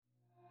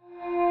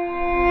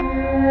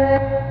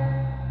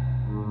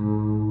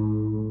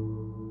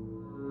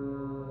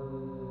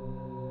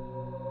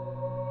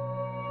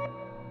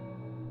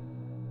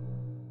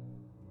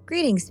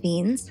Greetings,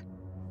 fiends.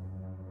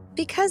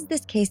 Because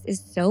this case is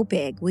so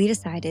big, we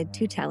decided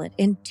to tell it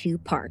in 2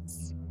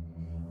 parts.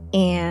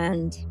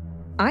 And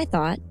I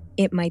thought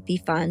it might be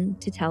fun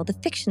to tell the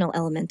fictional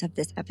element of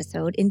this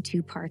episode in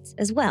 2 parts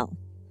as well.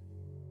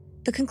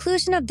 The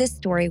conclusion of this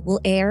story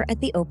will air at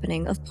the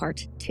opening of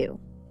Part 2.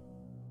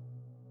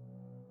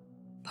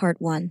 Part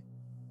 1.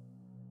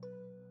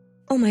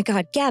 Oh my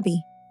God,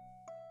 Gabby.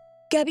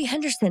 Gabby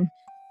Henderson,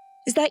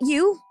 is that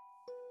you?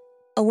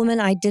 A woman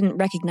I didn't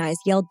recognize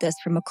yelled this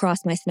from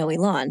across my snowy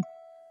lawn.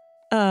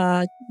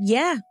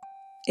 Yeah,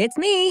 it's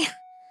me,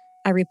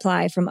 I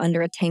reply from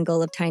under a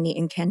tangle of tiny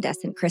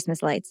incandescent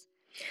Christmas lights.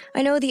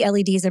 I know the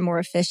LEDs are more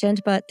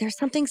efficient, but there's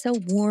something so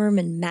warm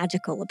and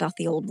magical about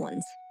the old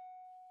ones.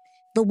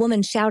 The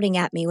woman shouting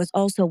at me was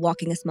also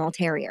walking a small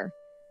terrier,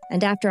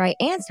 and after I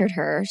answered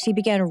her, she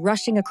began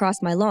rushing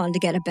across my lawn to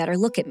get a better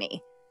look at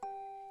me.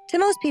 To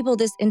most people,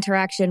 this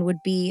interaction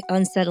would be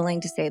unsettling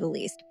to say the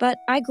least, but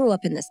I grew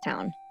up in this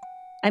town.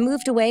 I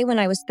moved away when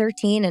I was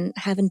 13 and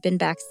haven't been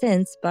back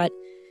since, but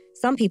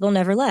some people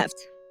never left.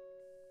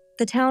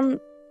 The town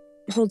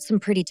holds some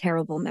pretty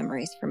terrible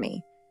memories for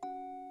me.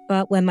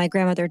 But when my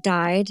grandmother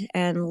died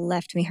and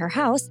left me her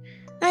house,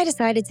 I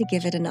decided to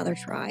give it another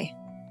try.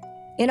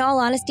 In all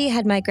honesty,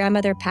 had my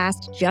grandmother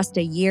passed just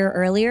a year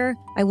earlier,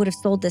 I would have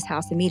sold this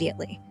house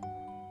immediately.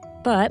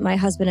 But my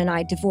husband and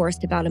I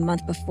divorced about a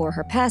month before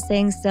her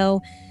passing,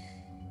 so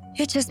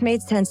it just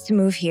made sense to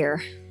move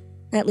here,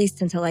 at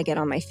least until I get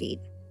on my feet.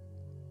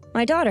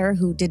 My daughter,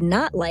 who did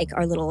not like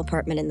our little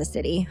apartment in the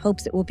city,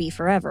 hopes it will be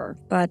forever,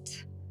 but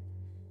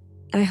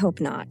I hope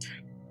not.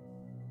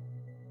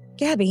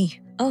 Gabby,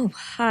 oh,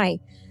 hi.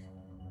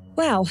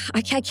 Wow,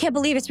 I can't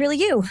believe it's really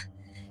you.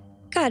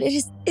 God, it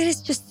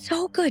is just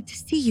so good to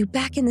see you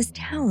back in this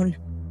town.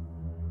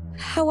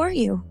 How are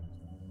you?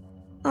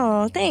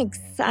 Oh, thanks.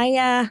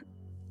 I'm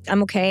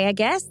okay, I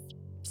guess.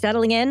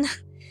 Settling in.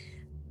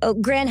 Oh,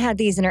 Gran had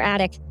these in her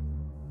attic.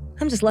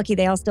 I'm just lucky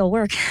they all still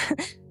work.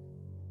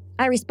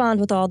 I respond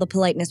with all the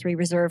politeness we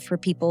reserve for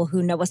people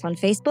who know us on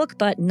Facebook,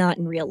 but not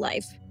in real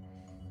life.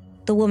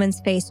 The woman's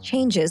face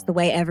changes the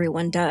way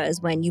everyone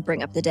does when you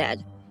bring up the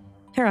dead.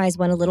 Her eyes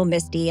went a little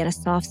misty and a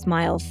soft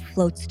smile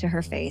floats to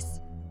her face.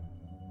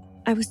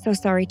 I was so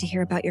sorry to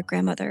hear about your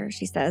grandmother,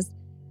 she says.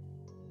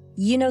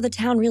 You know, the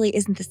town really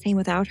isn't the same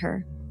without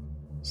her.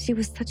 She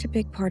was such a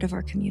big part of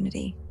our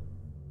community.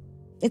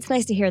 It's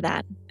nice to hear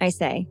that, I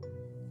say,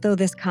 though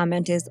this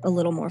comment is a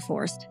little more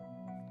forced.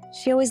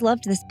 She always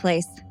loved this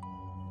place.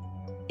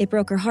 It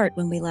broke her heart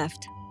when we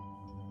left.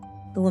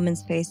 The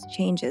woman's face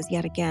changes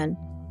yet again.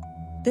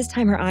 This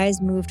time her eyes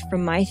moved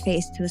from my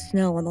face to the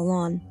snow on the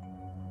lawn.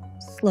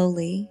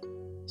 Slowly,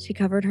 she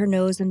covered her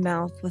nose and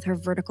mouth with her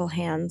vertical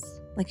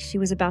hands, like she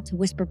was about to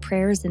whisper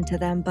prayers into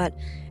them, but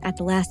at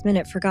the last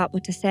minute forgot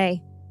what to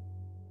say.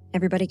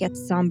 Everybody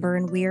gets somber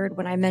and weird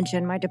when I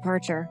mention my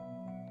departure.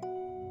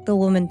 The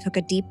woman took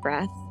a deep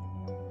breath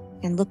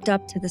and looked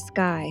up to the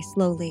sky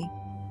slowly,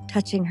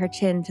 touching her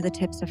chin to the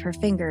tips of her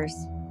fingers,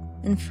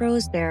 and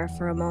froze there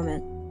for a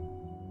moment.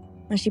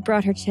 When she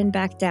brought her chin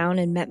back down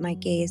and met my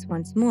gaze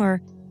once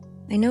more,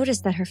 I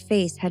noticed that her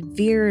face had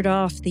veered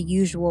off the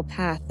usual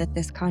path that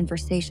this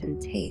conversation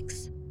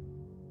takes.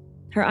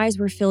 Her eyes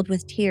were filled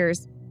with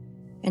tears,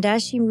 and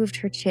as she moved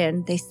her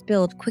chin, they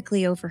spilled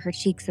quickly over her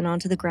cheeks and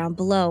onto the ground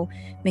below,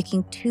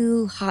 making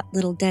 2 hot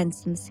little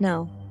dents in the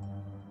snow.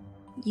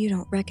 You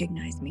don't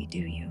recognize me, do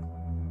you?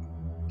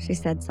 She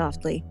said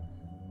softly.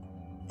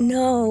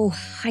 No,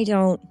 I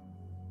don't.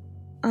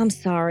 I'm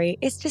sorry.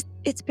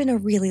 It's been a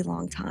really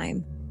long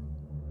time.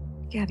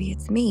 Gabby,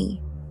 it's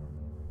me.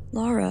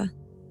 Laura.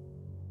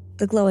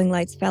 The glowing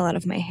lights fell out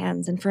of my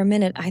hands, and for a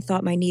minute I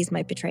thought my knees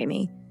might betray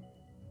me.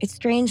 It's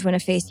strange when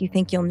a face you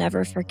think you'll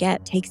never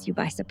forget takes you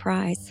by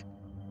surprise.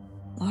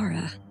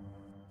 Laura,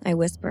 I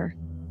whisper.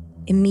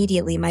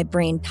 Immediately, my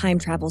brain time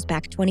travels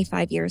back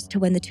 25 years to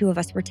when the 2 of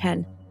us were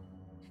 10.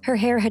 Her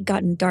hair had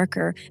gotten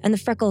darker, and the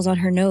freckles on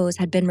her nose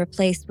had been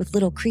replaced with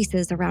little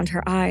creases around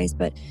her eyes,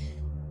 but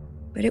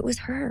it was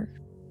her,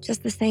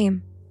 just the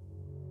same.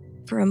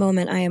 For a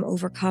moment, I am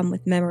overcome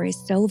with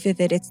memories so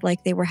vivid it's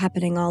like they were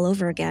happening all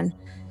over again.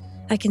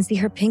 I can see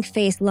her pink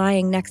face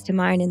lying next to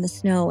mine in the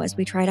snow as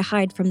we try to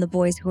hide from the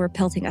boys who are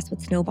pelting us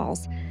with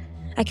snowballs.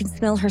 I can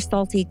smell her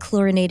salty,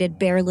 chlorinated,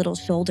 bare little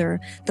shoulder,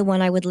 the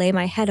one I would lay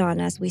my head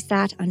on as we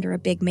sat under a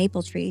big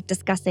maple tree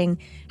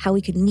discussing how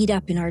we could meet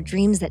up in our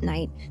dreams at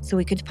night so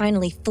we could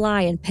finally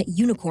fly and pet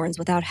unicorns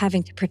without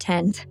having to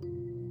pretend.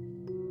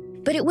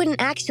 But it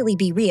wouldn't actually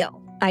be real,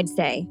 I'd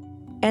say.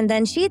 And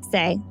then she'd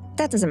say,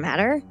 that doesn't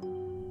matter.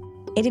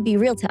 It'd be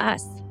real to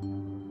us.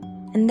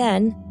 And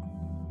then,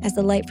 as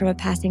the light from a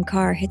passing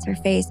car hits her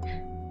face,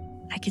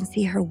 I can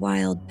see her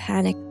wild,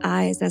 panicked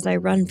eyes as I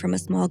run from a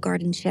small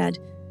garden shed.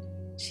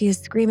 She is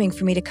screaming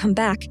for me to come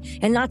back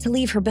and not to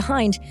leave her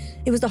behind.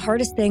 It was the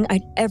hardest thing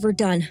I'd ever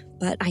done,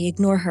 but I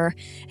ignore her,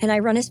 and I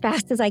run as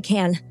fast as I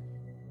can.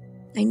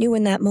 I knew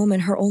in that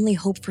moment her only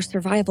hope for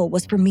survival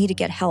was for me to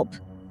get help.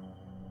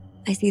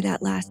 I see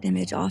that last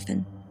image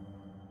often.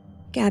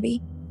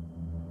 Gabby,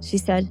 she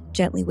said,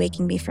 gently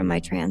waking me from my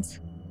trance.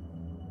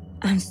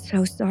 I'm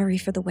so sorry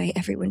for the way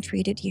everyone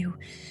treated you.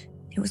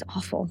 It was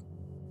awful.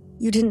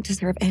 You didn't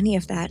deserve any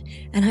of that,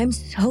 and I'm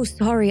so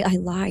sorry I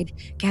lied.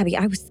 Gabby,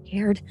 I was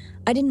scared.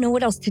 I didn't know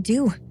what else to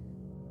do.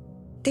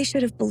 They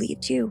should have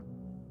believed you.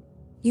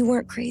 You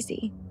weren't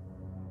crazy.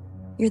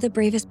 You're the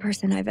bravest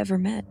person I've ever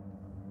met.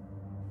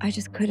 I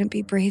just couldn't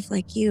be brave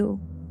like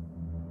you.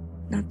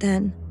 Not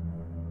then.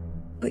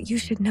 But you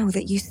should know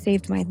that you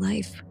saved my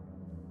life.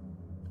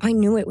 I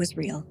knew it was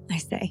real, I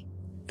say.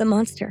 The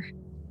monster.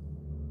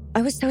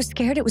 I was so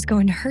scared it was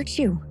going to hurt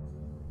you.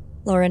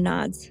 Laura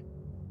nods.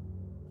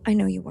 I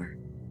know you were.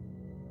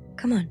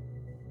 Come on.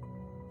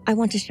 I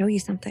want to show you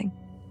something,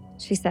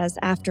 she says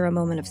after a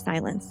moment of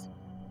silence.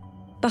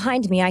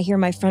 Behind me, I hear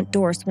my front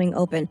door swing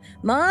open.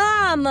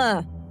 Mom!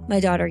 My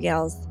daughter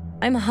yells.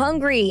 I'm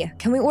hungry.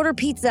 Can we order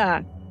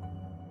pizza?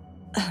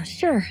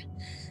 Sure,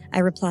 I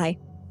reply.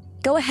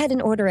 Go ahead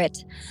and order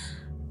it.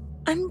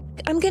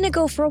 I'm gonna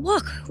go for a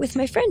walk with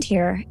my friend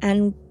here,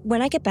 and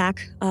when I get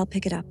back, I'll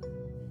pick it up.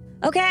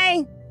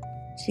 Okay,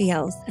 she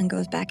yells and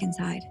goes back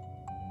inside.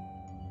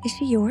 Is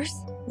she yours?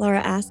 Laura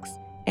asks,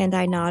 and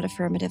I nod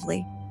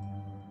affirmatively.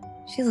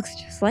 She looks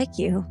just like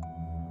you.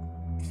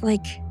 It's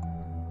like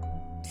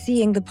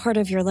seeing the part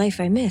of your life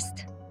I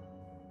missed.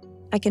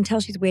 I can tell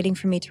she's waiting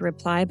for me to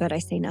reply, but I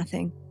say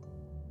nothing.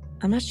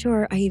 I'm not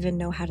sure I even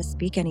know how to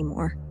speak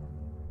anymore.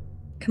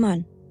 Come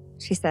on,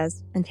 she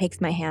says, and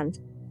takes my hand.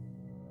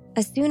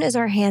 As soon as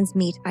our hands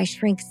meet, I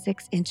shrink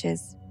 6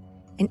 inches,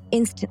 and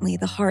instantly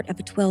the heart of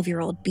a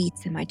 12-year-old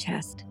beats in my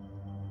chest.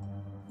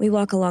 We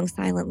walk along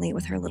silently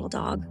with her little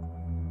dog.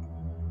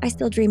 I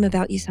still dream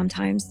about you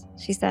sometimes,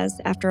 she says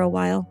after a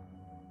while.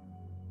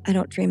 I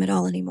don't dream at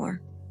all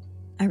anymore,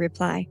 I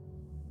reply,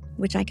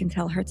 which I can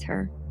tell hurts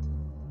her.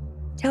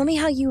 Tell me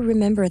how you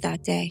remember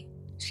that day,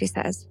 she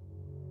says.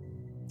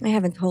 I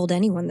haven't told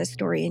anyone this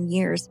story in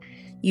years.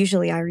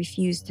 Usually I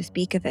refuse to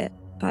speak of it,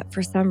 but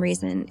for some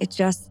reason it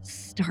just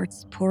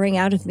starts pouring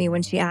out of me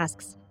when she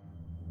asks.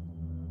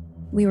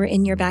 We were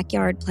in your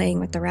backyard playing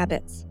with the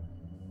rabbits.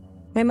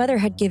 My mother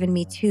had given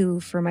me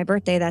 2 for my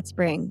birthday that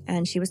spring,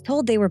 and she was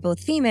told they were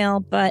both female,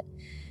 but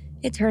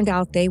it turned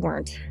out they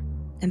weren't.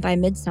 And by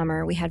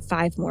midsummer, we had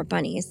 5 more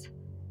bunnies.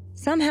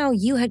 Somehow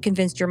you had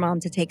convinced your mom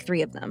to take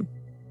 3 of them.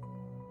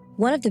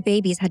 One of the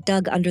babies had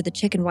dug under the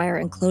chicken wire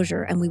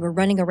enclosure, and we were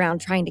running around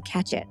trying to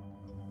catch it.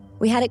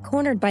 We had it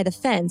cornered by the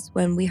fence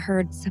when we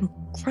heard some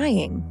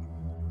crying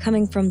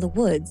coming from the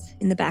woods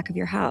in the back of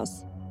your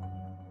house.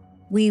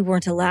 We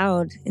weren't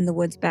allowed in the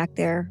woods back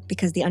there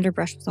because the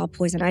underbrush was all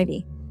poison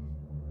ivy.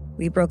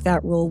 We broke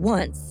that rule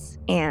once,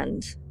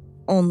 and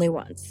only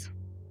once.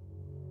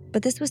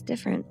 But this was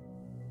different.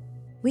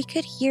 We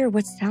could hear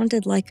what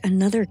sounded like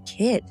another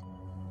kid.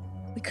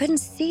 We couldn't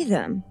see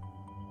them,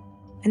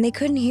 and they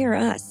couldn't hear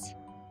us.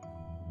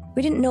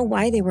 We didn't know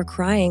why they were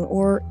crying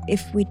or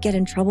if we'd get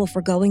in trouble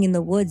for going in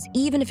the woods,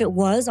 even if it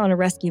was on a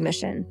rescue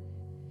mission.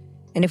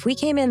 And if we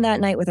came in that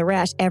night with a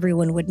rash,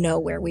 everyone would know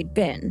where we'd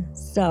been.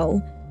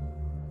 So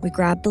we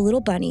grabbed the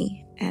little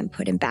bunny and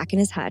put him back in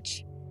his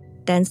hutch,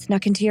 then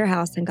snuck into your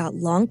house and got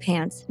long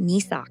pants, knee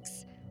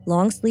socks,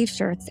 long sleeve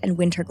shirts, and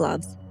winter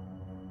gloves.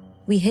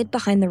 We hid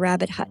behind the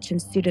rabbit hutch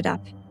and suited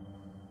up.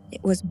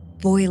 It was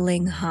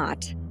boiling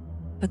hot,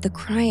 but the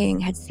crying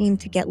had seemed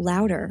to get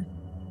louder,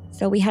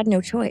 so we had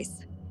no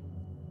choice.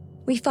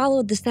 We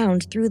followed the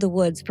sound through the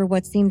woods for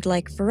what seemed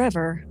like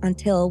forever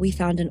until we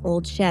found an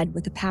old shed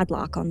with a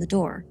padlock on the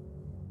door.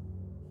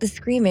 The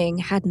screaming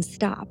hadn't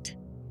stopped.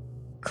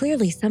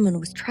 Clearly someone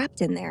was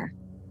trapped in there.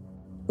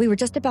 We were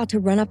just about to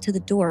run up to the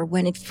door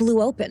when it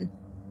flew open,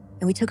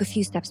 and we took a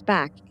few steps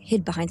back,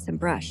 hid behind some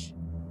brush,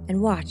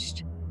 and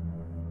watched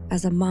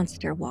as a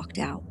monster walked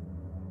out.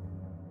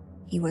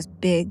 He was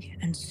big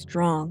and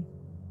strong,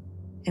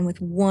 and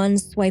with one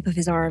swipe of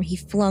his arm, he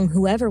flung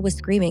whoever was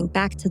screaming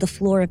back to the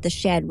floor of the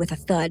shed with a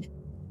thud.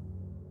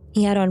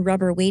 He had on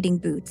rubber wading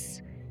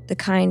boots, the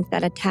kind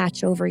that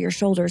attach over your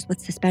shoulders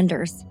with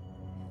suspenders,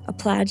 a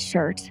plaid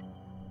shirt,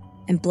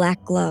 and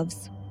black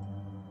gloves.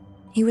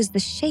 He was the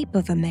shape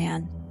of a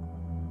man,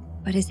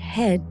 but his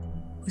head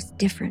was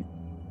different.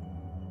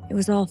 It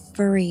was all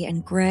furry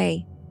and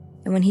gray,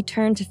 and when he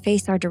turned to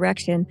face our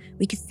direction,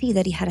 we could see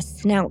that he had a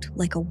snout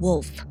like a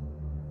wolf.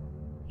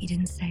 He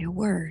didn't say a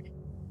word,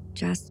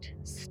 just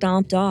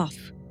stomped off.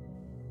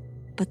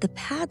 But the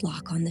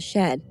padlock on the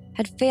shed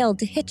had failed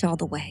to hitch all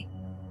the way,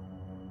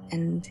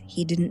 and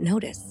he didn't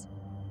notice.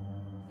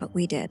 But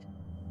we did.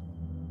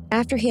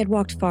 After he had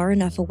walked far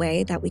enough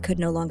away that we could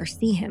no longer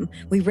see him,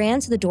 we ran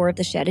to the door of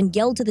the shed and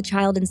yelled to the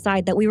child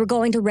inside that we were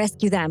going to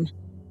rescue them.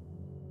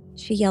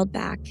 She yelled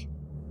back.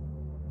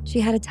 She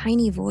had a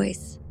tiny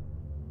voice,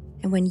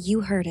 and when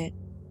you heard it,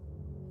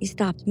 you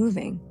stopped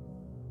moving.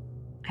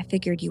 I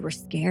figured you were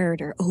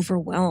scared or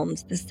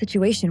overwhelmed. The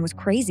situation was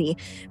crazy,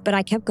 but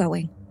I kept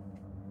going.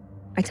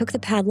 I took the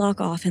padlock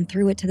off and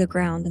threw it to the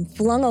ground and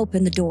flung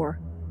open the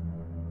door.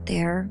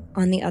 There,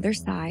 on the other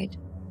side,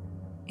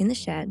 in the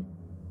shed,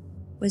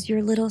 was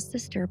your little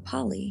sister,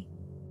 Polly.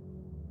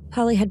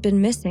 Polly had been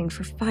missing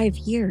for 5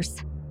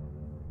 years.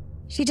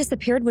 She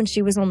disappeared when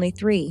she was only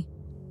 3.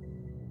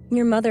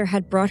 Your mother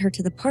had brought her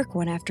to the park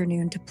one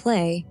afternoon to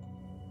play.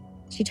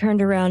 She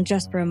turned around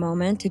just for a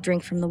moment to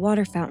drink from the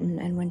water fountain,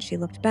 and when she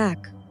looked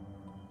back,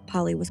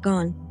 Polly was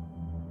gone.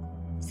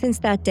 Since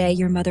that day,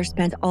 your mother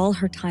spent all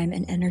her time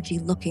and energy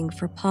looking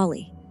for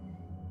Polly.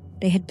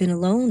 They had been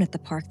alone at the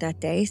park that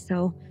day,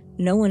 so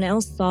no one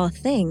else saw a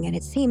thing, and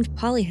it seemed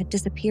Polly had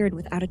disappeared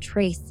without a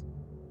trace.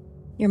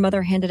 Your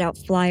mother handed out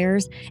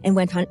flyers and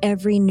went on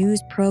every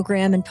news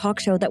program and talk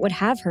show that would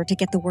have her to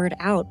get the word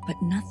out,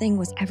 but nothing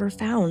was ever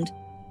found.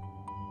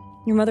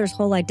 Your mother's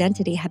whole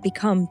identity had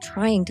become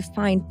trying to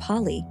find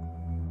Polly.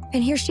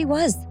 And here she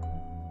was,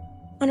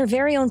 on her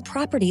very own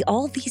property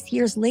all these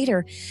years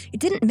later. It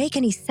didn't make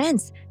any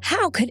sense.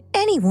 How could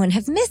anyone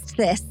have missed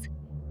this?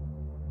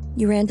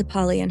 You ran to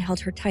Polly and held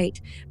her tight.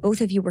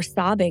 Both of you were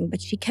sobbing,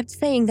 but she kept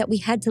saying that we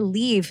had to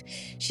leave.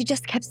 She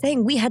just kept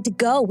saying we had to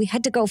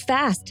go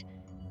fast.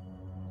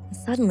 And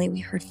suddenly we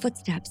heard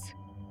footsteps.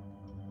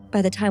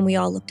 By the time we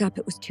all looked up,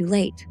 it was too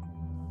late.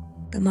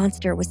 The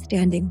monster was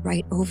standing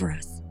right over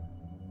us.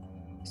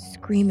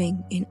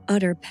 Screaming in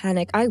utter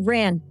panic, I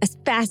ran as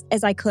fast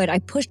as I could. I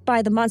pushed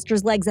by the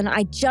monster's legs and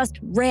I just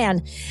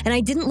ran, and I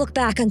didn't look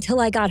back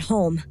until I got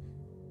home.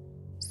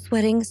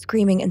 Sweating,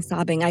 screaming, and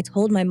sobbing, I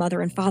told my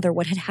mother and father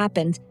what had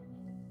happened.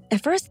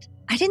 At first,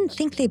 I didn't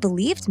think they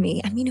believed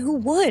me. I mean, who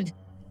would?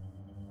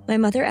 My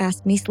mother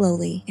asked me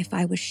slowly if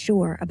I was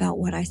sure about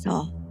what I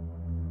saw.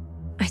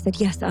 I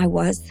said yes, I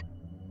was.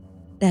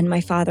 Then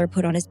my father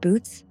put on his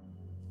boots,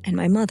 and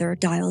my mother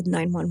dialed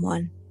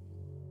 911.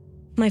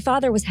 My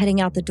father was heading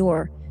out the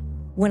door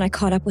when I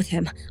caught up with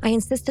him. I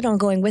insisted on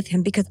going with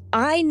him because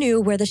I knew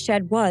where the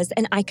shed was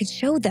and I could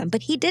show them,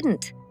 but he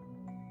didn't.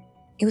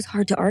 It was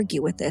hard to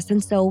argue with this,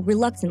 and so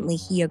reluctantly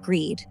he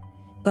agreed.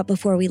 But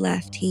before we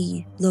left,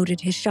 he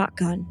loaded his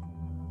shotgun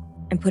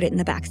and put it in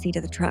the backseat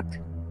of the truck,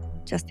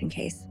 just in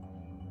case.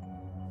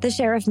 The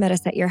sheriff met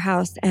us at your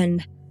house,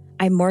 and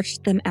I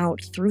marched them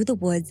out through the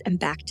woods and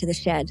back to the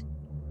shed.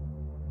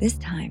 This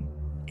time,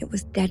 it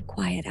was dead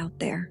quiet out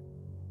there.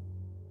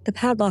 The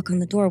padlock on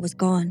the door was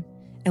gone,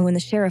 and when the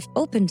sheriff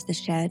opened the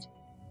shed,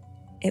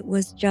 it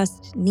was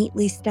just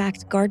neatly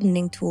stacked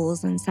gardening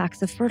tools and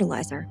sacks of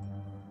fertilizer.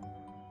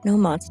 No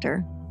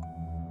monster,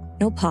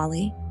 no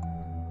Polly,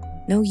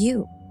 no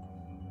you.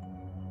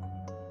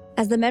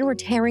 As the men were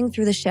tearing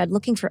through the shed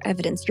looking for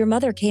evidence, your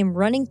mother came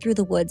running through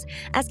the woods,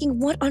 asking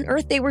what on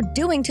earth they were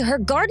doing to her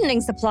gardening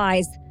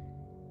supplies.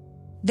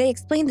 They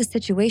explained the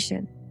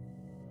situation,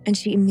 and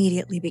she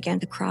immediately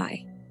began to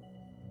cry.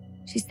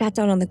 She sat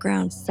down on the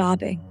ground,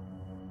 sobbing,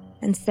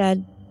 and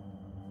said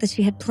that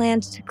she had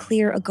planned to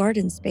clear a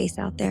garden space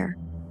out there.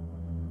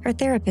 Her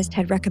therapist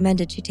had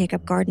recommended she take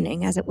up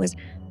gardening as it was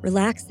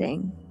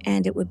relaxing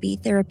and it would be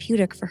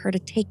therapeutic for her to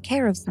take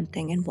care of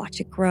something and watch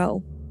it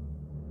grow.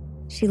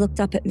 She looked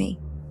up at me,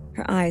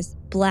 her eyes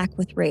black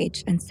with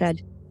rage, and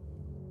said,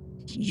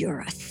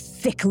 "You're a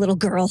sick little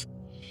girl.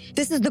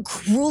 This is the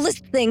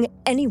cruelest thing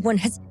anyone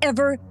has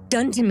ever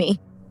done to me.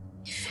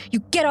 You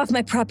get off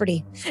my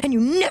property, and you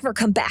never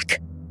come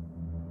back."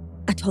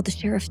 I told the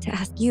sheriff to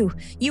ask you.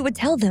 You would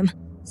tell them,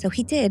 so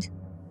he did.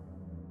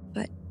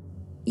 But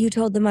you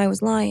told them I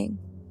was lying.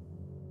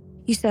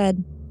 You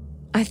said,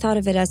 I thought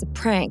of it as a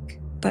prank,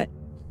 but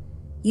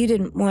you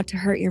didn't want to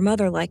hurt your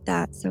mother like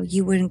that, so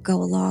you wouldn't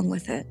go along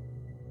with it.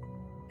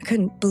 I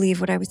couldn't believe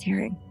what I was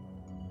hearing.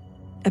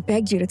 I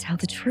begged you to tell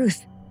the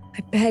truth.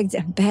 I begged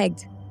and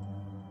begged.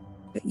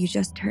 But you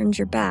just turned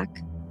your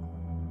back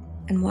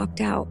and walked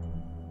out.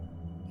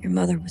 Your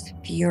mother was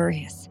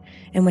furious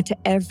and went to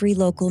every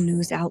local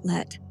news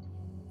outlet.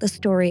 The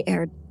story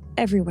aired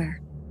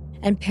everywhere,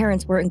 and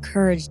parents were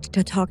encouraged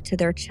to talk to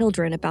their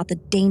children about the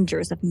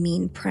dangers of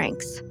mean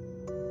pranks.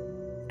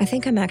 I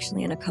think I'm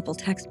actually in a couple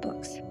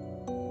textbooks.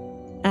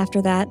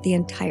 After that, the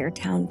entire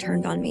town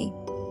turned on me.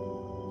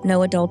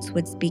 No adults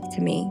would speak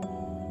to me,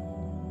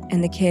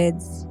 and the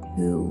kids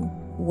who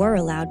were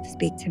allowed to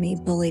speak to me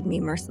bullied me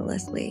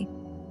mercilessly.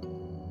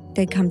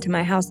 They'd come to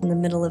my house in the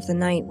middle of the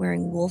night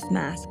wearing wolf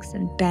masks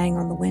and bang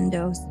on the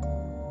windows.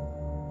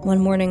 One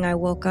morning I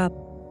woke up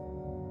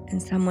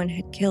and someone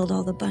had killed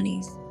all the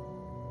bunnies.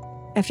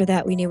 After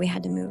that, we knew we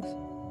had to move.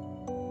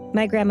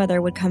 My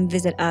grandmother would come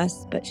visit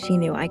us, but she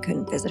knew I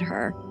couldn't visit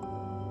her.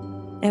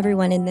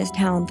 Everyone in this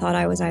town thought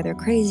I was either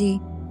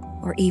crazy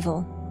or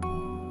evil.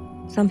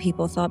 Some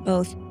people thought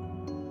both.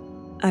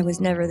 I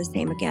was never the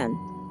same again.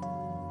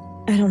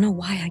 I don't know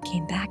why I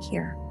came back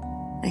here,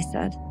 I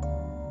said.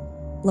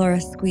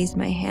 Laura squeezed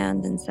my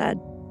hand and said,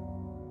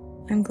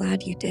 I'm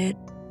glad you did.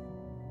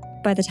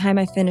 By the time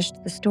I finished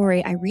the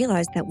story, I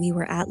realized that we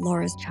were at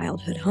Laura's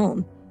childhood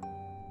home.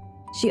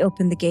 She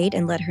opened the gate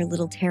and let her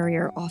little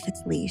terrier off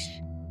its leash,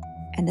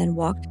 and then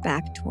walked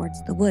back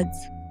towards the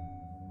woods.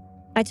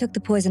 I took the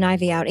poison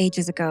ivy out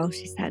ages ago,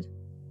 she said.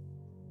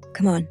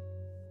 Come on.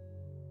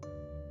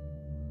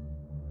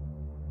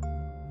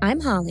 I'm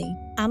Holly.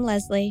 I'm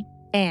Leslie.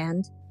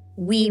 And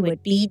we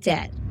would be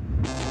dead.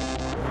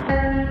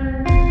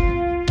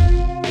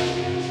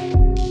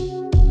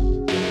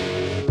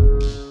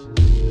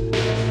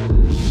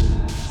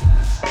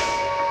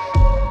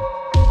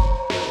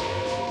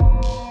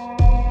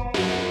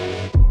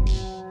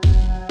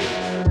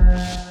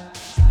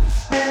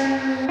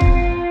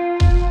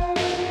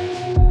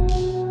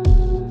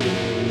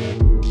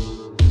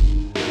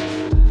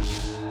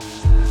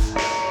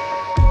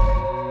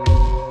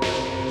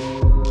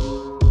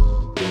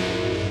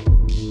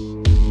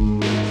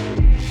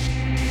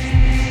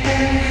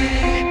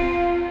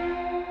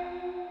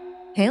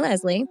 Hey,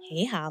 Leslie.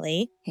 Hey,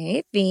 Holly.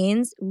 Hey,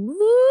 Fiends. Woo,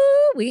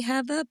 we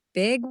have a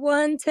big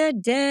one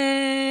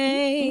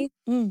today.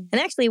 Mm. And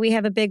actually, we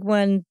have a big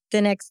one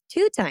the next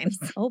 2 times.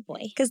 Oh,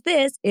 boy. Because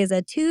this is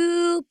a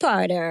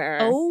 2-parter.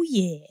 Oh,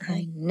 yeah.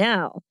 I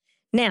know.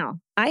 Now,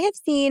 I have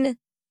seen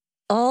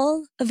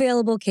all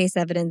available case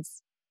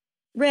evidence,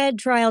 read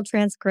trial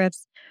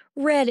transcripts,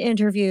 read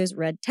interviews,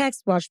 read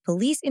texts, watched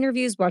police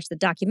interviews, watched the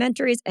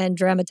documentaries, and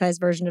dramatized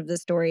version of the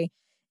story.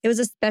 It was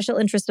a special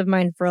interest of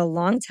mine for a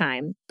long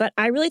time, but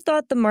I really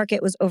thought the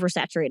market was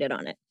oversaturated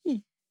on it.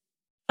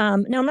 Now,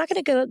 I'm not going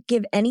to go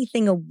give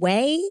anything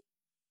away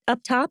up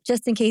top,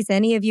 just in case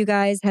any of you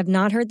guys have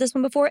not heard this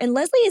one before. And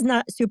Leslie is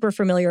not super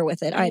familiar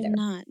with it either. I'm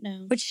not,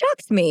 no. Which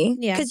shocks me.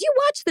 Yeah. Because you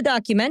watch the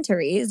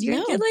documentaries. You're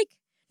like,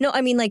 no,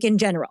 I mean like in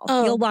general.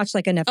 Oh. You'll watch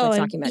like a Netflix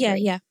documentary.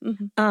 Yeah.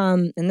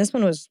 Mm-hmm. And this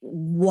one was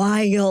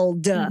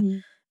wild. Mm-hmm.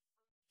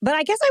 But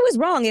I guess I was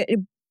wrong.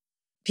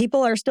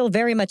 People are still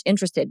very much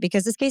interested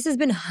because this case has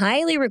been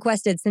highly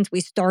requested since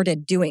we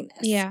started doing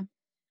this. Yeah.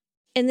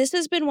 And this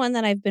has been one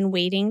that I've been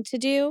waiting to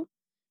do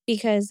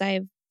because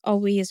I've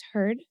always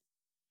heard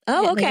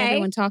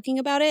everyone talking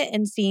about it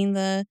and seeing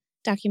the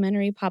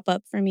documentary pop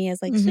up for me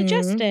as like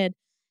suggested.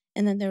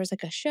 And then there was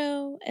like a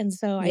show. And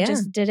so I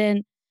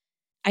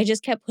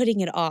just kept putting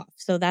it off.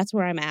 So that's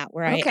where I'm at,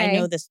 where I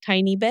know this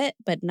tiny bit,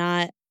 but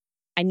I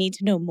need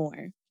to know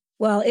more.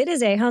 Well, it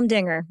is a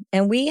humdinger,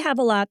 and we have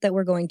a lot that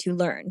we're going to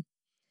learn.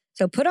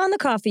 So put on the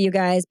coffee, you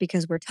guys,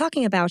 because we're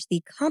talking about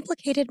the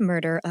complicated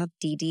murder of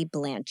Dee Dee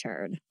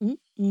Blanchard.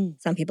 Mm-hmm.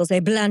 Some people say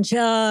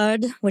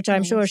Blanchard, which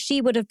I'm sure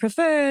she would have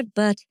preferred,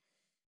 but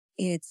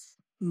it's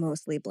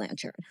mostly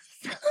Blanchard.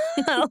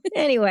 So,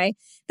 anyway,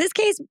 this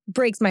case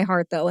breaks my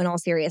heart, though, in all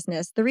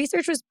seriousness. The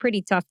research was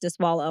pretty tough to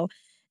swallow,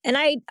 and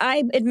I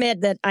admit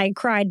that I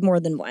cried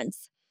more than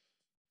once.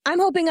 I'm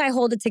hoping I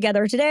hold it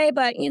together today,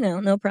 but,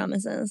 no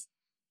promises.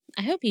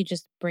 I hope you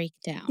just break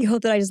down. You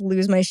hope that I just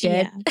lose my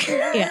shit?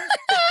 Yeah.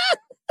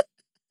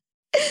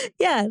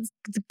 Yeah, it's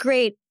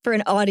great for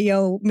an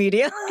audio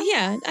media.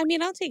 Yeah, I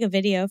mean, I'll take a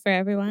video for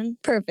everyone.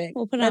 Perfect.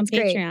 We'll put it on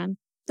Patreon.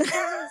 Now,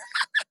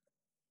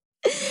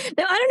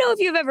 I don't know if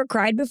you've ever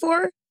cried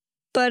before,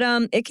 but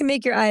it can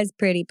make your eyes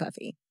pretty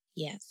puffy.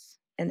 Yes.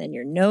 And then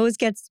your nose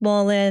gets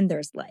swollen.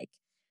 There's like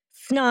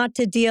snot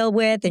to deal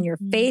with, and your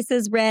face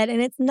is red,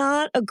 and it's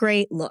not a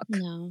great look.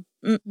 No.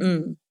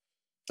 Mm-mm.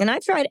 And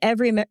I've tried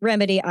every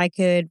remedy I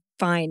could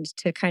find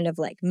to kind of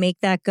like make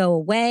that go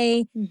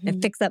away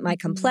and fix up my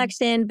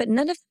complexion, but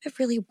none of them have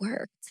really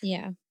worked.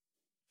 Yeah.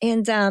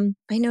 And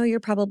I know you're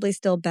probably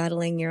still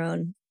battling your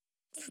own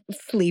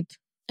sleep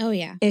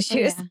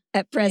issues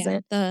at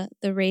present. Yeah.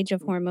 The rage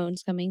of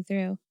hormones coming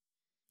through.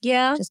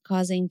 Yeah. Just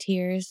causing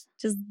tears.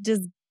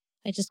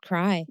 I just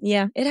cry.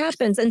 Yeah, it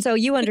happens. And so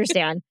you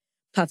understand.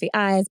 Puffy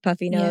eyes,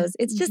 puffy nose.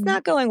 It's just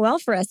not going well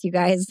for us, you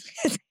guys.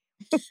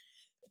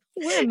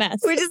 We're a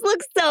mess. We just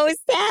look so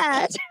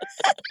sad.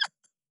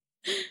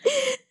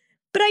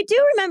 But I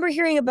do remember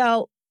hearing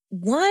about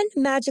one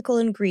magical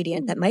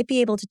ingredient that might be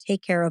able to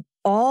take care of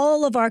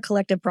all of our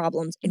collective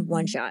problems in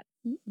one shot.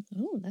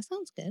 Oh, that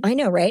sounds good. I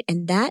know, right?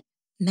 And that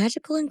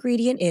magical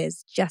ingredient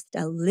is just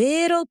a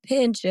little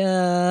pinch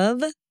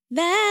of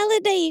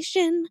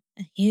validation.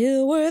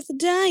 You're worth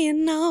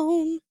dying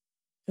on.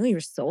 Oh, you're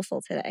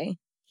soulful today.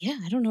 Yeah,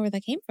 I don't know where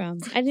that came from.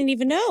 I didn't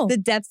even know. The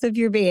depths of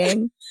your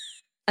being.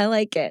 I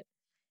like it.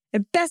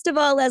 And best of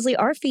all, Leslie,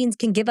 our fiends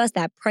can give us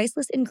that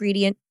priceless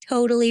ingredient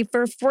totally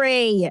for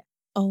free.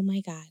 Oh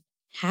my God.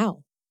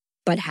 How?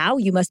 But how,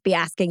 you must be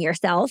asking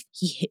yourself.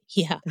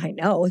 Yeah. I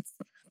know, it's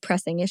a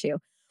pressing issue.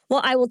 Well,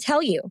 I will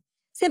tell you.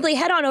 Simply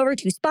head on over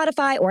to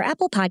Spotify or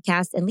Apple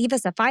Podcasts and leave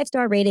us a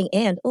 5-star rating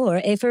and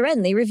or a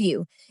friendly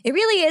review. It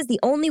really is the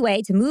only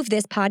way to move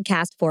this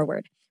podcast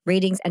forward.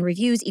 Ratings and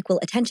reviews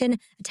equal attention,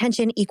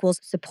 attention equals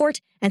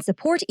support, and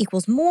support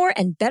equals more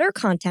and better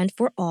content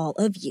for all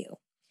of you.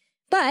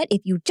 But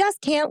if you just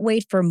can't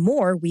wait for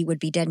more We Would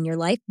Be Dead in Your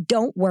Life,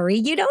 don't worry,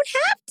 you don't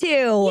have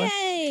to.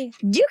 Yay!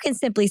 You can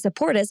simply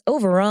support us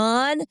over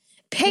on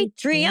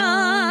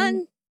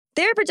Patreon.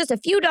 There, for just a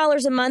few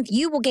dollars a month,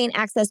 you will gain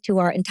access to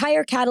our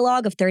entire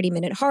catalog of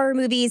 30-minute horror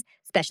movies,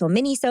 special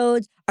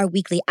minisodes, our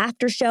weekly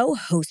after show,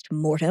 Host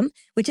Mortem,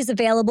 which is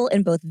available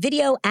in both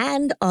video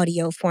and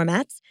audio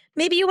formats.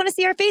 Maybe you want to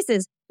see our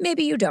faces.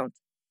 Maybe you don't.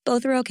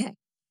 Both are okay,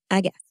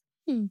 I guess.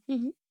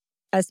 Mm-hmm.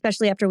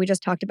 Especially after we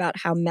just talked about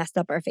how messed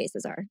up our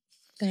faces are.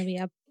 It's going to be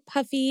a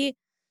puffy,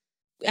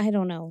 I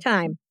don't know.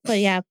 Time. But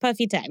yeah,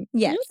 puffy time.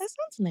 Yes. That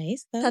sounds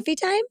nice, though. Puffy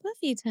time?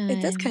 Puffy time.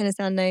 It does kind of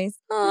sound nice.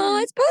 Oh,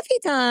 it's puffy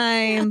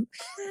time.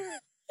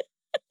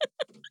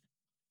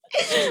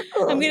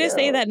 I'm going to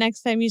say that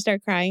next time you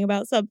start crying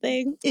about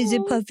something. Is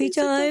it puffy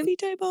time? Puffy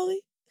time,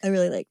 Ollie. I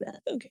really like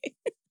that. Okay.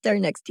 It's our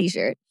next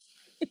t-shirt.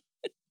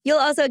 You'll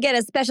also get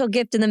a special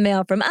gift in the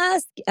mail from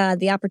us,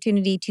 the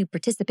opportunity to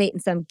participate in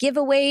some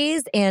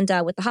giveaways. And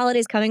with the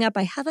holidays coming up,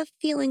 I have a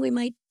feeling we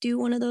might do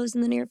one of those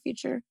in the near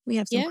future. We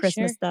have some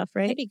Christmas stuff,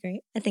 right? That'd be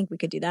great. I think we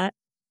could do that.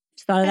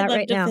 Just thought of that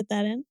right now. I'd love to fit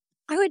that in.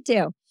 I would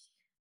too.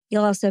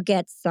 You'll also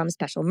get some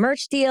special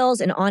merch deals,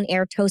 an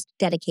on-air toast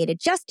dedicated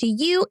just to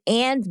you,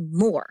 and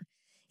more.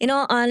 In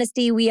all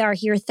honesty, we are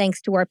here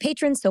thanks to our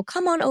patrons, so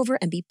come on over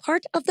and be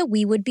part of the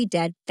We Would Be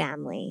Dead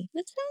family.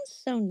 That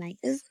sounds so nice.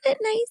 Isn't it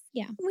nice?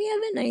 Yeah. We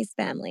have a nice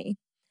family.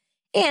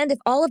 And if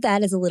all of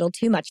that is a little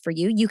too much for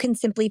you, you can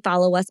simply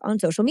follow us on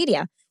social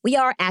media. We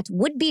are at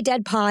Would Be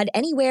Dead Pod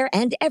anywhere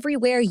and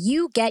everywhere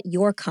you get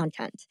your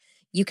content.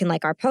 You can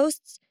like our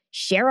posts,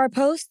 share our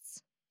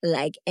posts,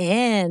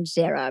 and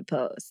share our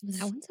posts.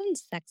 That one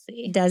sounds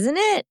sexy. Doesn't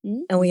it?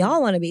 Mm-hmm. And we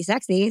all want to be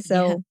sexy,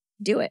 so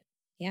do it.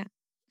 Yeah.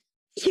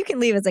 You can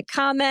leave us a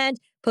comment,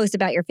 post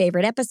about your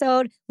favorite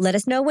episode, let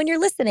us know when you're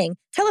listening.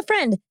 Tell a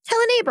friend, tell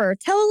a neighbor,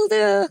 tell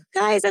the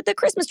guys at the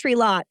Christmas tree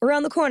lot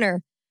around the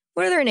corner.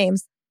 What are their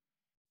names?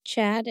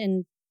 Chad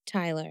and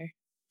Tyler.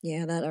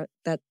 Yeah, that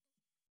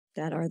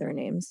are their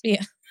names.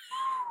 Yeah.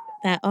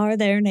 That are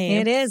their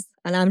names. It is.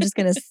 And I'm just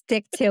going to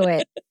stick to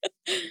it.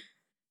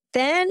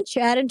 Then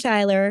Chad and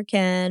Tyler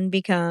can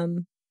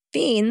become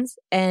fiends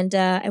and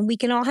we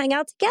can all hang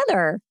out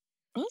together.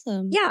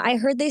 Awesome. Yeah, I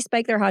heard they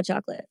spike their hot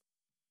chocolate.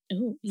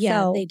 Ooh,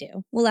 yeah, so they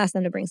do. We'll ask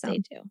them to bring some. They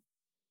do.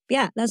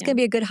 Yeah, that's going to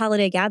be a good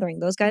holiday gathering.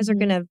 Those guys are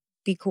going to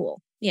be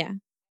cool. Yeah.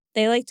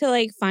 They like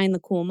to find the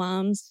cool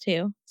moms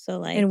too.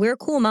 So and we're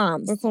cool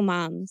moms. We're cool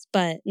moms,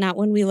 but not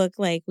when we look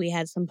like we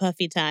had some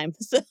puffy time.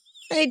 So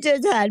I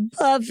just had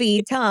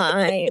puffy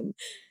time.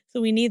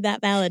 So we need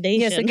that validation.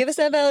 Yeah, so give us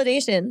that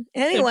validation.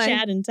 Anyway. So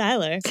Chad and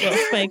Tyler will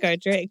spike our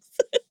drinks.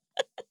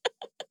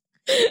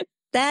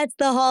 That's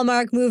the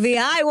Hallmark movie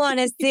I want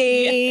to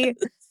see. Yes.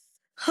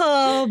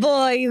 Oh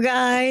boy, you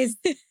guys.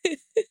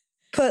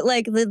 Put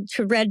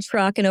the red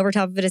truck and over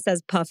top of it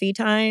says puffy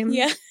time.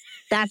 Yeah.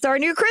 That's our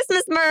new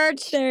Christmas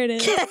merch. There it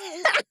is.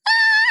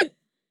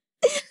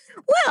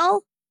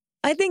 Well,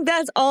 I think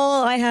that's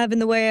all I have in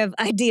the way of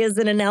ideas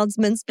and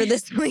announcements for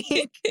this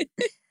week.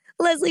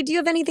 Leslie, do you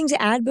have anything to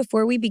add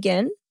before we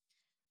begin?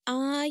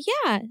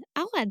 Yeah,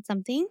 I'll add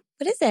something.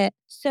 What is it?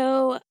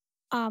 So,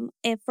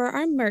 if for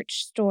our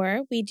merch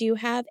store, we do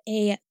have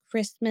a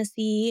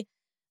Christmassy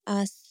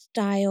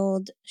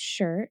styled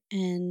shirt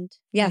and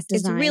yes,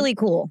 design. It's really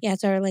cool. Yeah,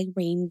 it's our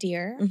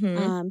reindeer.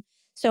 Mm-hmm.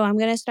 So I'm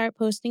gonna start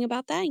posting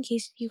about that in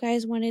case you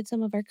guys wanted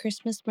some of our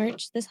Christmas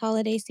merch this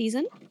holiday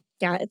season.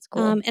 Yeah, it's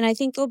cool. And I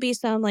think there'll be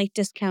some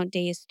discount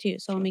days too.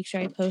 So I'll make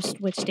sure I post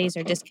which days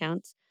are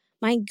discounts.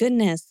 My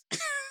goodness.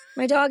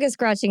 My dog is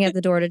scratching at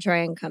the door to try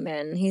and come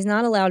in. He's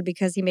not allowed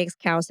because he makes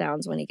cow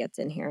sounds when he gets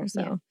in here.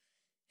 So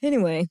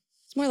anyway.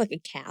 It's more like a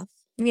calf.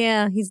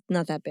 Yeah, he's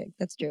not that big.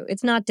 That's true.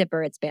 It's not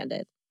Dipper, it's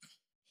Bandit.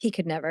 He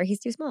could never. He's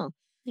too small.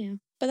 Yeah,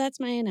 but that's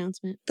my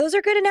announcement. Those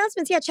are good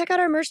announcements. Yeah, check out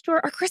our merch store.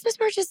 Our Christmas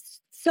merch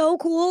is so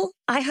cool.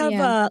 I have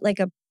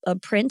a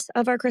print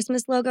of our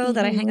Christmas logo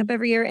that I hang up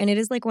every year, and it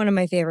is one of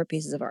my favorite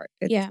pieces of art.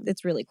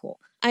 It's really cool.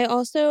 I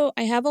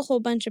have a whole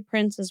bunch of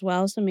prints as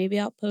well, so maybe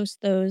I'll post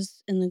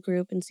those in the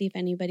group and see if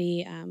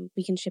anybody,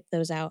 we can ship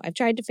those out. I've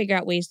tried to figure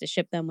out ways to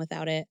ship them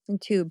without it.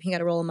 And tube, you got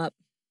to roll them up.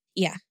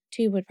 Yeah,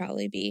 tube would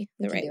probably be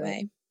the right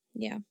way.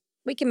 Yeah.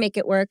 We can make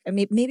it work. I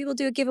mean, maybe we'll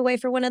do a giveaway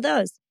for one of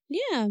those.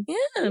 Yeah. Yeah.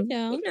 You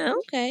know.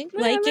 Okay.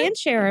 Whatever. Like and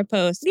share our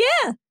post.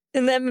 Yeah.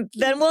 And then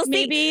we'll see.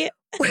 Maybe.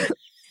 This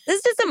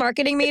is just a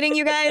marketing meeting,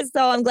 you guys,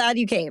 so I'm glad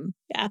you came.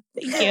 Yeah.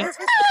 Thank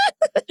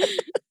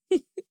you.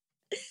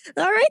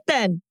 All right,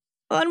 then.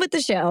 On with the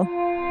show.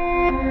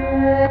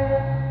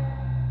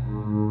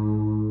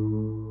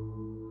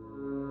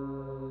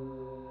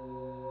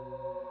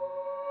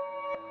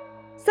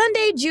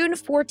 Sunday, June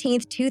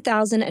 14th,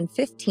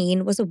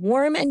 2015 was a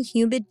warm and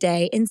humid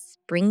day in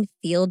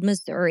Springfield,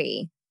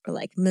 Missouri. Or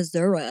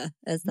Missouri,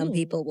 as some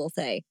people will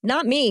say.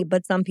 Not me,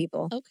 but some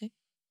people. Okay.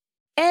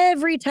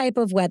 Every type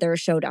of weather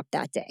showed up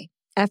that day.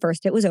 At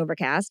first, it was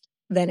overcast.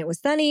 Then it was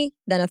sunny.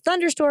 Then a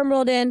thunderstorm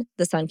rolled in.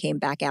 The sun came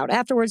back out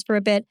afterwards for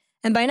a bit.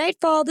 And by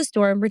nightfall, the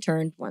storm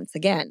returned once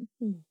again.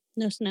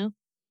 No snow?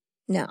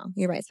 No,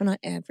 you're right. So not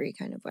every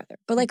kind of weather,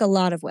 but a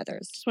lot of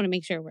weathers. Just want to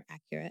make sure we're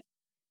accurate.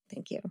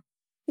 Thank you.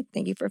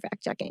 Thank you for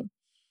fact checking.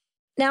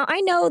 Now,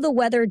 I know the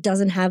weather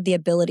doesn't have the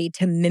ability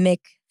to mimic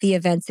the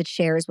events it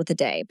shares with the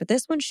day, but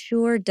this one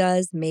sure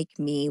does make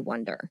me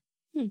wonder.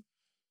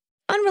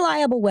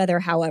 Unreliable weather,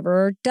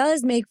 however,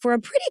 does make for a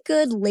pretty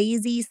good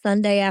lazy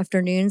Sunday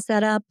afternoon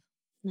setup.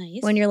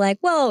 Nice. When you're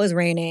well, it was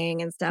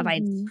raining and stuff.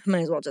 I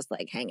might as well just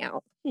hang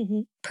out.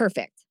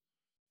 Perfect.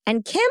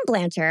 And Kim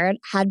Blanchard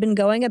had been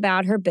going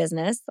about her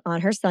business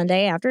on her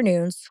Sunday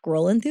afternoon,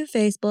 scrolling through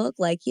Facebook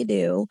like you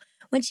do,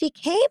 when she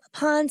came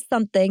upon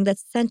something that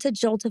sent a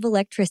jolt of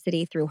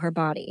electricity through her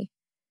body.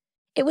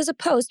 It was a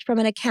post from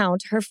an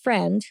account her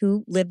friend,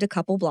 who lived a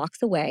couple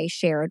blocks away,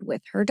 shared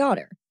with her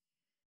daughter.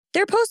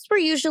 Their posts were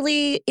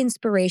usually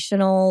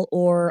inspirational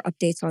or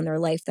updates on their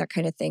life, that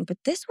kind of thing, but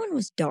this one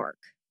was dark.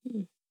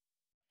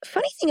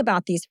 Funny thing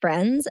about these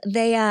friends,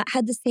 they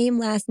had the same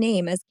last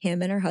name as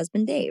Kim and her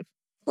husband, Dave,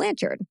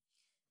 Blanchard.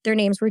 Their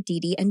names were Dee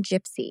Dee and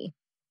Gypsy.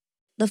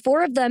 The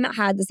four of them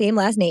had the same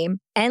last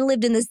name and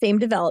lived in the same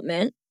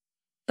development,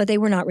 but they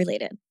were not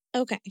related.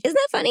 Okay. Isn't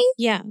that funny?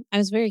 Yeah, I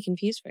was very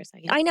confused for a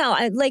second. I know.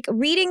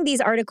 Reading these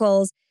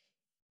articles,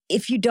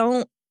 if you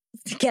don't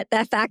get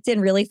that fact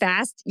in really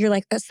fast, you're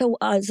like, so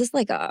is this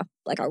like a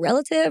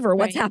relative or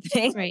what's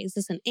happening? Right. Is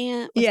this an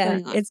aunt? What's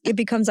going on? It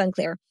becomes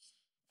unclear.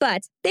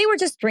 But they were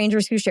just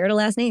strangers who shared a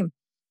last name.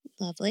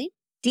 Lovely.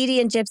 Dee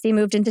Dee and Gypsy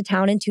moved into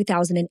town in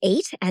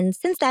 2008. And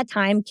since that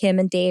time, Kim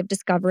and Dave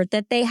discovered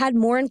that they had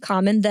more in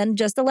common than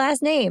just a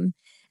last name.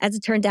 As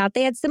it turned out,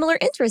 they had similar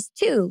interests,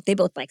 too. They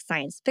both like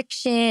science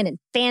fiction and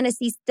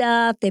fantasy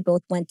stuff. They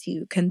both went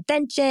to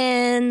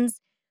conventions,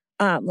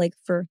 like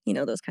for,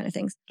 those kind of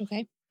things.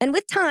 Okay. And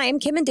with time,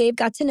 Kim and Dave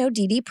got to know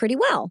Dee Dee pretty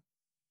well.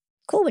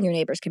 Cool when your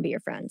neighbors can be your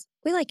friends.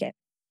 We like it.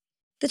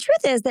 The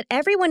truth is that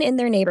everyone in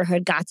their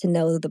neighborhood got to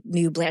know the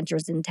new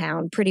Blanchards in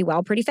town pretty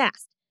well, pretty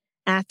fast.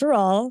 After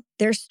all,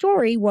 their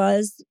story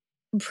was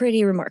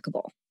pretty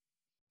remarkable.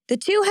 The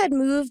two had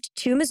moved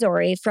to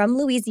Missouri from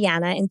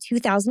Louisiana in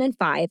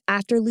 2005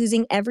 after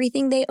losing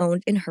everything they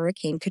owned in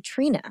Hurricane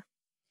Katrina.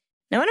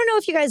 Now, I don't know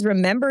if you guys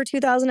remember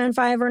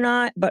 2005 or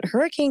not, but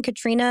Hurricane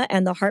Katrina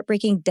and the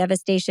heartbreaking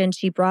devastation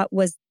she brought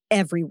was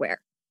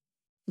everywhere.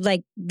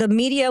 Like, the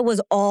media was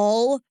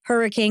all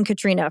Hurricane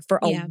Katrina for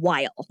a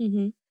while.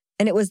 Mm-hmm.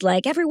 And it was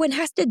like, everyone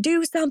has to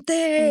do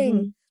something.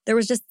 Mm-hmm. There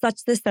was just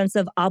such this sense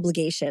of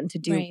obligation to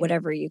do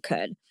whatever you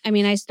could. I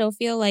mean, I still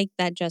feel like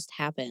that just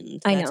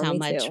happened. That's how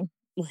much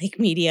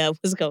media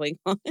was going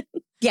on.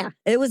 Yeah,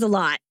 it was a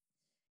lot.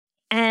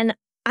 And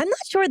I'm not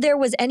sure there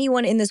was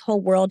anyone in this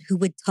whole world who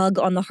would tug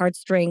on the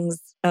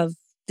heartstrings of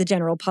the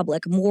general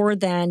public more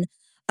than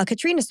a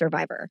Katrina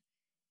survivor.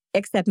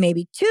 Except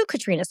maybe two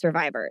Katrina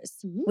survivors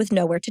with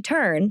nowhere to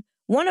turn,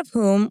 one of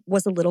whom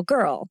was a little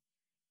girl.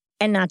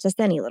 And not just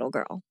any little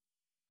girl.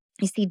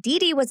 You see, Dee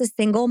Dee was a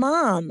single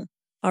mom.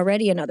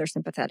 Already another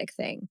sympathetic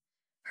thing.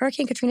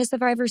 Hurricane Katrina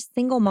survivor's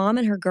single mom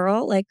and her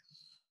girl,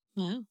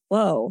 wow.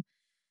 Whoa.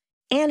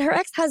 And her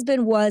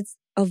ex-husband was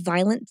a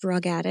violent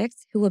drug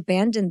addict who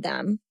abandoned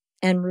them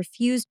and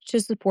refused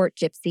to support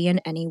Gypsy in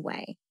any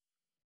way.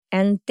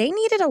 And they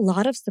needed a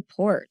lot of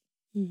support.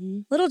 Mm-hmm.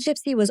 Little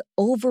Gypsy was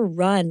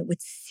overrun with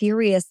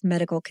serious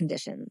medical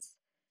conditions.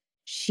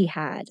 She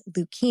had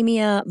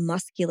leukemia,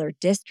 muscular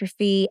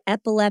dystrophy,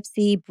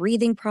 epilepsy,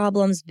 breathing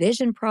problems,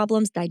 vision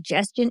problems,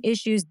 digestion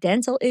issues,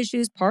 dental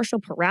issues, partial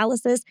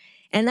paralysis,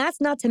 and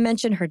that's not to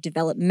mention her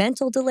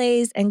developmental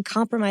delays and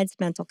compromised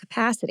mental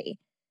capacity.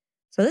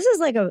 So this is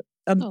like a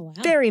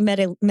very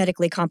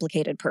medically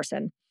complicated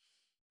person.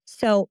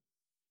 So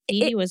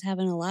Dee Dee was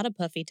having a lot of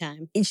puffy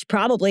time.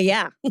 Probably,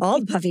 yeah, all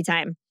the puffy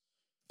time.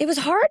 It was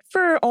hard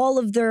for all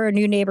of their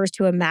new neighbors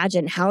to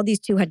imagine how these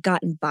two had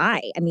gotten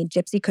by. I mean,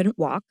 Gypsy couldn't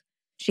walk.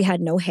 She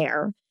had no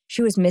hair.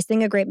 She was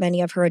missing a great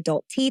many of her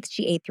adult teeth.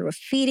 She ate through a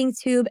feeding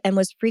tube and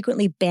was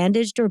frequently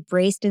bandaged or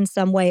braced in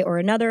some way or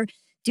another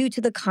due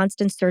to the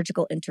constant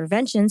surgical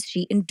interventions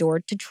she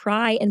endured to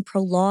try and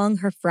prolong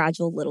her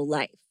fragile little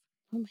life.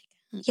 Oh my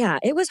God. Yeah,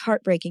 it was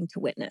heartbreaking to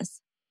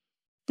witness.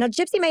 Now,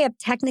 Gypsy may have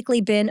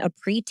technically been a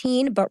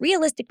preteen, but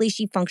realistically,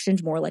 she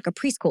functioned more like a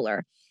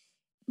preschooler.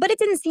 But it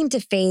didn't seem to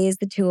faze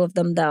the two of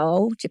them,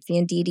 though. Gypsy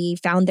and Dee Dee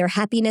found their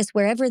happiness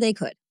wherever they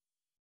could.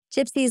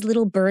 Gypsy's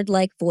little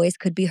bird-like voice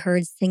could be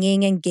heard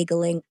singing and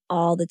giggling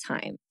all the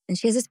time. And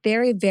she has this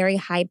very, very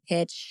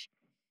high-pitched,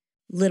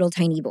 little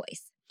tiny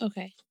voice.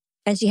 Okay.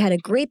 And she had a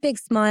great big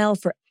smile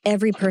for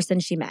every person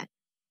she met,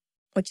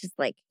 which is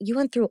like, you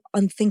went through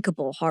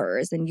unthinkable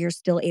horrors and you're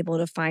still able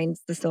to find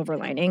the silver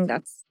lining.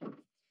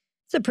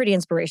 It's a pretty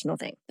inspirational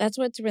thing. That's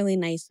what's really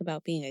nice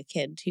about being a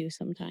kid, too,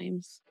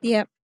 sometimes.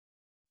 Yep.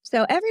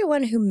 So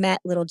everyone who met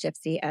little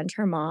Gypsy and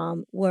her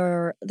mom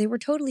were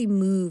totally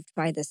moved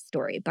by this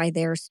story, by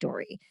their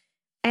story.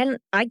 And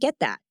I get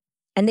that.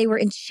 And they were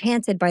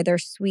enchanted by their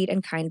sweet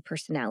and kind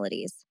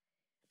personalities.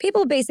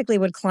 People basically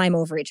would climb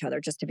over each other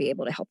just to be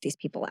able to help these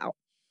people out.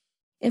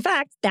 In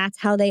fact,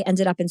 that's how they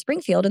ended up in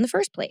Springfield in the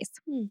first place.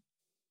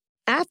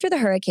 After the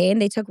hurricane,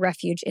 they took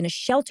refuge in a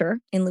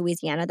shelter in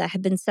Louisiana that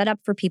had been set up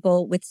for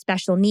people with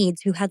special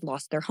needs who had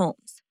lost their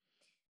homes.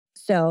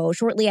 So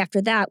shortly after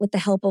that, with the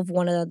help of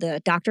one of the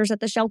doctors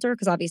at the shelter,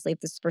 because obviously if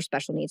this is for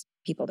special needs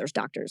people, there's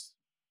doctors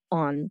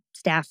on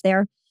staff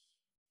there,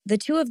 the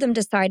two of them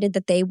decided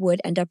that they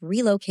would end up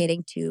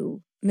relocating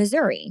to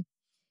Missouri.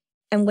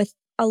 And with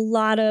a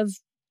lot of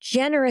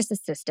generous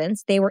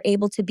assistance, they were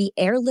able to be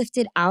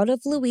airlifted out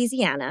of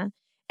Louisiana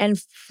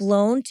and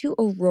flown to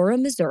Aurora,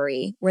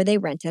 Missouri, where they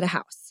rented a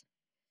house.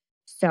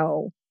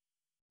 So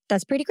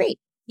that's pretty great.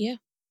 Yeah.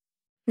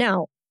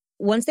 Now,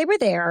 once they were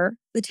there,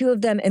 the two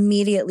of them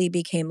immediately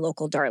became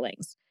local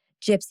darlings.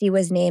 Gypsy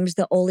was named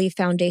the Ole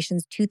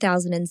Foundation's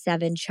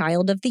 2007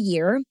 Child of the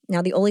Year.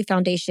 Now, the Ole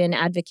Foundation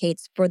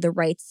advocates for the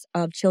rights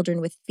of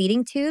children with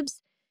feeding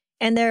tubes,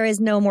 and there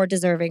is no more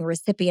deserving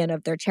recipient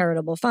of their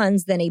charitable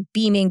funds than a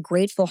beaming,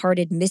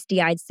 grateful-hearted,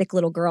 misty-eyed, sick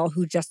little girl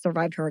who just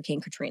survived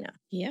Hurricane Katrina.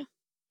 Yeah.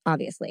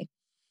 Obviously.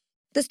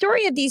 The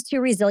story of these two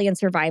resilient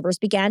survivors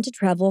began to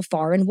travel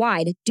far and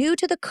wide due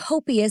to the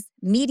copious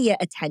media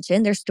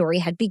attention their story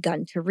had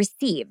begun to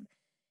receive.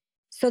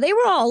 So they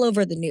were all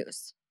over the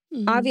news.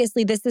 Mm-hmm.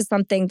 Obviously, this is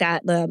something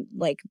that the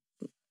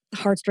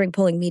heartstring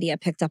pulling media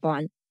picked up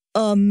on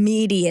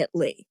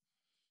immediately.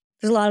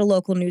 There's a lot of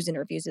local news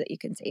interviews that you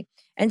can see.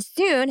 And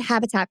soon,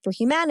 Habitat for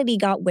Humanity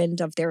got wind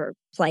of their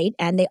plight,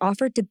 and they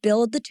offered to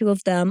build the two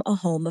of them a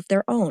home of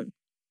their own.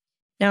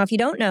 Now, if you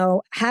don't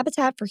know,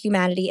 Habitat for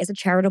Humanity is a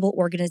charitable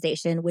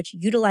organization which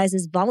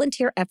utilizes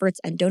volunteer efforts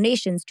and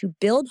donations to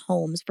build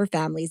homes for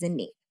families in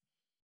need.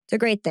 It's a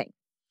great thing.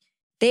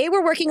 They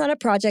were working on a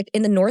project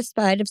in the north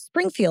side of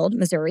Springfield,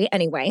 Missouri,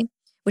 anyway,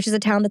 which is a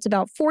town that's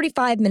about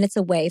 45 minutes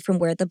away from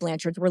where the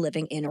Blanchards were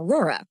living in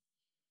Aurora.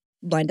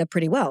 Lined up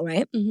pretty well,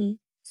 right? Mm-hmm.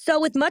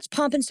 So with much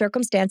pomp and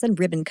circumstance and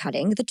ribbon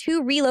cutting, the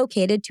two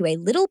relocated to a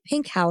little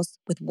pink house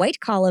with white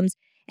columns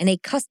and a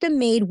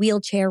custom-made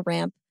wheelchair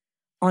ramp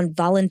on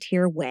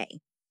Volunteer Way,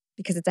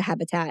 because it's a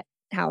Habitat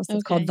house.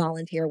 It's called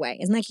Volunteer Way.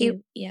 Isn't that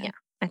cute? Yeah.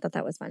 I thought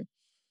that was fun.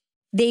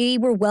 They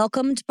were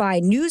welcomed by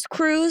news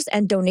crews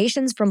and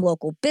donations from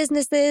local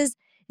businesses.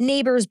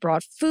 Neighbors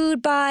brought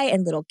food by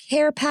and little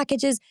care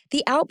packages.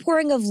 The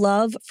outpouring of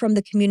love from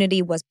the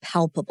community was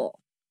palpable.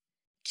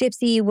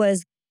 Gypsy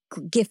was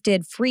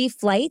gifted free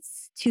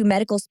flights to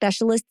medical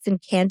specialists in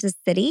Kansas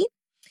City.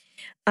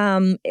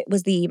 It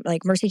was the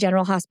Mercy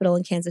General Hospital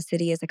in Kansas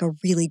City is like a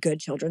really good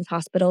children's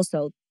hospital.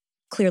 So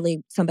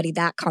clearly somebody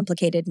that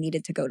complicated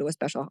needed to go to a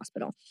special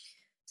hospital.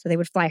 So they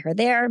would fly her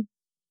there.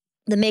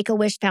 The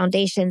Make-A-Wish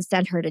Foundation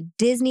sent her to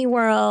Disney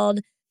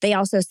World. They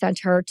also sent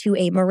her to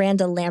a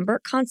Miranda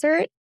Lambert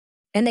concert,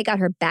 and they got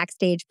her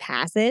backstage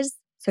passes.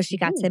 So she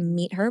got to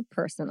meet her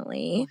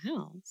personally.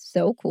 Wow.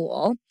 So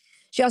cool.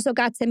 She also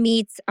got to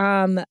meet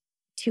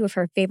two of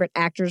her favorite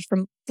actors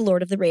from The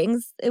Lord of the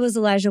Rings. It was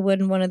Elijah Wood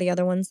and one of the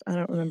other ones. I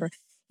don't remember.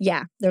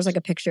 Yeah, there's like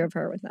a picture of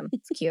her with them.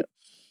 It's cute.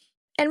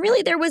 And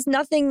really, there was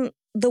nothing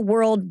the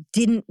world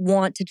didn't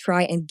want to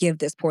try and give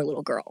this poor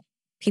little girl.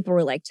 People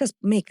were like, just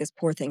make this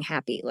poor thing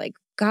happy. Like,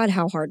 God,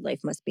 how hard life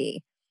must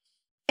be.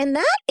 And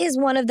that is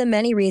one of the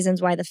many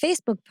reasons why the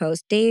Facebook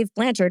post Dave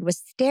Blanchard was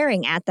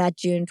staring at that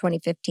June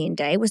 2015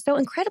 day was so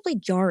incredibly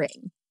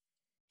jarring.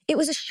 It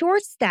was a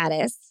short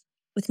status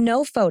with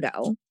no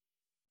photo,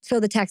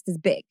 so the text is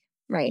big,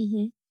 right?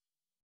 Mm-hmm.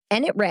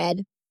 And it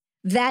read,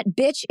 "That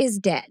bitch is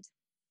dead."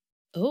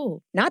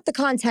 Oh. Not the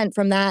content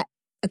from that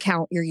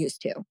account you're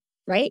used to,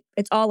 right?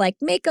 It's all like,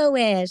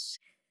 Make-A-Wish,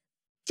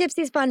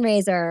 Gypsy's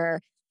fundraiser,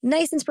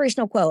 nice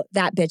inspirational quote,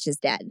 "That bitch is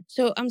dead."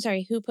 So, I'm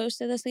sorry, who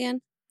posted this again?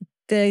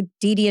 The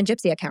Dee Dee and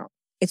Gypsy account.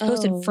 It's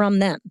posted from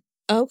them.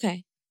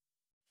 Okay.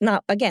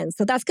 Not again.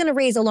 So that's going to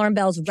raise alarm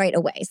bells right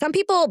away. Some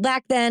people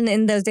back then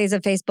in those days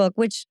of Facebook,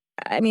 which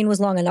I mean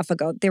was long enough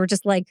ago, they were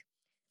just like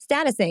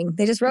statusing.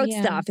 They just wrote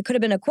stuff. It could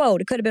have been a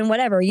quote. It could have been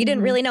whatever. You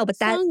didn't really know, but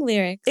that song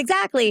lyrics.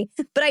 Exactly.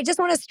 But I just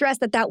want to stress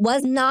that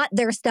was not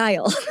their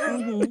style.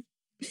 Mm-hmm.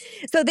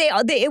 So they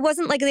it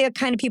wasn't like the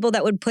kind of people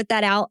that would put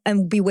that out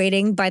and be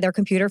waiting by their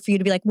computer for you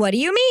to be like, what do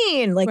you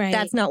mean? Like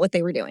that's not what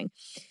they were doing.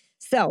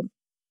 So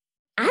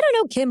I don't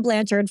know Kim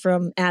Blanchard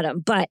from Adam,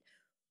 but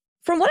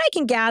from what I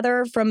can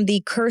gather from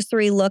the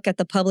cursory look at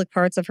the public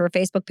parts of her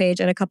Facebook page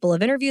and a couple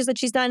of interviews that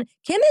she's done,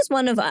 Kim is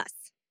one of us.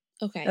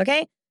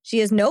 Okay? She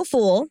is no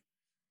fool.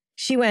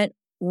 She went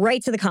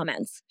right to the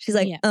comments. She's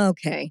like,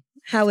 okay,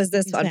 how is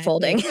this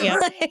unfolding? Yeah.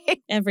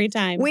 Every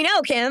time. We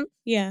know, Kim.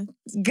 Yeah.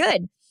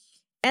 Good.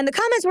 And the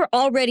comments were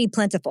already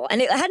plentiful,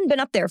 and it hadn't been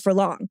up there for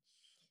long.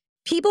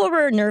 People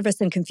were nervous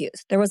and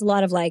confused. There was a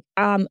lot of like,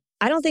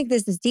 I don't think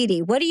this is Dee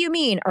Dee. What do you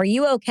mean? Are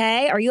you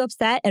okay? Are you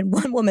upset? And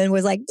one woman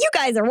was like, you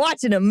guys are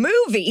watching a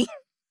movie.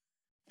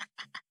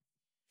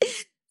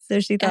 So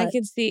she thought I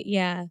could see,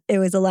 it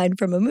was a line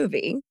from a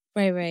movie.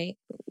 Right.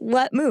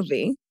 What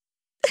movie?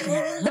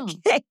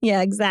 Okay.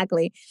 Yeah,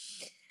 exactly.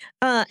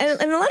 And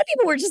a lot of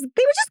people were just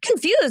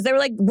confused. They were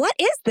like, what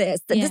is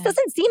this? This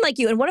doesn't seem like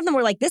you. And one of them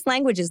were like, this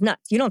language is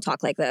nuts. You don't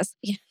talk like this.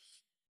 Yeah.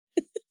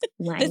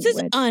 This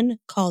is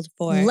uncalled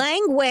for.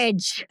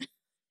 Language.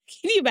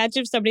 Can you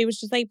imagine if somebody was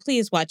just like,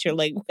 please watch your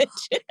language?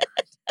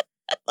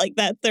 Like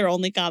that's their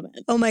only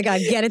comment. Oh my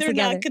God, get it they're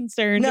together. They're not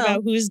concerned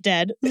about who's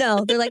dead.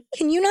 No, they're like,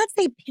 can you not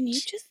say bitch? Can you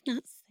just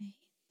not say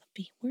the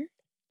B word?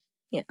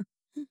 Yeah.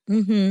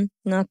 Mm-hmm.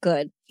 Not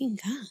good. Thank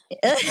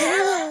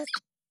God.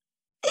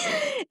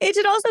 It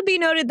should also be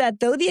noted that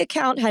though the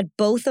account had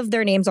both of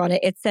their names on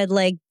it, it said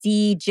like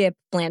D. Gyp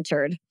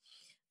Blanchard.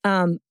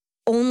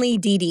 Only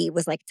Dee Dee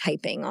was like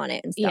typing on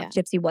it and stuff. Yeah.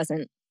 Gypsy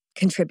wasn't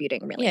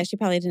contributing really. Yeah, she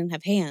probably didn't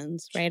have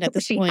hands, right? At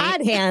this point. She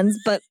had hands,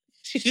 but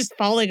she's just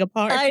falling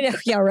apart. I know.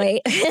 Yeah,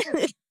 right.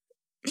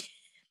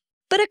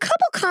 But a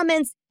couple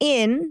comments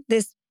in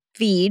this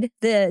feed,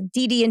 the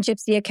Dee Dee and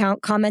Gypsy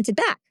account commented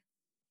back.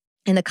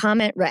 And the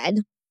comment read,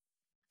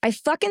 "I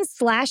fucking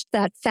slashed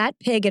that fat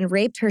pig and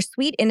raped her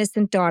sweet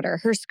innocent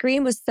daughter. Her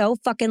scream was so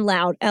fucking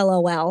loud,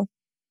 LOL."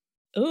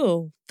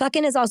 Ooh.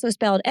 Fucking is also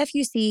spelled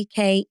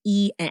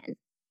Fucken.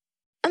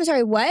 I'm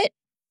sorry, what?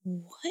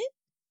 What?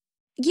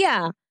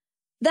 Yeah,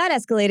 that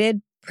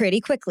escalated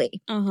pretty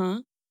quickly.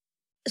 Uh-huh.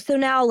 So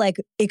now, like,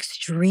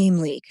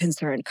 extremely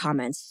concerned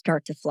comments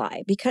start to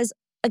fly. Because,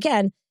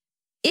 again,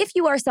 if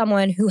you are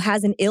someone who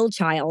has an ill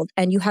child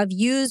and you have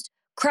used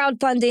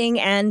crowdfunding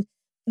and,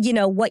 you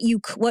know, what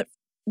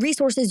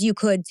resources you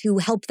could to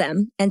help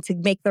them and to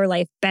make their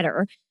life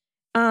better,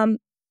 you're online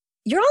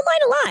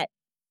a lot.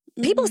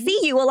 People see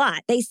you a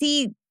lot.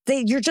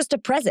 You're just a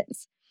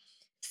presence.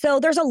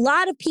 So there's a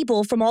lot of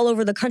people from all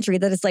over the country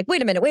that it's like,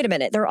 wait a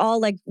minute. They're all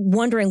like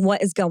wondering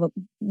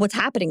what's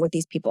happening with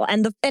these people.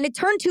 And it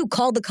turned to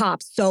call the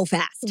cops so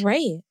fast.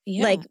 Right.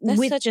 Yeah. Like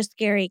that's such a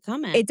scary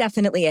comment. It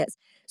definitely is.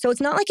 So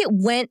it's not like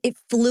it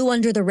flew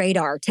under the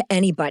radar to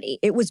anybody.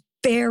 It was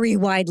very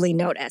widely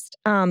noticed.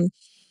 And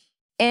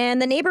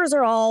the neighbors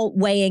are all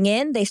weighing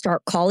in. They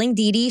start calling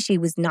Dee Dee. She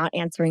was not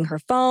answering her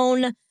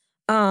phone.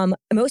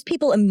 Most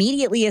people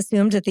immediately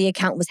assumed that the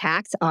account was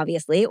hacked,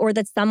 obviously, or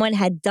that someone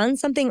had done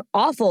something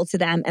awful to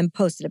them and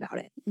posted about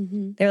it.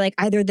 They're like,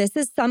 either this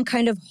is some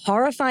kind of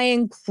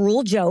horrifying,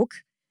 cruel joke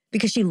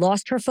because she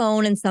lost her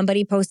phone and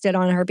somebody posted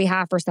on her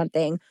behalf or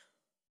something,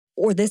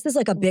 or this is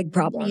like a big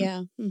problem.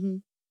 Yeah.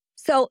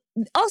 So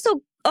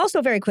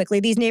also very quickly,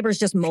 these neighbors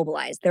just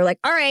mobilized. They're like,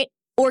 all right,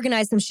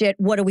 organize some shit.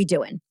 What are we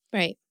doing?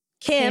 Right.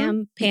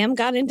 Pam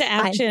got into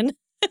action.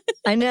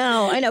 I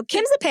know.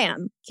 Kim's a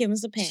Pam.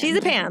 She's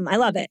a Pam. I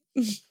love it.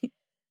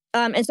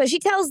 And so she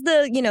tells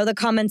the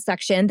comments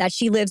section that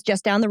she lives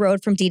just down the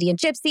road from Dee Dee and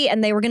Gypsy,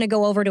 and they were going to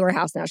go over to her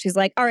house now. She's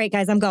like, all right,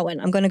 guys, I'm going.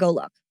 I'm going to go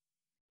look.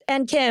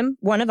 And Kim,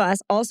 one of us,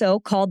 also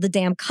called the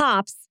damn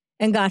cops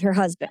and got her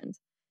husband.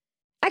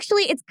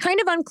 Actually, it's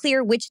kind of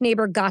unclear which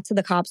neighbor got to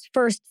the cops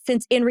first,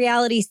 since in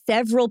reality,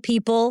 several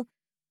people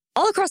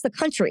all across the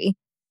country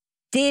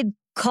did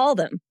call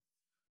them.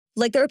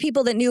 Like there were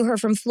people that knew her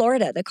from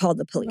Florida that called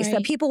the police,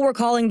 that people were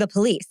calling the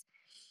police.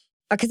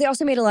 Because they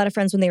also made a lot of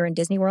friends when they were in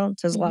Disney World.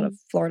 So there's a lot of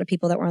Florida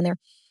people that were on there.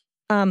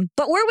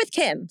 But we're with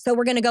Kim. So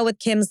we're going to go with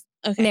Kim's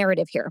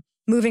narrative here,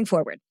 moving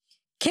forward.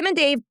 Kim and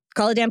Dave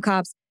call the damn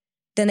cops.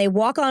 Then they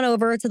walk on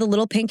over to the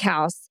little pink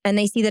house and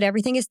they see that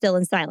everything is still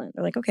and silent.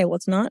 They're like, okay, well,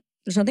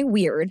 there's nothing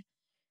weird.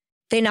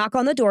 They knock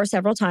on the door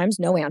several times,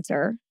 no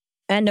answer.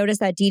 And notice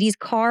that Dee Dee's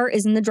car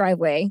is in the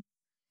driveway.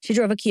 She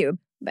drove a Cube,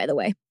 by the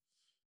way.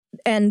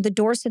 And the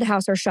doors to the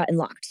house are shut and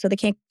locked, so they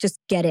can't just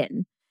get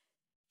in.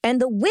 And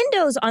the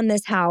windows on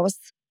this house,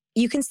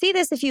 you can see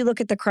this if you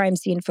look at the crime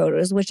scene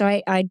photos, which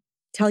I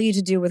tell you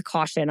to do with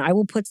caution. I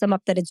will put some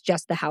up that it's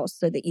just the house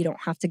so that you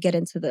don't have to get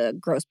into the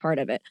gross part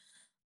of it.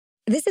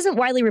 This isn't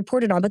widely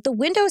reported on, but the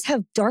windows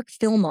have dark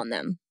film on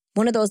them.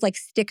 One of those like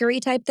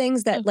stickery type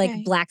things that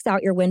like blacks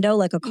out your window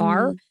like a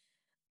car,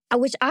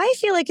 which I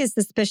feel like is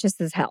suspicious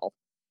as hell.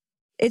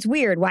 It's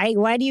weird.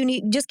 Why do you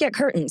need, just get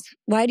curtains.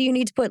 Why do you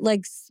need to put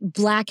like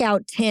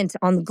blackout tint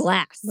on the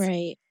glass?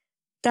 Right.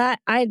 That,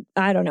 I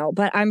don't know,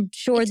 but I'm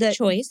sure it's a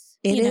choice.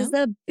 It is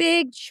a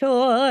big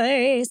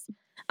choice.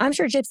 I'm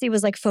sure Gypsy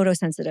was like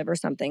photosensitive or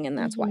something and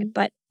that's why.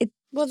 But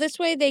well, this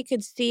way they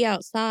could see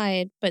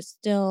outside, but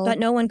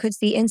no one could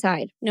see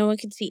inside. No one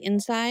could see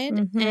inside.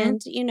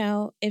 And,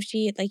 if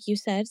she, like you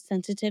said,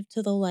 sensitive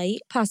to the light.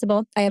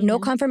 Possible. I have no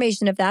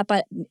confirmation of that,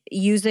 but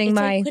using it's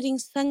like putting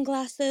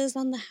sunglasses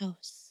on the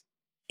house.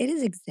 It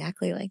is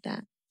exactly like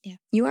that. Yeah.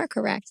 You are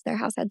correct. Their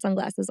house had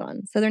sunglasses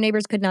on, so their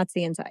neighbors could not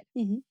see inside.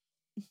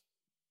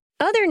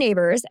 Other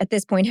neighbors at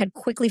this point had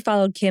quickly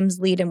followed Kim's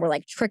lead and were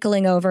like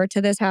trickling over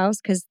to this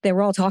house because they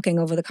were all talking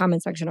over the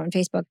comment section on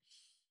Facebook.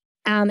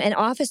 And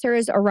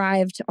officers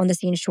arrived on the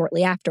scene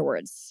shortly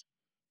afterwards.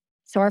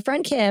 So our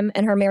friend Kim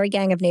and her merry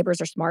gang of neighbors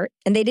are smart,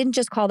 and they didn't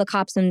just call the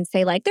cops and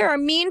say like, there are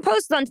mean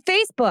posts on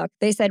Facebook.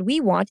 They said,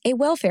 we want a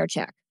welfare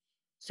check.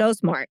 So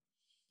smart.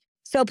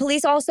 So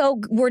police also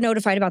were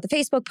notified about the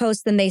Facebook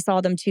posts and they saw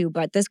them too,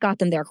 but this got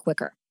them there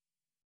quicker.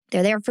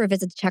 They're there for a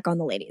visit to check on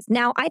the ladies.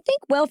 Now, I think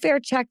welfare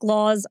check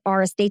laws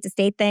are a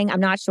state-to-state thing.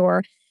 I'm not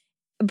sure.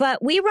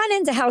 But we run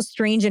into how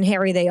strange and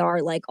hairy they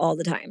are like all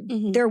the time.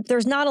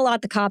 There's not a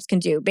lot the cops can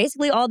do.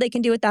 Basically, all they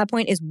can do at that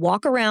point is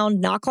walk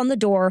around, knock on the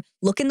door,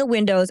 look in the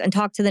windows, and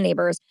talk to the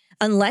neighbors,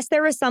 unless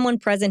there is someone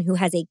present who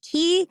has a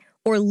key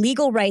or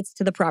legal rights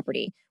to the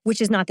property,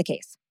 which is not the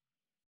case.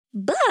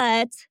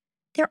 But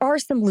there are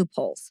some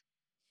loopholes.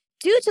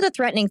 Due to the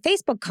threatening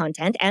Facebook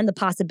content and the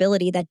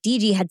possibility that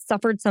DG had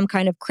suffered some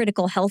kind of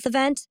critical health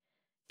event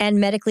and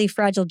medically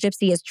fragile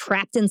Gypsy is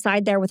trapped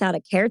inside there without a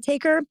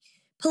caretaker,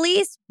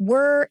 police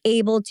were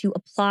able to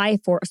apply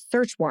for a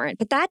search warrant,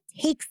 but that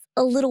takes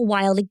a little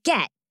while to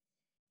get.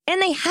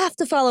 And they have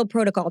to follow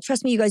protocol.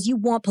 Trust me, you guys, you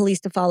want police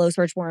to follow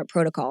search warrant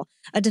protocol.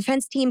 A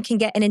defense team can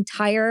get an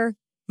entire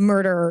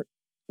murder,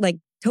 like,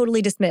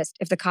 totally dismissed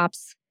if the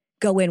cops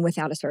go in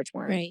without a search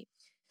warrant. Right.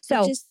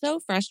 So, which is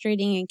so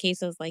frustrating in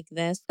cases like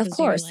this. Of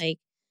course. Like,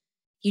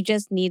 you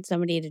just need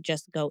somebody to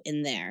just go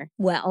in there.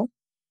 Well,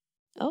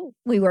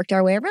 we worked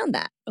our way around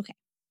that. Okay.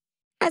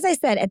 As I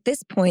said, at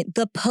this point,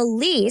 the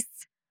police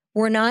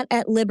were not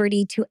at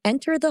liberty to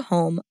enter the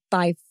home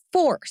by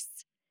force.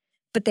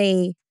 But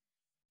they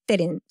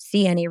didn't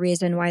see any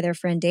reason why their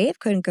friend Dave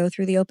couldn't go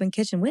through the open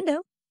kitchen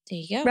window. There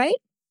you go. Right?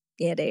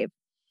 Yeah, Dave.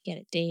 Get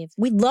it, Dave.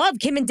 We love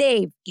Kim and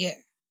Dave. Yeah.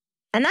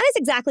 And that is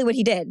exactly what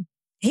he did.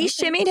 He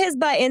shimmied his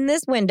butt in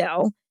this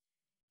window.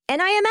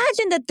 And I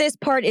imagine that this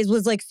part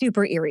was like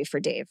super eerie for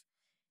Dave.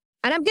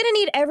 And I'm going to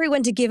need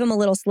everyone to give him a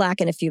little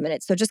slack in a few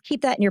minutes. So just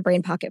keep that in your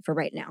brain pocket for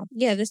right now.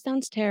 Yeah, this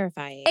sounds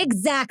terrifying.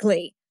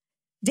 Exactly.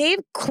 Dave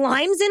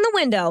climbs in the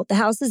window. The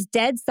house is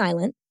dead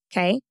silent,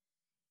 okay?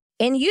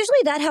 And usually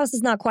that house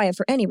is not quiet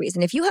for any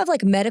reason. If you have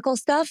like medical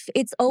stuff,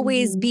 it's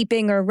always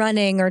beeping or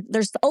running, or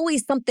there's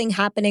always something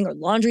happening, or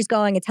laundry's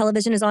going, a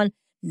television is on.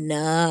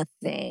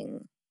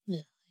 Nothing. Ugh,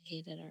 I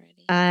hate it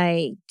already.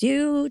 I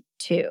do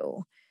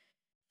too.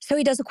 So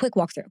he does a quick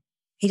walkthrough.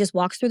 He just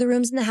walks through the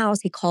rooms in the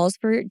house. He calls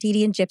for Dee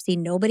Dee and Gypsy.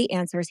 Nobody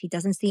answers. He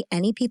doesn't see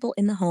any people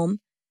in the home.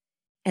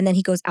 And then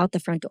he goes out the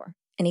front door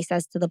and he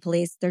says to the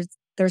police,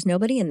 there's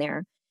nobody in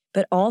there,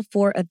 but all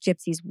 4 of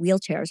Gypsy's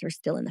wheelchairs are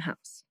still in the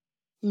house.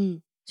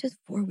 Just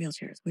 4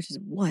 wheelchairs, which is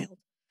wild.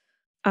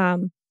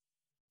 Well,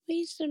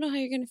 you just don't know how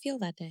you're going to feel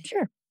that day.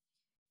 Sure.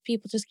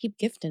 People just keep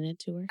gifting it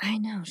to her. I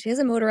know. She has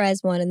a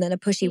motorized one and then a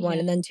pushy one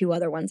and then 2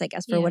 other ones, I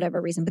guess, for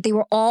whatever reason. But they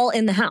were all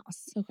in the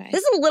house. Okay.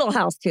 This is a little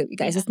house too, you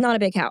guys. It's not a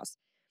big house.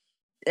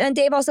 And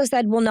Dave also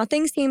said, well,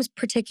 nothing seems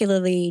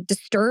particularly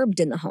disturbed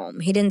in the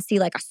home. He didn't see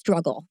like a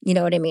struggle. You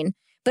know what I mean?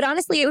 But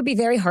honestly, it would be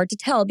very hard to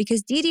tell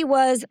because Dee Dee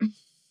was,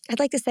 I'd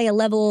like to say, a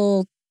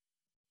level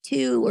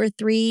 2 or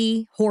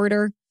 3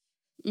 hoarder.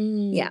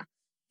 Yeah.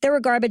 There were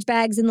garbage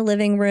bags in the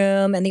living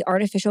room and the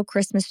artificial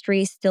Christmas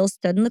tree still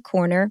stood in the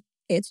corner.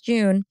 It's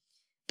June.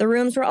 The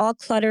rooms were all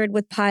cluttered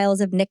with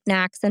piles of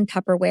knickknacks and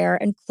Tupperware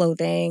and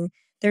clothing.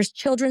 There's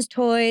children's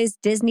toys,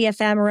 Disney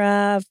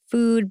ephemera,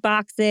 food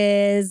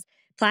boxes,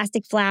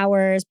 plastic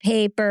flowers,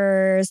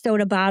 paper,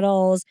 soda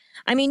bottles.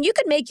 I mean, you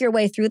could make your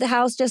way through the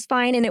house just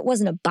fine and it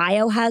wasn't a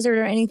biohazard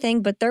or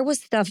anything, but there was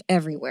stuff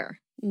everywhere.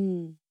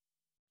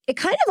 It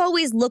kind of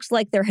always looked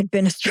like there had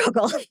been a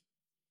struggle.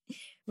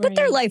 But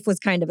their life was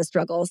kind of a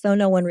struggle, so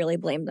no one really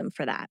blamed them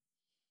for that.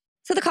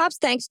 So the cops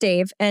thanked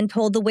Dave and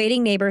told the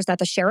waiting neighbors that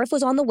the sheriff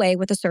was on the way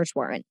with a search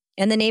warrant.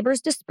 And the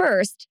neighbors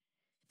dispersed,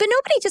 but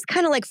nobody just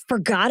kind of like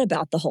forgot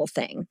about the whole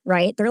thing,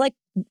 right? They're like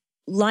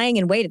lying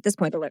in wait at this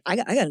point. They're like, I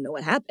got to know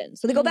what happened.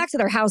 So they go back to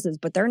their houses,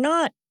 but they're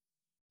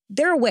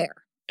aware.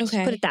 Okay.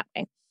 Just put it that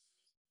way.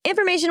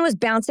 Information was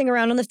bouncing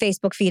around on the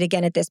Facebook feed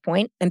again at this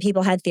point, and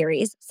people had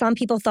theories. Some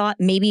people thought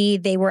maybe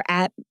they were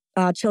at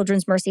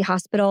Children's Mercy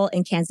Hospital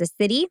in Kansas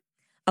City,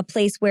 a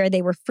place where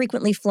they were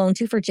frequently flown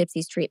to for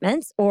Gypsy's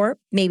treatments, or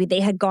maybe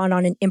they had gone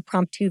on an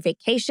impromptu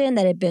vacation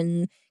that had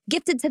been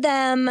gifted to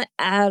them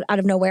out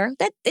of nowhere.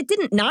 That it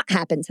didn't not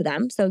happen to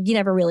them, so you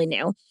never really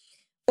knew.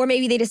 Or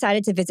maybe they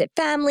decided to visit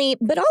family,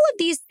 but all of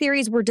these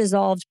theories were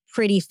dissolved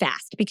pretty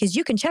fast because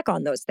you can check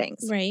on those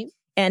things. Right.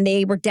 And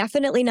they were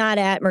definitely not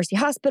at Mercy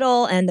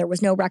Hospital, and there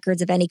was no records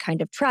of any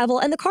kind of travel,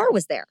 and the car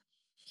was there.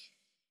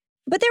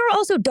 But there were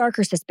also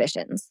darker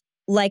suspicions,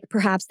 like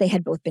perhaps they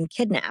had both been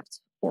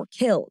kidnapped or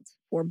killed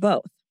or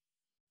both.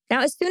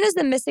 Now, as soon as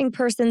the missing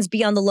persons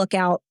be on the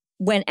lookout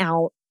went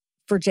out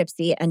for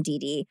Gypsy and Dee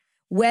Dee,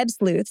 web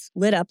sleuths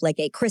lit up like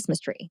a Christmas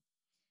tree.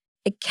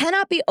 It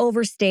cannot be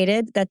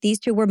overstated that these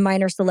 2 were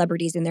minor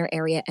celebrities in their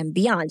area and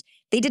beyond.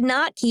 They did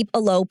not keep a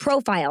low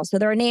profile, so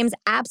their names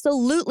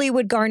absolutely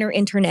would garner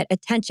internet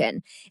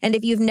attention. And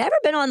if you've never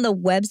been on the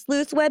Web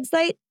Sleuths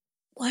website,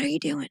 what are you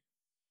doing?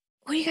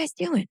 What are you guys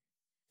doing?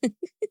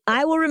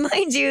 I will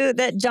remind you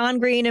that John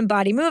Green and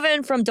Body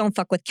Movin' from Don't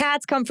Fuck With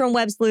Cats come from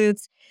Web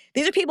Sleuths.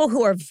 These are people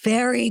who are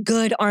very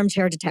good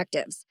armchair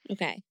detectives.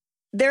 Okay.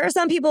 There are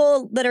some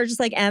people that are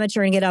just like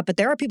amateuring it up, but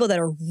there are people that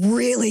are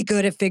really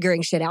good at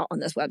figuring shit out on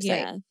this website.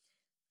 Yeah.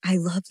 I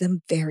love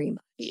them very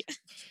much. Yeah.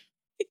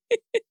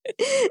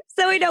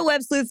 So we know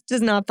Web Sleuths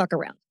does not fuck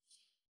around.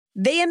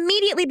 They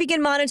immediately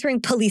begin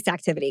monitoring police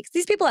activity because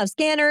these people have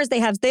scanners.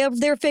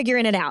 They're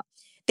figuring it out.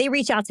 They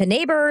reach out to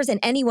neighbors and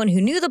anyone who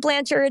knew the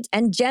Blanchards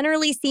and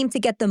generally seem to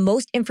get the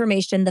most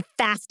information the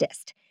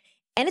fastest.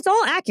 And it's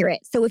all accurate.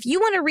 So if you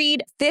want to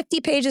read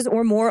 50 pages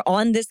or more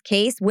on this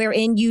case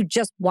wherein you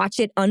just watch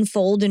it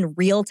unfold in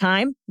real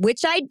time,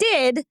 which I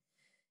did,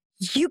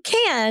 you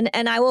can,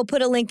 and I will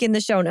put a link in the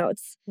show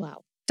notes.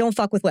 Wow. Don't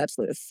fuck with Web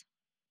Sleuths.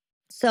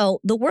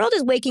 So the world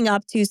is waking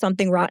up to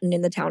something rotten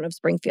in the town of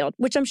Springfield,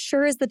 which I'm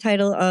sure is the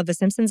title of a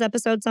Simpsons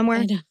episode somewhere.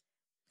 I know.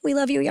 We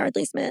love you,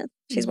 Yardley Smith.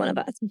 She's one of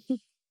us.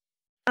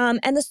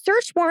 And the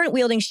search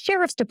warrant-wielding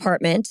sheriff's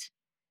department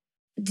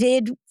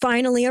did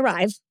finally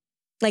arrive.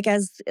 Like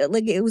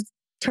it was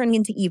turning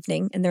into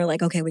evening, and they're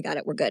like, okay, we got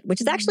it, we're good.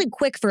 Which is actually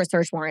quick for a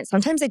search warrant.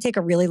 Sometimes they take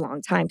a really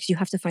long time because you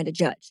have to find a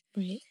judge.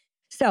 Right.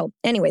 So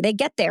anyway, they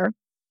get there,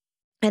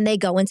 and they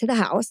go into the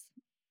house.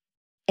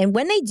 And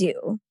when they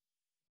do,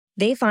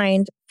 they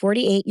find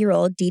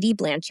 48-year-old Dee Dee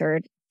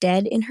Blanchard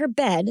dead in her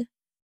bed,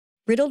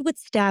 riddled with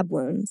stab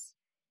wounds.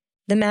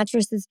 The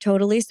mattress is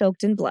totally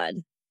soaked in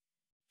blood.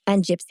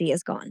 And Gypsy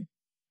is gone.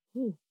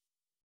 Ooh.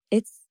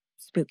 It's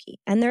spooky.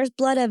 And there's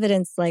blood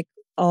evidence like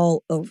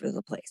all over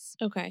the place.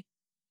 Okay.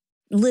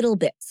 Little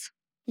bits.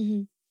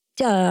 What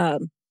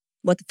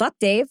the fuck,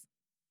 Dave?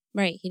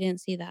 Right. He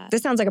didn't see that.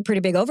 This sounds like a pretty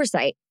big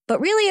oversight.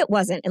 But really it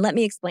wasn't. And let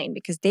me explain,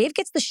 because Dave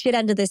gets the shit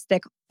end of this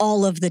stick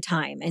all of the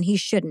time, and he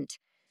shouldn't.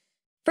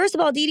 First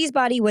of all, Dee Dee's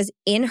body was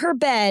in her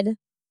bed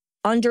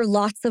under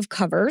lots of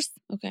covers.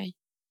 Okay.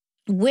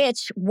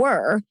 Which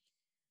were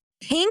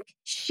pink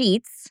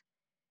sheets,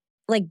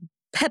 like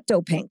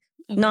Pepto pink,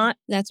 not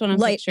that's what I'm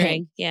light picturing.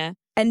 pink. Yeah.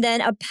 And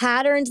then a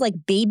patterned like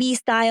baby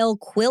style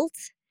quilt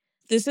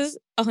This is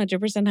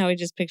 100% how I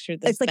just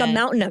pictured this It's like bed. a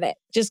mountain of it.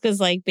 Just because,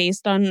 like,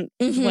 based on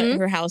what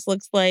her house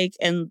looks like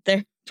and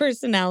their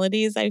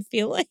personalities, I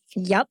feel like.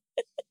 Yep.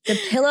 The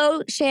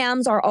pillow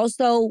shams are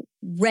also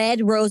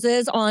red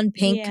roses on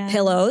pink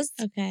pillows.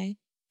 Okay.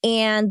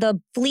 And the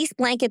fleece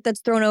blanket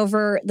that's thrown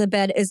over the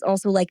bed is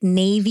also like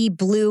navy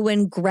blue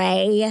and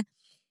gray.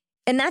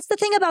 And that's the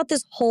thing about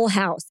this whole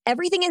house.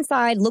 Everything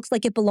inside looks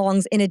like it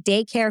belongs in a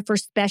daycare for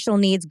special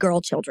needs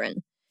girl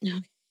children.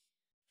 Okay.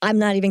 I'm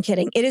not even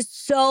kidding. It is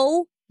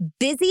so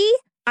busy.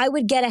 I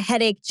would get a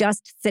headache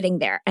just sitting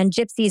there. And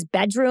Gypsy's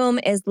bedroom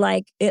is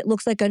like, it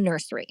looks like a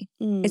nursery.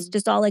 It's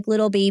just all like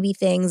little baby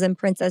things and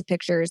princess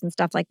pictures and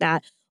stuff like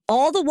that.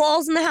 All the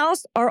walls in the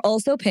house are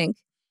also pink,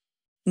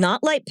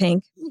 not light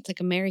pink. It's like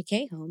a Mary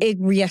Kay home.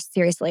 Yes,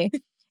 seriously.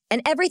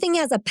 And everything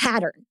has a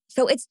pattern.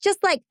 So it's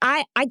just like,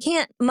 I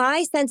can't,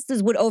 my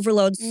senses would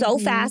overload so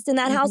fast in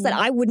that house that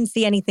I wouldn't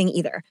see anything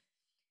either.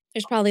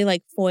 There's probably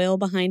like foil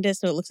behind it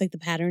so it looks like the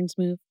patterns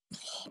move.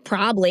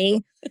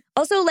 Probably.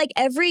 Also, like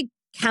every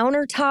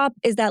countertop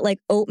is that like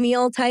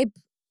oatmeal type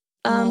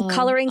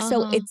coloring.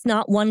 So it's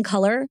not one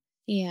color.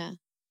 Yeah.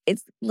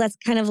 It's less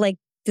kind of like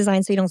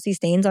designed so you don't see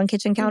stains on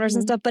kitchen counters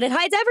and stuff, but it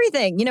hides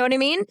everything. You know what I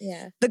mean?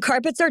 Yeah. The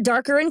carpets are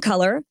darker in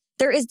color.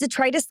 There is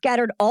detritus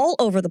scattered all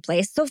over the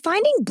place. So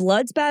finding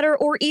blood spatter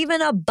or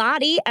even a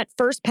body at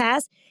first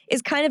pass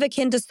is kind of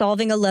akin to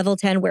solving a level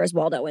 10 Where's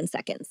Waldo in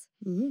seconds.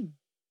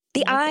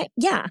 The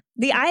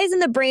eyes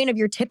and the brain of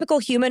your typical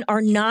human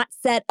are not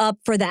set up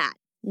for that.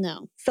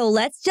 No. So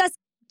let's just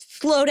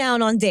slow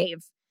down on Dave.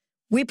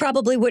 We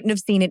probably wouldn't have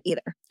seen it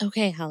either.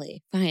 Okay,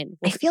 Holly, fine.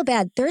 I feel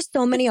bad. There's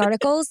so many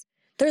articles.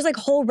 There's like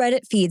whole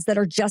Reddit feeds that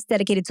are just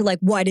dedicated to like,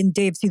 why didn't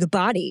Dave see the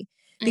body?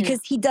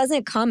 Because he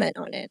doesn't comment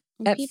on it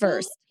at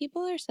first.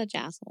 People are such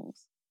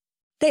assholes.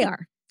 They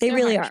are. They're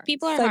really harsh. are.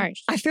 People are so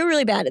harsh. I feel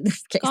really bad in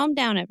this case. Calm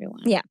down,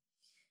 everyone. Yeah.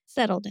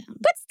 Settle down.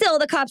 But still,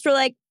 the cops were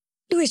like,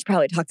 we should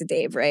probably talk to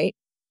Dave, right?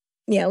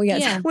 Yeah, we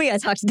gotta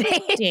talk to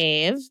Dave.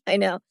 Dave. I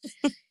know.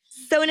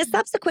 So in a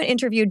subsequent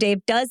interview,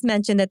 Dave does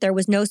mention that there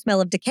was no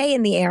smell of decay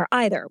in the air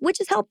either,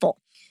 which is helpful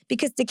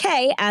because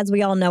decay, as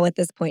we all know at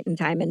this point in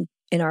time and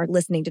in our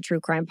listening to true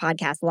crime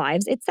podcast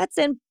lives, it sets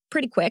in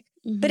pretty quick,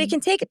 but it can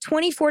take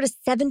 24 to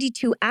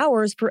 72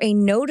 hours for a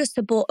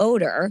noticeable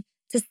odor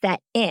to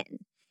set in.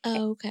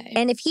 Oh, okay.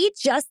 And if he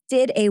just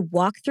did a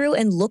walkthrough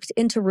and looked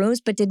into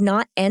rooms but did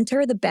not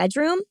enter the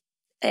bedroom,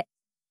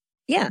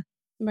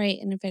 Right,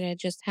 and if it had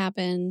just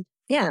happened,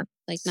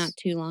 like not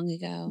too long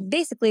ago.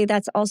 Basically,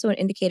 that's also an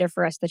indicator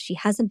for us that she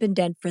hasn't been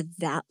dead for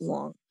that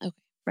long. Okay.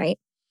 Right?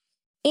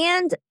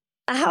 And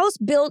a house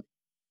built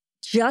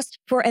just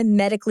for a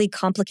medically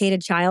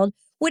complicated child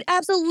would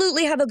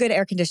absolutely have a good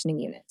air conditioning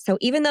unit. So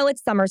even though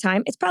it's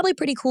summertime, it's probably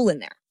pretty cool in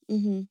there.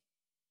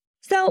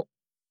 So,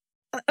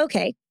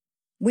 okay,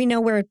 we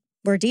know where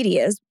Dee Dee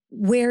is.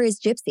 Where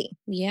is Gypsy?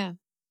 Yeah.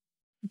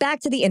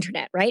 Back to the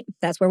internet, right?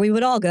 That's where we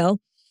would all go.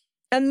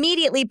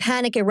 Immediately,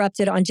 panic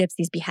erupted on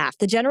Gypsy's behalf.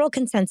 The general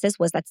consensus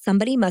was that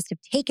somebody must have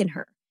taken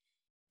her.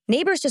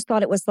 Neighbors just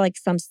thought it was like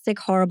some sick,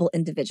 horrible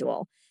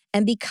individual.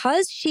 And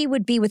because she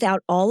would be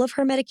without all of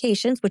her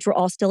medications, which were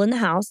all still in the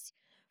house,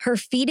 her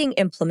feeding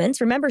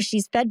implements, remember,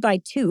 she's fed by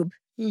tube.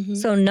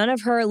 So none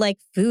of her like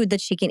food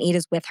that she can eat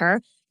is with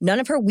her. None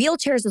of her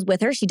wheelchairs is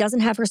with her. She doesn't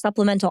have her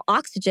supplemental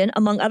oxygen,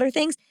 among other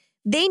things.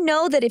 They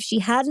know that if she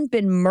hadn't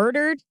been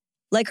murdered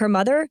like her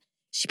mother,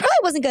 she probably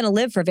wasn't going to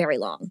live for very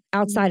long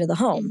outside of the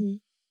home.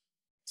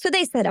 So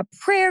they set up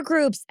prayer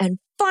groups and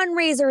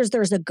fundraisers.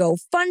 There's a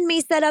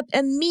GoFundMe set up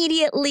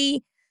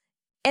immediately.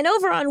 And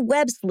over on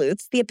Web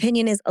Sleuths, the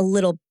opinion is a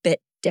little bit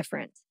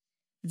different.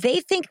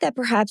 They think that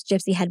perhaps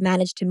Gypsy had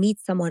managed to meet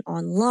someone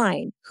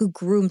online who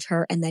groomed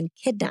her and then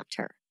kidnapped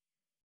her,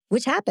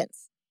 which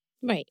happens.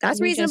 Right. That's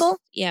reasonable.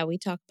 We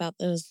talk about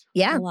those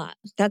a lot.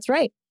 That's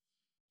right.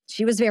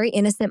 She was very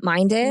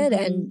innocent-minded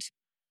and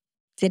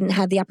didn't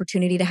have the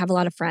opportunity to have a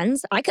lot of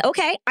friends. I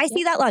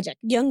see that logic.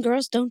 Young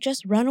girls don't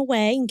just run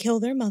away and kill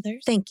their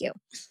mothers. Thank you.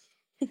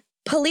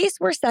 Police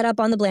were set up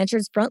on the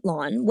Blanchard's front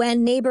lawn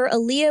when neighbor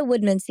Aaliyah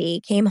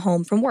Woodmansee came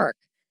home from work.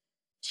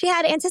 She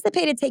had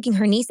anticipated taking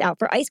her niece out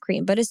for ice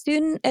cream, but as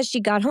soon as she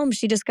got home,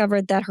 she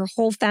discovered that her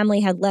whole family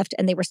had left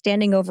and they were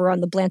standing over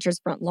on the Blanchard's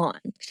front lawn.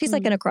 She's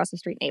like an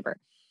across-the-street neighbor.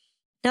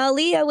 Now,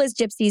 Aaliyah was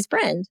Gypsy's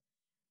friend,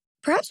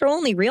 perhaps her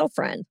only real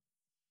friend.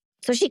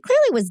 So she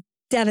clearly was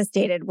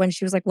devastated when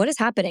she was like, what is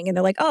happening? And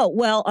they're like, oh,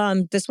 well,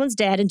 this one's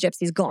dead and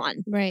Gypsy's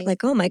gone. Right.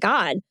 Like, oh my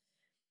God.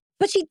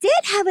 But she did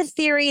have a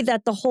theory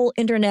that the whole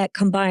internet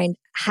combined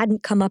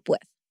hadn't come up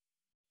with.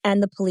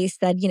 And the police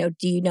said, do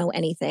you know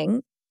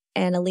anything?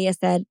 And Aaliyah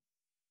said,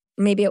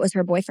 maybe it was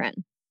her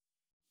boyfriend.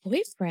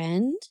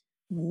 Boyfriend?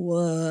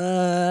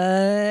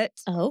 What?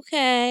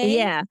 Okay.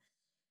 Yeah.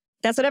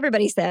 That's what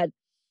everybody said.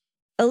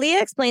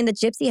 Aaliyah explained that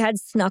Gypsy had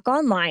snuck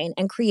online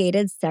and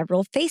created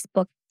several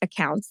Facebook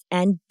accounts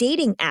and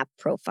dating app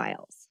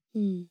profiles.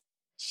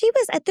 She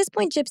was, at this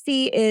point,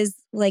 Gypsy is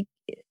like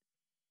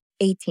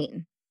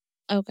 18.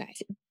 Okay.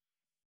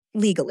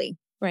 Legally.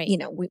 Right.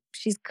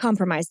 She's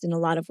compromised in a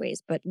lot of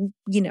ways, but,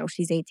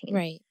 she's 18.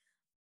 Right.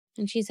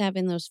 And she's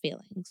having those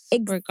feelings.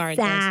 Exactly.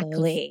 Regardless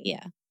of,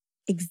 yeah.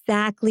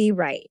 Exactly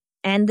right.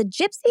 And the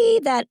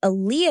gypsy that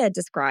Aaliyah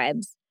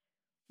describes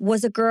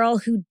was a girl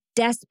who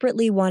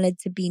desperately wanted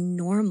to be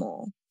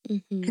normal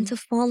and to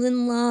fall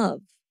in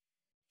love.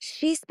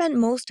 She spent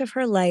most of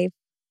her life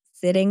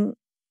sitting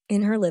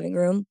in her living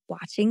room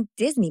watching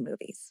Disney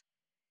movies.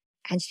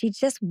 And she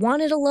just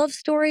wanted a love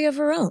story of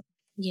her own.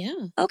 Yeah.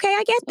 Okay,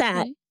 I get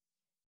that. Okay.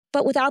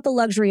 But without the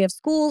luxury of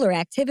school or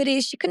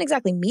activities, she couldn't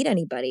exactly meet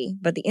anybody.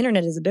 But the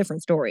internet is a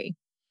different story.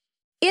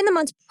 In the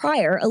months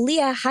prior,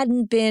 Aaliyah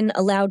hadn't been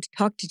allowed to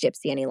talk to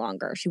Gypsy any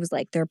longer. She was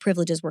like, their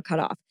privileges were cut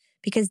off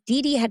because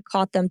Dee Dee had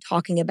caught them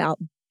talking about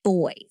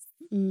boys.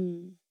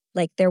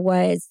 Like there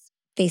was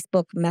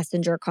Facebook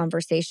Messenger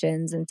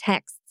conversations and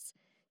texts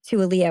to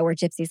Aaliyah where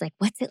Gypsy's like,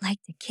 what's it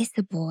like to kiss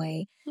a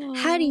boy? Aww.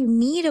 How do you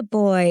meet a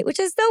boy? Which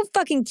is so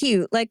fucking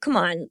cute. Like, come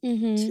on.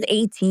 She's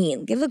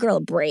 18. Give the girl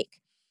a break.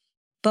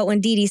 But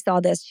when Dee Dee saw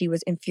this, she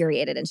was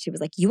infuriated and she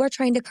was like, you are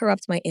trying to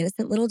corrupt my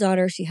innocent little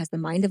daughter. She has the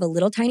mind of a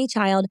little tiny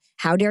child.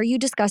 How dare you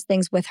discuss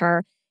things with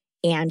her?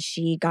 And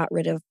she got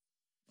rid of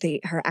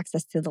her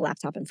access to the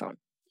laptop and phone.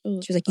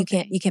 Ooh, she was like, you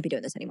can't be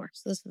doing this anymore.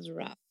 So this is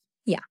rough.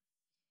 Yeah.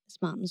 This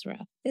mom is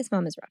rough. This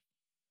mom is rough.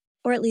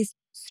 Or at least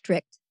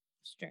strict.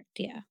 Strict,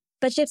 yeah.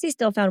 But Gypsy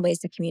still found ways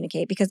to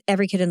communicate because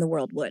every kid in the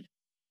world would.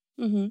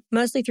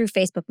 Mostly through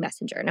Facebook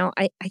Messenger. Now,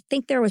 I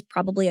think there was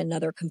probably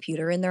another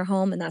computer in their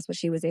home, and that's what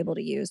she was able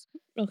to use.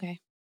 Okay.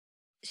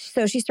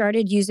 So she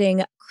started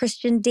using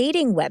Christian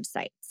dating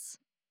websites.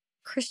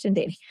 Christian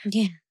dating.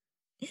 Yeah.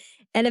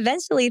 And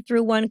eventually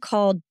through one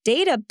called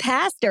Date a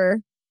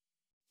Pastor,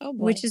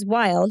 which is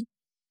wild,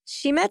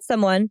 she met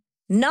someone,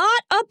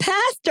 not a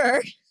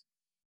pastor.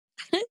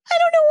 I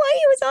don't know why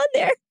he was on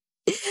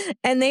there.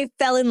 And they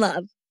fell in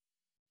love.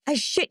 I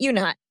shit you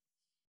not.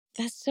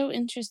 That's so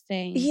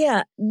interesting.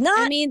 Yeah.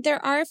 I mean,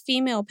 there are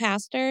female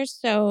pastors,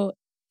 so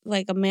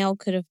like a male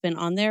could have been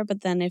on there,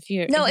 but then if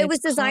you're... No, it was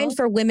designed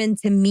for women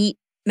to meet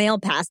male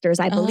pastors,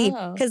 I believe.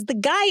 Because the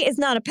guy is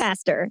not a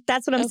pastor.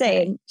 That's what I'm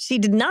saying. She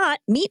did not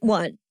meet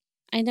one.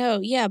 I know,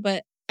 yeah,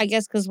 but I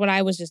guess because what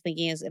I was just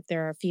thinking is if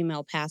there are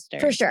female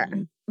pastors. For sure.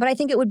 But I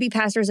think it would be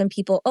pastors and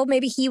people,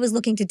 maybe he was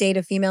looking to date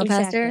a female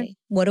pastor.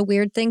 What a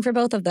weird thing for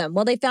both of them.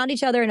 Well, they found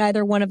each other and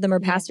either one of them are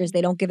pastors.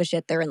 They don't give a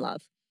shit. They're in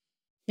love.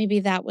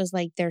 Maybe that was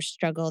like their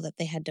struggle that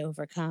they had to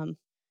overcome.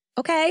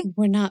 Okay.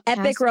 We're not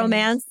epic pastors.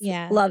 Romance.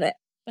 Yeah. Love it.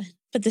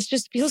 But this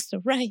just feels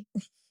so right.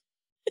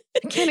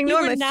 I can't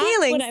ignore my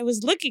feelings. What I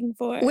was looking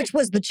for. Which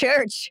was the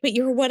church. But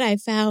you're what I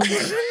found.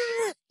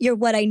 You're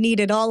what I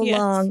needed all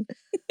along.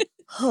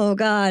 Oh,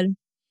 God.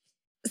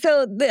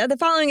 So the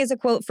following is a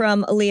quote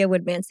from Aaliyah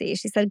Woodmansey.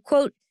 She said,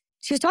 quote,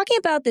 she was talking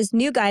about this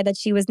new guy that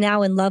she was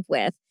now in love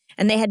with,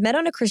 and they had met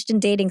on a Christian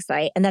dating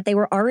site, and that they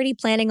were already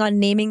planning on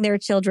naming their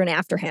children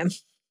after him.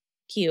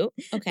 Cute.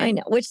 Okay. I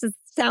know, which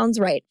sounds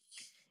right.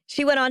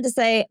 She went on to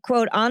say,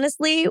 quote,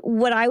 honestly,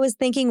 what I was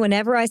thinking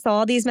whenever I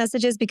saw these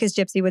messages, because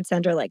Gypsy would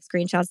send her like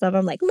screenshots of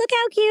them, like, look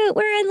how cute,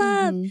 we're in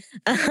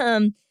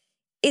love,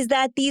 is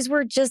that these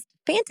were just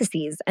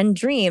fantasies and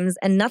dreams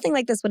and nothing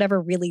like this would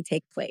ever really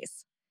take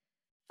place.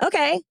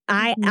 Okay,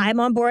 I'm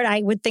on board.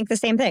 I would think the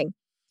same thing.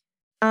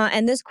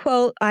 And this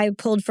quote I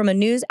pulled from a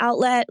news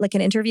outlet, like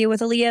an interview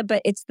with Aaliyah,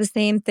 but it's the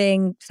same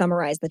thing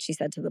summarized that she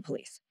said to the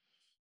police,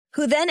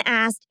 who then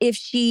asked if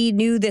she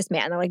knew this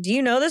man. They're like, do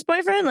you know this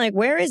boyfriend? Like,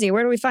 where is he?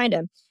 Where do we find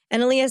him?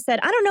 And Aaliyah said,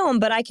 I don't know him,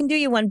 but I can do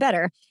you one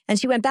better. And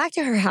she went back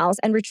to her house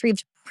and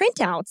retrieved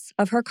printouts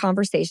of her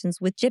conversations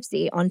with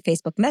Gypsy on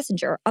Facebook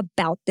Messenger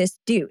about this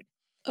dude.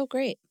 Oh,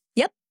 great.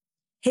 Yep.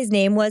 His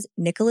name was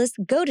Nicholas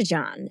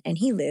Godejohn, and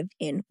he lived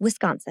in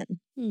Wisconsin.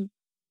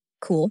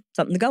 Cool.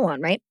 Something to go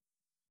on, right?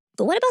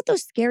 But what about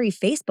those scary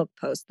Facebook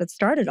posts that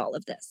started all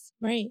of this?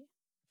 Right.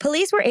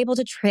 Police were able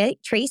to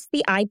trace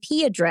the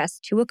IP address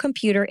to a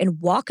computer in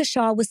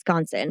Waukesha,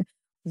 Wisconsin,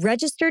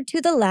 registered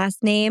to the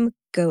last name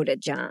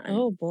Godejohn.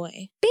 Oh,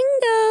 boy.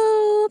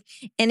 Bingo!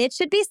 And it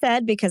should be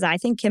said, because I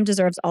think Kim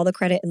deserves all the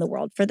credit in the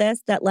world for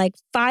this, that like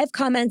 5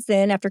 comments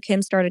in after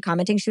Kim started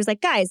commenting, she was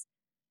like, guys,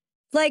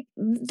 like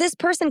this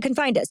person can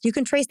find us. You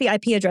can trace the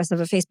IP address of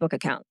a Facebook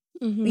account.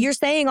 You're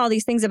saying all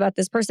these things about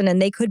this person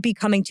and they could be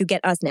coming to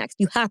get us next.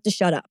 You have to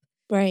shut up.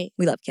 Right.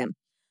 We love Kim.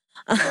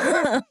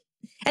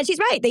 And she's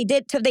right.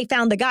 They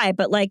found the guy,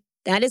 but like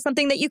that is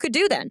something that you could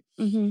do then.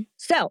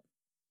 So,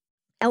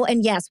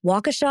 and yes,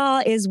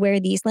 Waukesha is where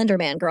the Slender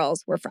Man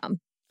girls were from.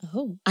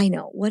 Oh. I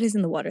know. What is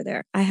in the water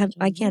there?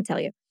 I can't tell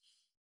you.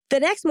 The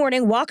next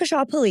morning,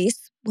 Waukesha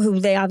police, who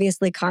they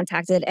obviously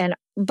contacted, and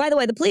by the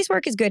way, the police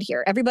work is good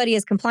here. Everybody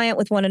is compliant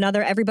with one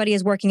another. Everybody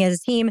is working as a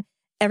team.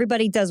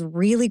 Everybody does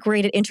really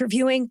great at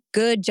interviewing.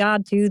 Good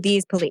job to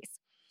these police.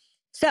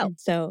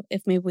 So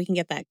if maybe we can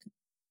get that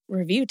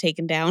review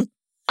taken down.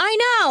 I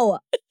know.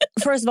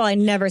 First of all, I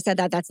never said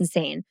that. That's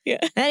insane. Yeah.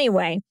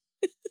 Anyway,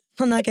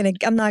 I'm not gonna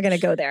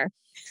go there.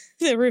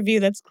 The review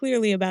that's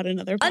clearly about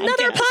another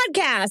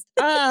podcast.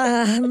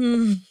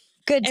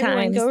 Good times.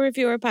 Everyone, go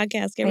review our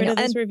podcast. Get rid of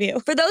this review.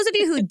 For those of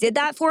you who did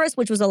that for us,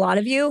 which was a lot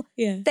of you,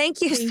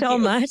 thank you so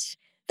much.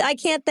 I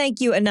can't thank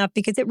you enough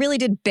because it really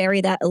did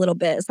bury that a little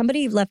bit.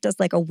 Somebody left us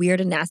like a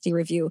weird and nasty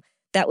review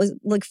that was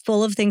like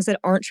full of things that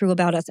aren't true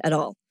about us at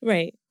all.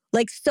 Right.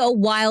 Like so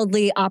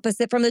wildly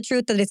opposite from the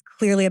truth that it's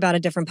clearly about a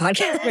different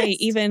podcast. Right.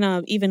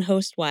 Even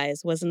host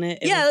wise, wasn't it?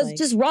 It was like,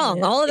 just wrong.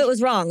 Yeah. All of it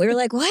was wrong. We were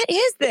like, what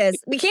is this?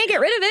 We can't get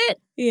rid of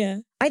it. Yeah.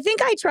 I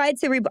think I tried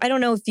to, I don't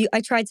know if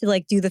I tried to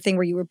like do the thing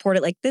where you report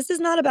it like, this is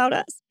not about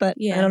us, but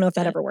I don't know if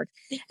that ever worked.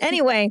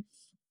 Anyway,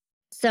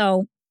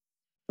 so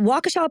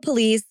Waukesha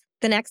police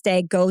the next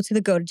day go to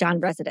the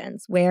Godejohn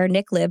residence where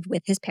Nick lived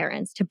with his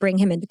parents to bring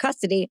him into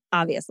custody,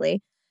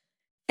 obviously.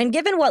 And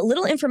given what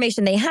little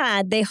information they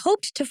had, they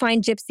hoped to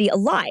find Gypsy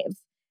alive,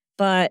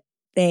 but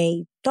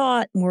they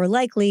thought more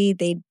likely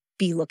they'd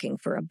be looking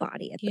for a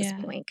body at this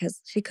point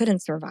because she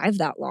couldn't survive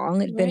that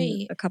long. It'd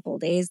been a couple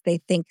of days, they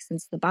think,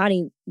 since the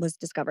body was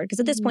discovered. Because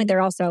at this point,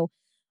 they're also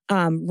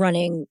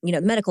running,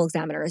 the medical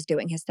examiner is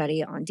doing his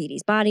study on Dee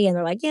Dee's body. And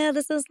they're like, yeah,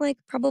 this is like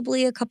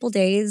probably a couple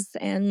days.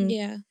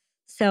 And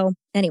so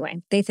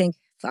anyway, they think,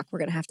 fuck, we're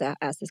going to have to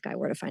ask this guy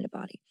where to find a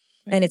body.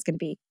 Right. And it's going to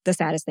be the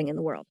saddest thing in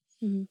the world.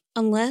 Mm-hmm.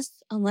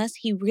 Unless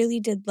he really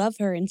did love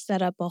her and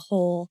set up a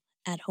whole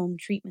at-home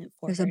treatment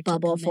for her. There's a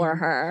bubble for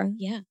her.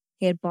 Yeah.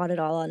 He had bought it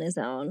all on his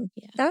own.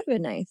 Yeah. That would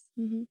have been nice.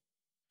 Mm-hmm.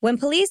 When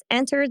police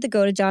entered the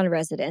Godejohn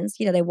residence,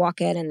 they walk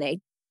in and they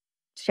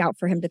shout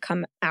for him to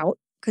come out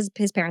because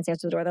his parents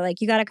answered the door. They're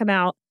like, you got to come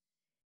out.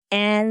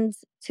 And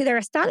to their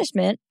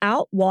astonishment,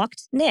 out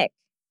walked Nick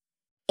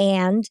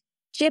and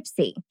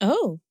Gypsy.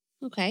 Oh,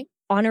 okay.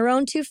 On her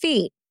own 2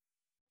 feet,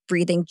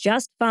 breathing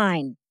just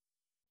fine.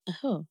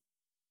 Oh.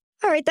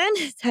 All right, then.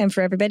 It's time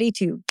for everybody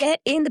to get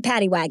in the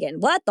paddy wagon.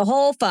 What the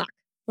whole fuck?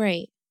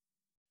 Right.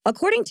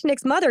 According to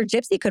Nick's mother,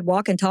 Gypsy could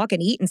walk and talk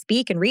and eat and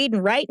speak and read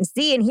and write and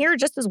see and hear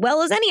just as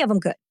well as any of them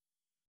could.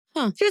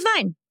 Huh. She was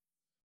fine.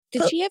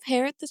 Did she have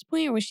hair at this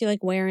point, or was she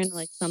like wearing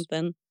like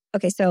something?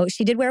 Okay, so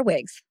she did wear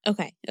wigs.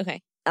 Okay.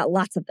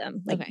 Lots of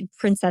them, like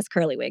princess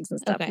curly wigs and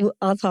stuff. Okay.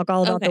 I'll talk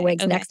all about the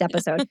wigs next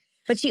episode.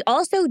 But she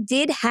also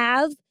did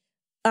have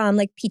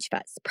like peach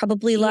fuzz,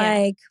 probably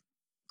like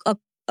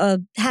a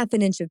half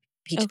an inch of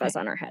peach fuzz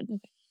on her head.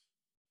 Okay.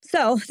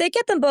 So they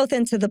get them both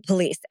into the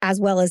police, as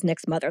well as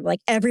Nick's mother.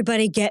 Like,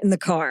 everybody get in the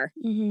car.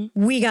 Mm-hmm.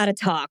 We got to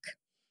talk.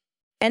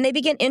 And they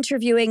begin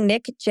interviewing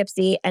Nick,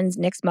 Gypsy, and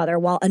Nick's mother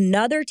while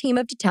another team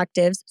of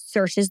detectives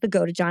searches the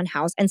Godejohn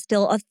house, and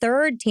still a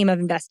third team of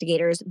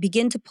investigators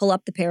begin to pull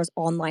up the pair's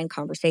online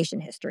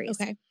conversation histories.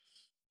 Okay.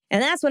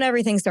 And that's when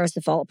everything starts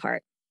to fall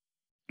apart.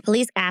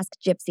 Police ask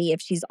Gypsy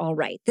if she's all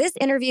right. This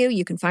interview,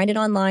 you can find it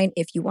online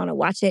if you want to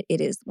watch it.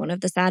 It is one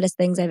of the saddest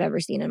things I've ever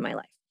seen in my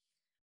life.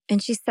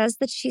 And she says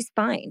that she's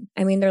fine.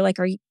 I mean, they're like,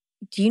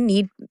 do you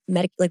need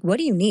like, what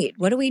do you need?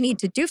 What do we need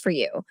to do for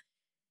you?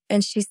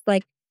 And she's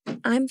like,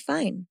 I'm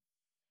fine.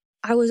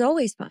 I was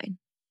always fine.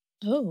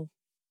 Oh.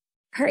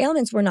 Her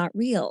ailments were not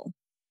real.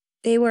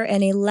 They were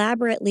an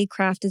elaborately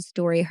crafted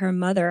story her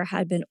mother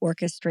had been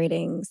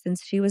orchestrating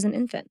since she was an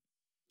infant.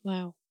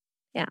 Wow.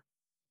 Yeah.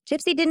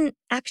 Gypsy didn't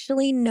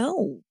actually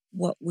know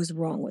what was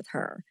wrong with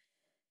her.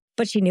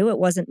 But she knew it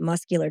wasn't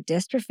muscular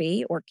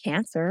dystrophy or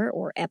cancer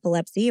or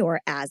epilepsy or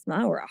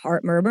asthma or a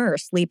heart murmur or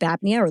sleep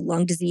apnea or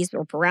lung disease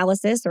or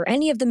paralysis or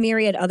any of the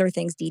myriad other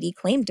things Dee Dee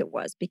claimed it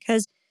was,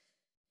 because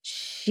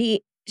she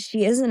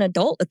is an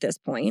adult at this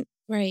point.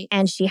 Right.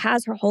 And she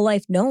has her whole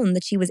life known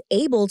that she was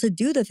able to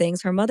do the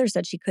things her mother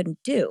said she couldn't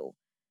do.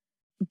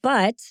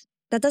 But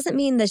that doesn't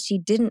mean that she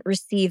didn't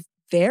receive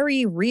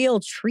very real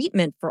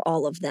treatment for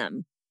all of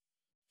them.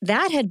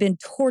 That had been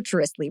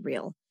torturously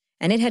real.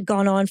 And it had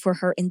gone on for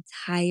her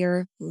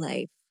entire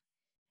life.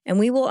 And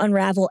we will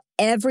unravel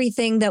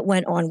everything that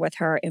went on with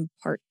her in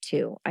part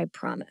 2, I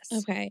promise.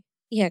 Okay.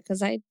 Yeah,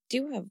 because I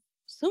do have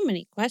so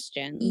many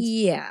questions.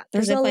 Yeah.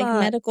 There's a lot.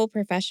 Medical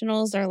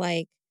professionals are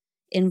like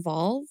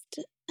involved.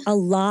 A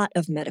lot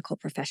of medical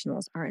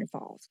professionals are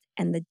involved.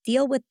 And the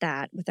deal with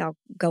that, without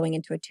going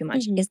into it too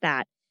much, is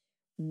that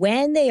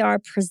when they are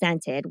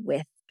presented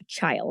with a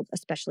child,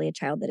 especially a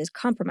child that is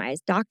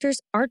compromised,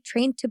 doctors are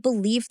trained to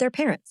believe their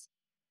parents.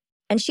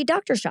 And she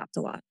doctor shopped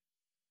a lot.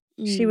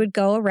 She would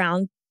go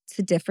around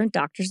to different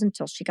doctors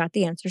until she got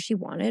the answer she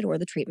wanted or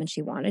the treatment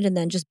she wanted, and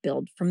then just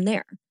build from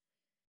there.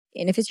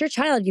 And if it's your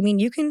child,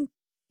 you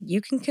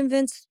can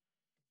convince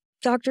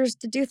doctors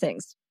to do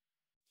things.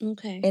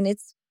 Okay. And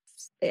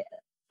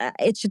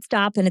it should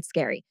stop, and it's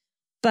scary.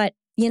 But,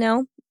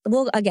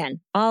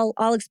 again,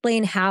 I'll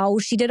explain how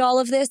she did all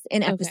of this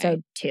in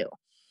episode 2.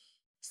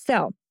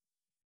 So,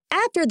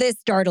 after this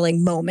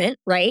startling moment,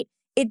 right?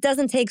 It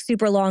doesn't take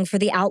super long for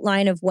the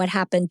outline of what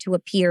happened to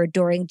appear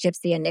during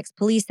Gypsy and Nick's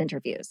police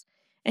interviews.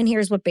 And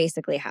here's what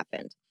basically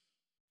happened.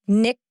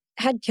 Nick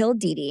had killed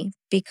Dee Dee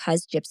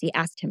because Gypsy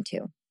asked him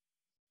to.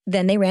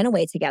 Then they ran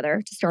away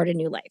together to start a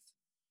new life.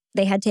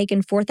 They had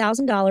taken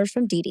 $4,000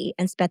 from Dee Dee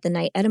and spent the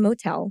night at a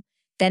motel.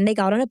 Then they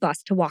got on a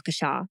bus to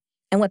Waukesha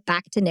and went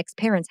back to Nick's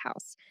parents'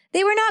 house.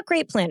 They were not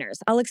great planners.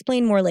 I'll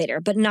explain more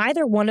later, but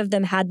neither one of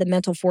them had the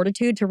mental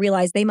fortitude to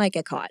realize they might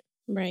get caught.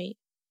 Right.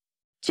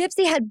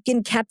 Gypsy had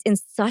been kept in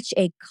such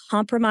a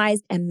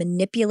compromised and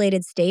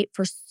manipulated state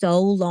for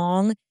so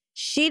long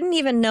She didn't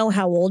even know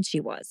how old she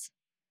was.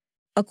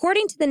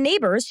 According to the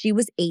neighbors, she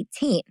was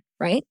 18,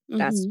 right?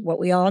 That's what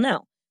we all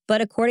know.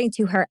 But according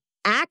to her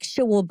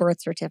actual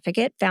birth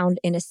certificate found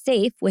in a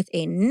safe with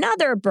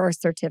another birth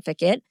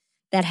certificate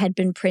that had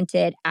been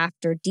printed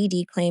after Dee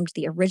Dee claimed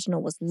the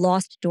original was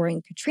lost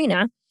during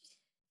Katrina,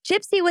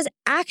 Gypsy was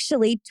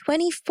actually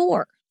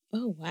 24.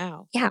 Oh,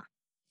 wow. Yeah.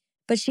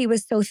 But she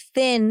was so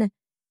thin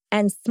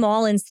and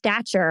small in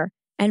stature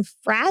and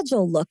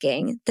fragile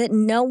looking that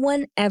no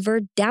one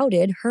ever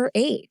doubted her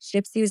age.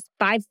 Gypsy was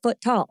 5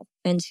 foot tall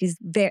and she's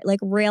very, like,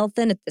 rail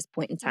thin at this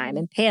point in time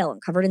and pale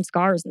and covered in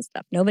scars and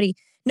stuff.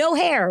 No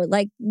hair,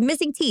 like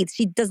missing teeth.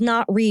 She does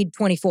not read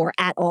 24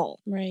 at all.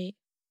 Right.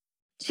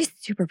 She's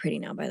super pretty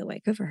now, by the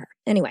way. Good for her.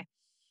 Anyway,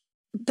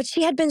 but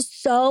she had been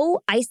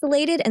so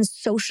isolated and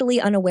socially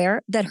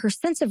unaware that her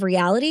sense of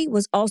reality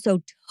was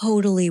also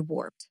totally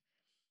warped.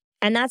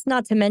 And that's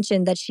not to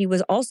mention that she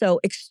was also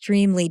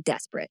extremely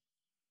desperate.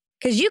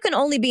 Because you can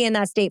only be in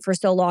that state for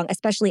so long,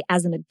 especially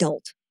as an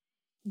adult.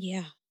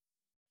 Yeah.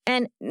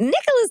 And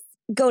Nicholas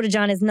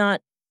Godejohn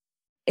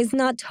is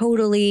not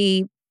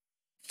totally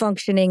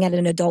functioning at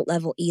an adult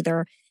level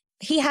either.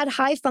 He had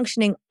high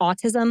functioning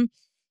autism.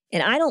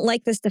 And I don't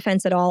like this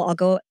defense at all.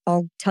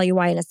 I'll tell you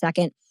why in a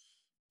second.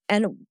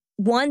 And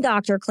one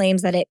doctor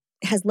claims that it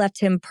has left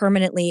him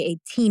permanently a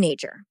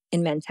teenager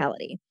in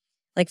mentality,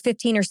 like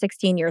 15 or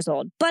 16 years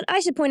old. But I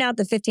should point out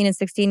that 15 and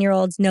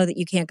 16-year-olds know that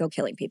you can't go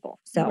killing people.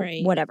 So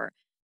whatever.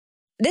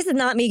 This is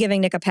not me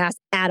giving Nick a pass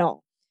at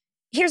all.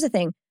 Here's the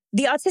thing.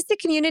 The autistic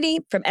community,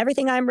 from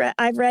everything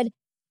I've read,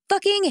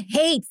 fucking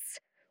hates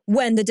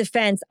when the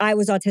defense, I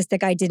was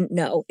autistic, I didn't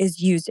know, is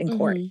used in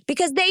court.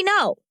 Because they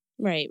know.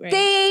 Right.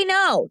 They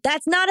know.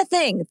 That's not a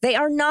thing. They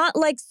are not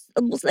like,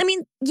 I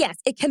mean, yes,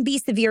 it can be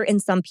severe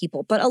in some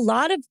people, but a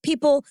lot of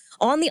people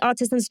on the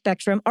autism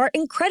spectrum are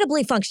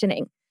incredibly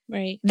functioning.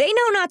 Right. They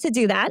know not to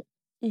do that.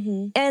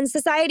 And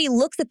society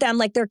looks at them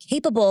like they're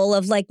capable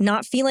of like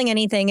not feeling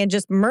anything and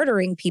just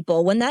murdering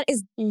people when that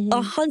is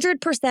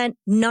 100%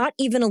 not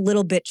even a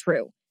little bit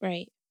true.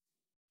 Right.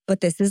 But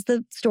this is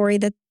the story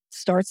that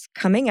starts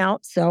coming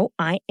out. So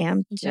I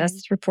am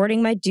just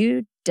reporting my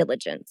due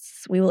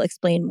diligence. We will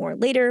explain more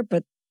later,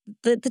 but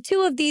the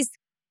two of these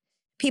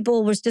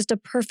people was just a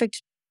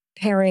perfect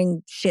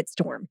pairing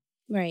shitstorm.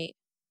 Right.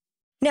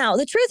 Now,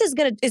 the truth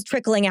is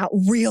trickling out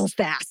real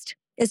fast.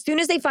 As soon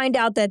as they find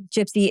out that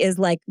Gypsy is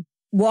like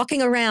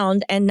walking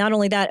around and not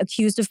only that,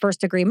 accused of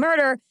first-degree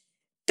murder,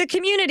 the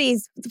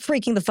community's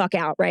freaking the fuck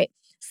out, right?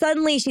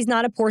 Suddenly, she's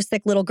not a poor,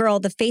 sick little girl.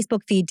 The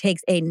Facebook feed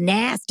takes a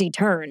nasty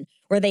turn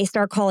where they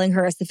start calling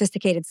her a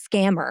sophisticated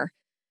scammer.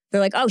 They're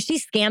like, oh, she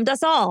scammed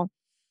us all.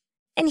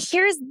 And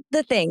here's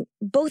the thing.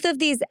 Both of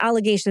these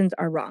allegations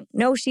are wrong.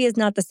 No, she is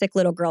not the sick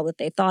little girl that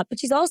they thought, but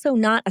she's also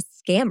not a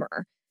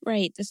scammer.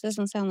 Right. This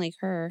doesn't sound like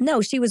her.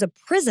 No, she was a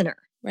prisoner.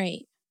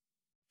 Right.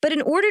 But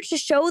in order to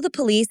show the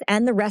police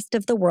and the rest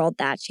of the world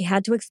that, she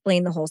had to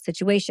explain the whole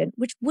situation,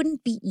 which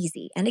wouldn't be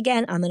easy. And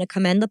again, I'm going to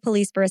commend the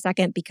police for a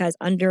second because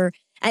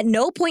at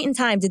no point in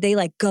time did they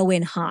like go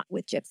in hot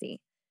with Gypsy.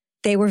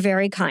 They were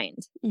very kind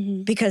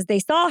because they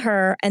saw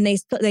her and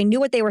they knew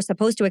what they were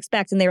supposed to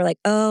expect. And they were like,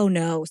 oh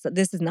no, so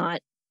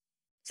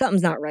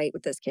something's not right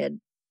with this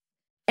kid.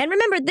 And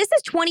remember, this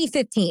is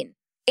 2015.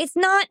 It's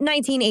not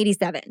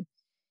 1987.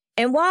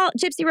 And while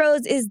Gypsy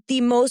Rose is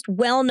the most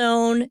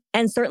well-known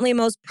and certainly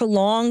most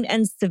prolonged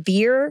and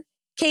severe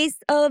case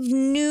of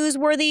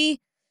newsworthy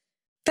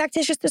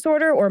factitious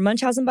disorder or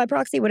Munchausen by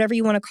proxy, whatever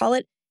you want to call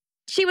it,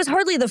 she was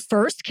hardly the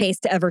first case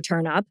to ever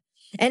turn up.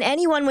 And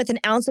anyone with an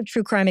ounce of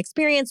true crime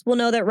experience will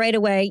know that right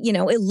away,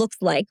 it looks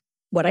like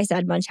what I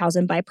said,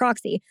 Munchausen by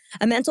proxy,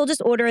 a mental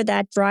disorder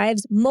that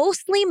drives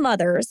mostly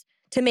mothers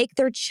to make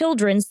their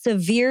children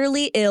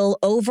severely ill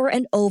over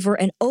and over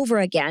and over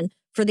again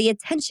for the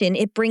attention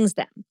it brings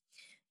them.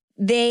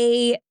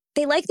 They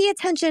like the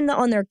attention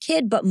on their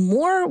kid, but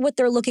more what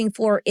they're looking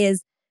for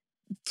is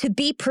to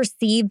be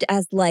perceived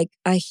as like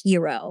a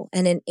hero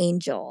and an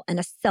angel and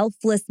a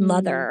selfless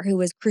mother who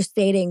is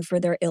crusading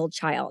for their ill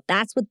child.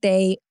 That's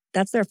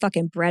their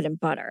fucking bread and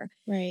butter.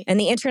 Right. And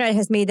the internet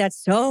has made that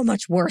so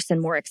much worse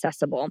and more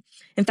accessible.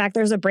 In fact,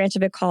 there's a branch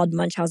of it called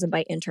Munchausen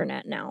by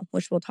internet now,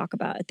 which we'll talk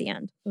about at the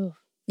end. Ooh.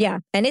 Yeah,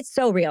 and it's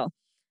so real.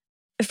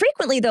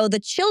 Frequently, though, the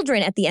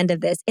children at the end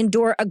of this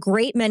endure a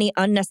great many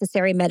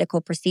unnecessary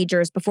medical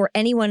procedures before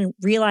anyone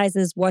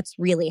realizes what's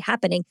really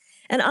happening.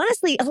 And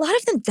honestly, a lot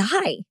of them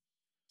die.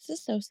 This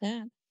is so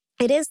sad.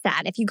 It is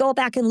sad. If you go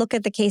back and look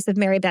at the case of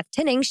Mary Beth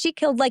Tinning, she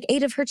killed like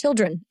 8 of her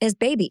children as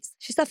babies.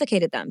 She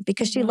suffocated them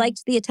because she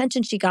liked the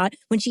attention she got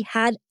when she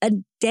had a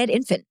dead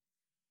infant.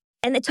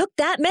 And it took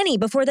that many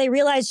before they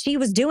realized she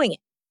was doing it.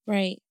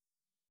 Right.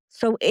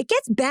 So it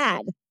gets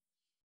bad.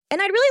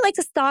 And I'd really like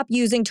to stop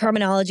using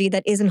terminology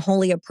that isn't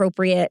wholly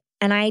appropriate.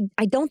 And I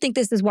don't think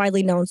this is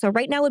widely known. So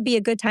right now would be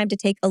a good time to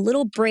take a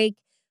little break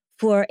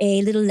for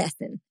a little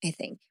lesson, I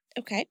think.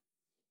 Okay.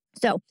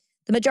 So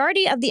the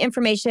majority of the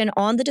information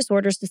on the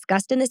disorders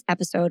discussed in this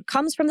episode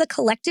comes from the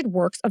collected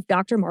works of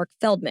Dr. Mark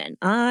Feldman.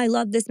 I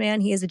love this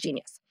man. He is a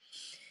genius.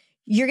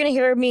 You're going to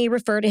hear me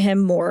refer to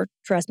him more,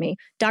 trust me.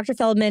 Dr.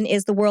 Feldman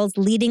is the world's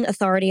leading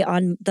authority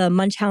on the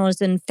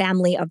Munchausen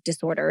family of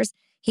disorders.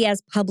 He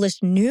has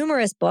published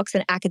numerous books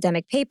and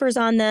academic papers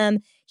on them.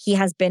 He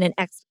has been an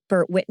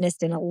expert witness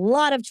in a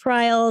lot of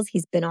trials.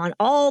 He's been on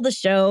all the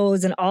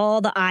shows and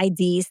all the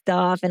ID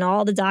stuff and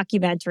all the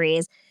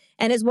documentaries,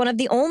 and is one of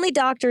the only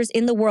doctors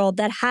in the world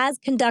that has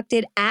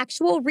conducted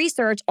actual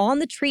research on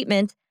the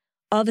treatment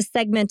of a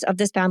segment of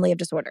this family of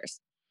disorders.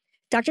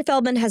 Dr.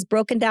 Feldman has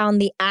broken down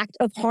the act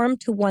of harm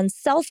to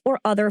oneself or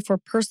other for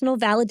personal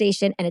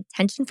validation and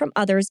attention from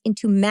others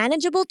into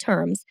manageable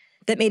terms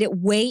that made it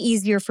way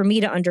easier for me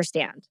to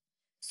understand.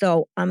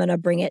 So I'm going to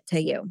bring it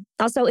to you.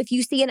 Also, if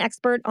you see an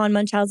expert on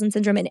Munchausen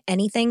syndrome in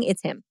anything,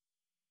 it's him.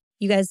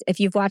 You guys, if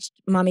you've watched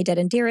Mommy Dead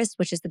and Dearest,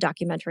 which is the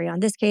documentary on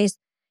this case,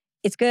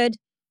 it's good.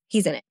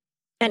 He's in it.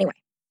 Anyway,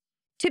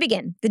 to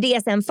begin, the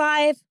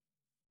DSM-5,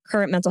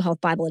 Current Mental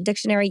Health Bible and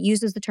Dictionary,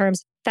 uses the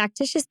terms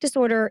factitious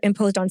disorder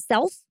imposed on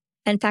self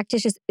and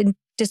factitious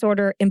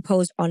disorder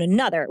imposed on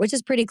another, which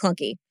is pretty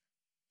clunky.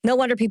 No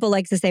wonder people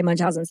like to say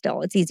Munchausen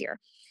still. It's easier.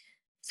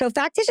 So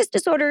factitious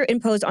disorder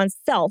imposed on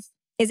self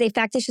is a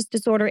factitious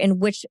disorder in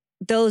which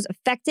those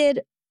affected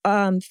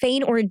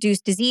feign or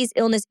induce disease,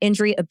 illness,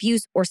 injury,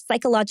 abuse, or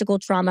psychological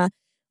trauma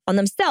on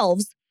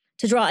themselves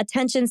to draw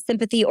attention,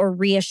 sympathy, or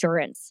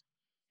reassurance.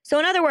 So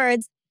in other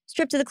words,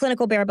 stripped to the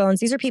clinical bare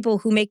bones, these are people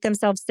who make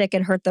themselves sick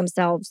and hurt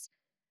themselves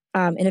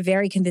in a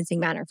very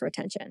convincing manner for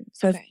attention.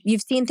 So if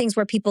you've seen things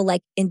where people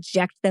like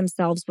inject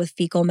themselves with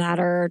fecal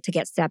matter to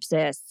get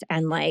sepsis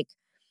and like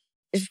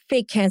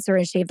fake cancer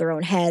and shave their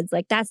own heads,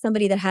 like that's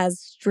somebody that has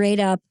straight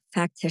up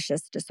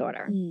factitious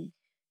disorder.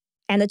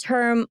 And the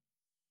term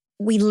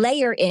we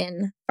layer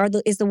in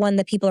is the one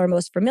that people are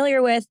most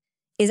familiar with,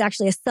 is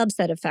actually a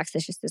subset of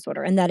factitious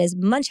disorder, and that is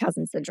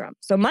Munchausen syndrome.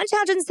 So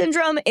Munchausen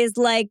syndrome is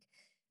like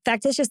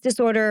factitious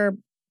disorder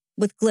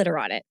with glitter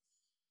on it.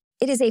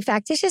 It is a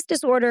factitious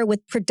disorder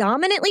with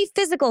predominantly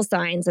physical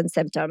signs and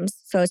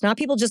symptoms. So it's not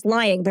people just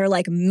lying. They're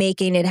like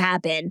making it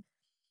happen.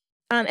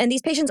 And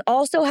these patients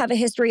also have a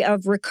history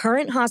of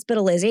recurrent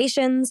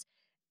hospitalizations,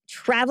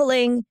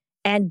 traveling,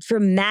 and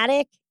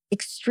dramatic,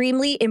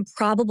 extremely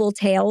improbable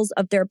tales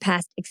of their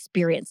past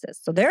experiences.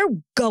 So they're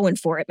going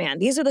for it, man.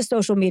 These are the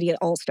social media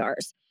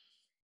all-stars.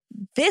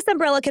 This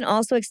umbrella can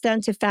also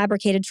extend to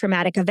fabricated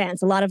traumatic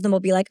events. A lot of them will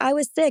be like, I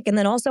was sick, and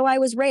then also I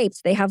was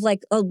raped. They have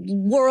like a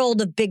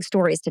world of big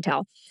stories to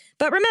tell.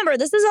 But remember,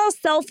 this is all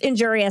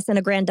self-injurious and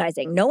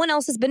aggrandizing. No one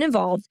else has been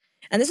involved.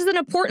 And this is an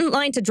important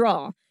line to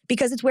draw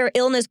because it's where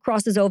illness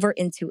crosses over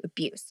into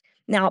abuse.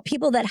 Now,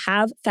 people that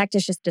have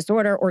factitious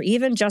disorder or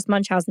even just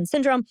Munchausen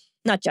syndrome,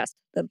 not just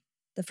the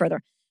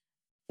further,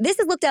 this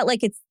is looked at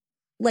like it's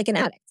like an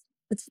addict.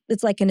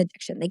 It's like an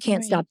addiction. They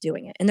can't stop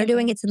doing it. And they're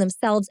doing it to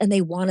themselves and they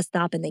want to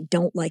stop and they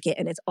don't like it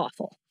and it's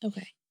awful.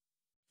 Okay.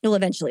 Well,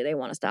 eventually they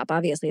want to stop.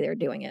 Obviously, they're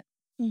doing it.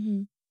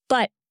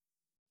 But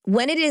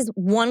when it is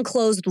one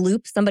closed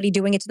loop, somebody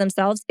doing it to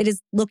themselves, it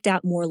is looked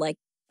at more like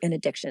an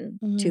addiction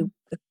to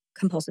the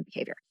compulsive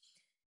behavior.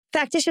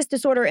 Factitious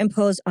disorder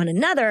imposed on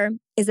another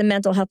is a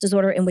mental health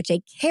disorder in which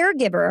a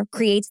caregiver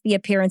creates the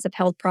appearance of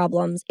health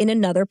problems in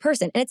another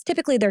person. And it's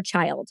typically their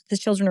child, because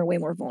children are way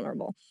more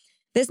vulnerable.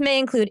 This may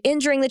include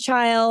injuring the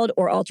child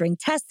or altering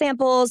test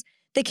samples.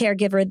 The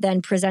caregiver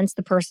then presents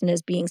the person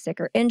as being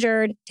sick or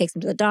injured, takes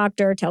them to the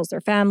doctor, tells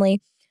their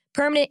family.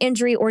 Permanent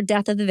injury or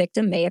death of the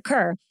victim may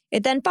occur.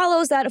 It then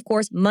follows that, of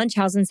course,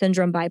 Munchausen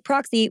syndrome by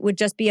proxy would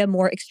just be a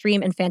more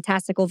extreme and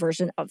fantastical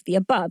version of the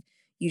above.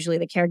 Usually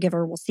the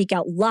caregiver will seek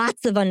out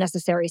lots of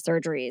unnecessary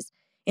surgeries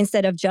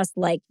instead of just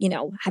like,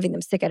 having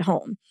them sick at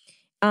home.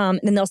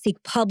 Then they'll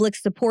seek public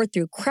support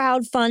through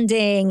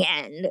crowdfunding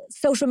and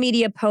social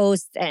media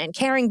posts and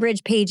Caring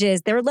Bridge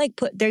pages. They're like,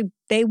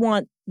 they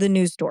want the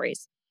news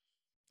stories.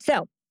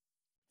 So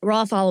we're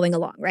all following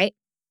along, right?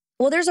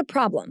 Well, there's a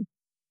problem.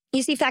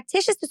 You see,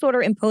 factitious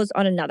disorder imposed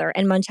on another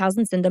and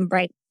Munchausen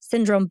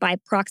syndrome by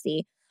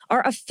proxy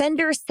are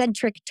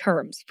offender-centric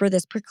terms for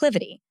this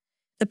proclivity.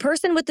 The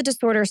person with the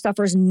disorder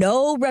suffers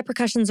no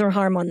repercussions or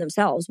harm on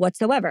themselves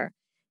whatsoever.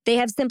 They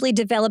have simply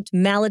developed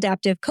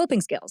maladaptive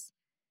coping skills.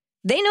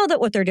 They know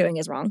that what they're doing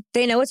is wrong.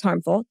 They know it's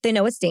harmful. They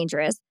know it's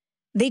dangerous.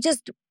 They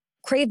just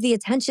crave the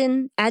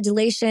attention,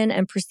 adulation,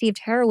 and perceived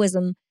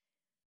heroism,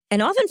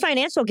 and often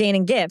financial gain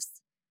and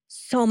gifts,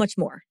 so much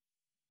more.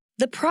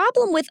 The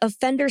problem with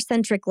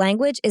offender-centric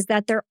language is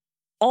that they're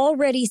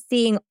already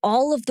seeing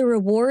all of the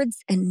rewards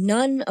and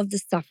none of the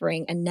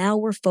suffering, and now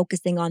we're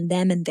focusing on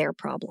them and their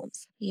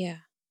problems. Yeah.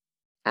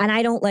 And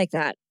I don't like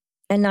that,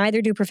 and neither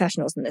do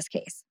professionals in this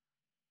case.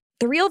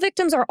 The real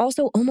victims are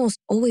also almost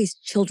always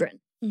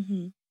children.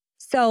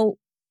 So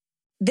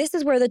this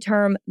is where the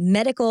term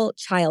medical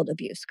child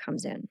abuse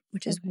comes in,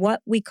 which is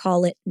what we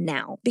call it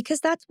now, because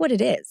that's what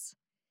it is.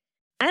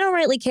 I don't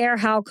really care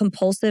how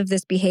compulsive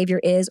this behavior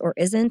is or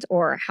isn't,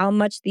 or how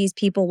much these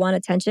people want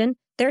attention.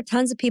 There are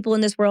tons of people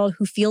in this world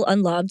who feel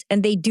unloved,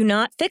 and they do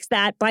not fix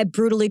that by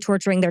brutally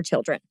torturing their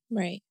children.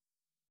 Right.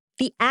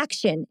 The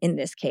action in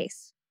this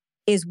case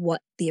is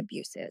what the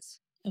abuse is.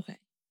 Okay.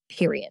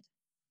 Period.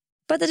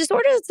 But the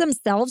disorders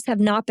themselves have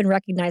not been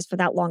recognized for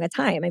that long a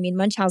time. I mean,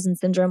 Munchausen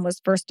syndrome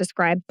was first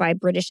described by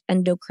British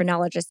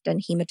endocrinologist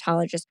and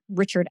hematologist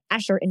Richard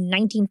Asher in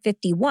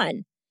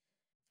 1951.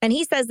 And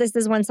he says this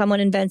is when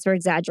someone invents or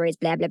exaggerates,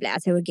 blah, blah, blah,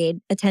 to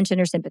gain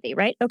attention or sympathy,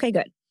 right? Okay,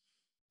 good.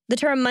 The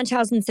term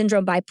Munchausen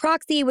syndrome by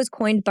proxy was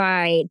coined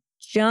by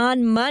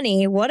John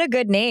Money, what a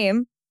good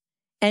name,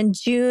 and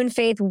June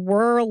Faith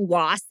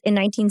Werlwas in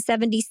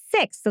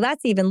 1976. So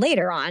that's even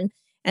later on.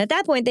 And at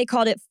that point, they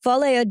called it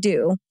folie à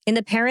deux in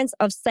the parents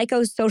of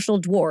psychosocial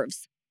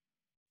dwarves.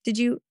 Did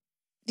you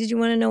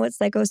want to know what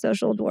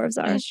psychosocial dwarves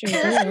are? I sure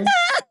do.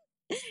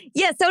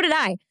 Yeah, so did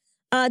I.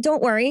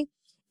 Don't worry.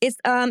 It's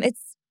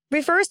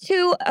refers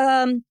to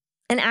an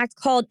act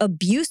called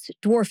abuse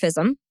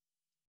dwarfism.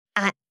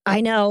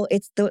 I know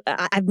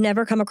I've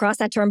never come across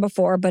that term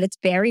before, but it's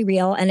very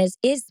real. And it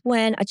is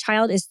when a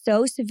child is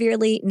so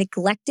severely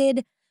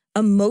neglected,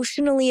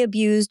 emotionally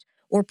abused,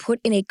 or put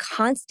in a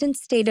constant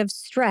state of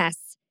stress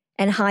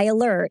and high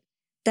alert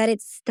that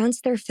it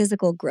stunts their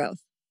physical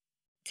growth.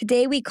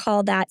 Today, we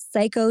call that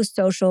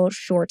psychosocial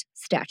short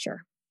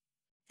stature.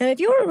 And if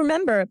you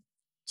remember,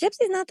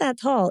 Gypsy's not that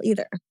tall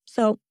either.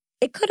 So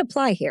it could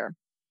apply here.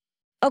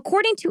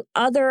 According to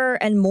other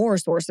and more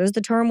sources,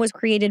 the term was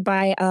created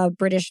by a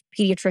British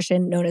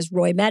pediatrician known as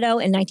Roy Meadow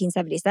in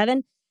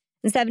 1977.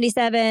 In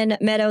 77,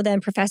 Meadow,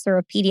 then professor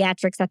of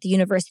pediatrics at the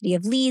University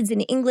of Leeds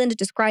in England,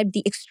 described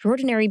the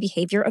extraordinary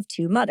behavior of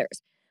two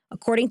mothers.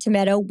 According to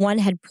Meadow, one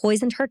had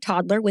poisoned her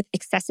toddler with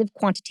excessive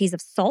quantities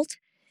of salt,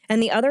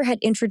 and the other had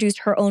introduced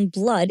her own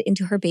blood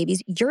into her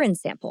baby's urine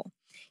sample.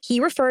 He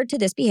referred to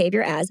this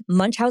behavior as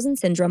Munchausen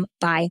syndrome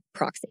by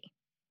proxy.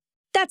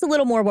 That's a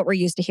little more what we're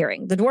used to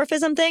hearing. The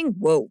dwarfism thing,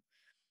 whoa.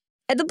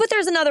 But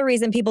there's another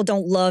reason people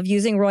don't love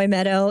using Roy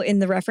Meadow in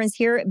the reference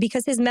here,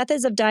 because his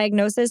methods of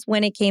diagnosis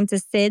when it came to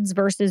SIDS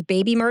versus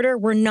baby murder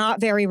were not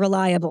very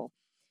reliable.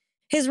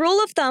 His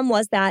rule of thumb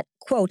was that,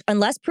 quote,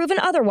 unless proven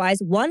otherwise,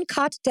 1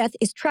 cot death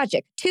is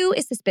tragic, 2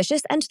 is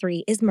suspicious, and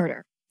 3 is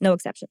murder. No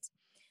exceptions.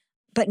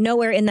 But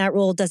nowhere in that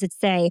rule does it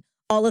say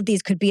all of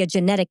these could be a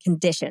genetic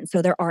condition,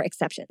 so there are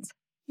exceptions.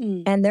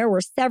 And there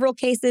were several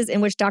cases in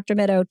which Dr.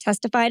 Meadow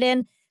testified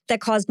in that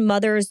caused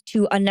mothers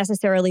to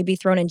unnecessarily be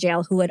thrown in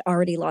jail who had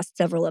already lost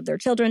several of their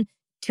children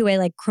to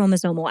a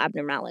chromosomal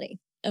abnormality.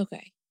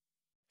 Okay.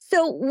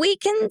 So we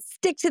can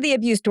stick to the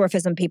abuse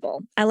dwarfism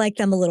people. I like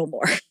them a little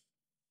more.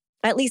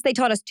 At least they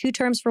taught us 2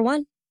 terms for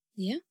one.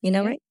 Yeah. You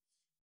know, right?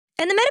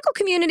 And the medical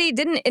community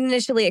didn't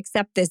initially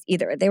accept this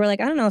either. They were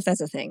like, I don't know if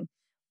that's a thing.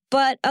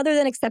 But other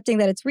than accepting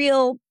that it's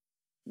real,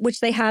 which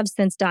they have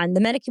since done,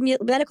 the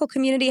medical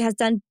community has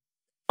done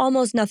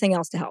almost nothing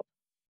else to help.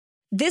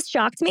 This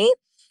shocked me.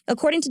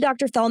 According to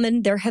Dr.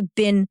 Fellman, there have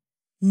been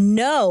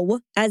no,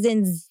 as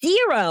in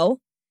 0,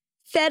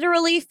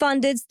 federally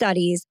funded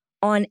studies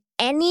on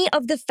any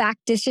of the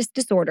factitious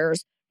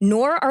disorders,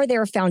 nor are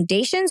there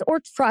foundations or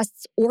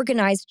trusts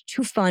organized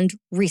to fund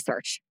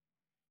research.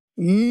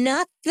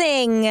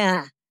 Nothing.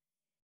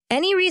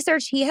 Any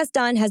research he has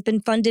done has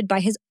been funded by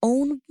his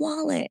own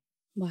wallet.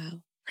 Wow.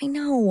 I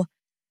know.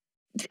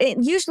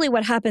 Usually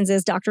what happens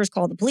is doctors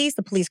call the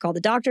police call the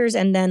doctors,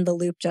 and then the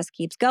loop just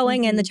keeps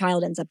going and the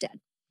child ends up dead.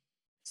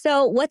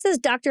 So what does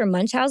Dr.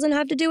 Munchausen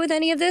have to do with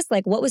any of this?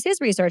 What was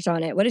his research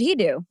on it? What did he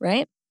do,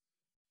 right?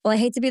 Well, I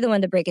hate to be the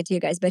one to break it to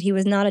you guys, but he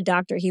was not a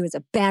doctor. He was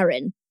a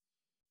baron.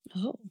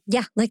 Oh.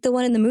 Yeah, like the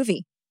one in the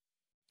movie.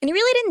 And he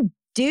really didn't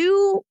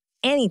do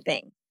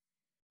anything.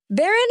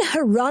 Baron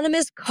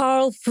Hieronymus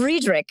Karl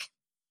Friedrich.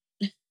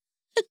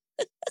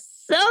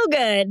 So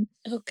good.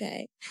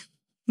 Okay.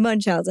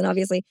 Munchausen,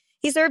 obviously.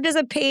 He served as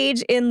a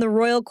page in the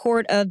royal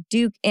court of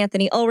Duke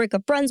Anthony Ulrich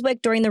of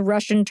Brunswick during the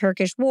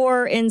Russian-Turkish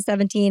War in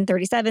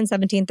 1737,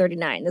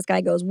 1739. This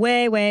guy goes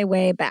way, way,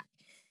 way back.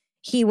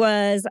 He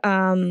was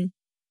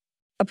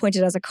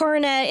appointed as a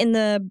coronet in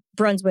the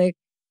Brunswick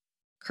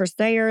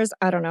Cuirassiers.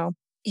 I don't know.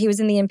 He was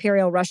in the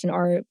Imperial Russian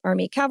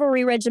Army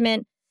Cavalry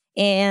Regiment,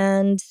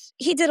 and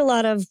he did a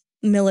lot of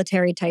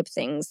military-type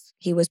things.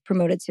 He was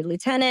promoted to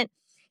lieutenant.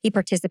 He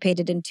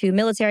participated in 2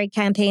 military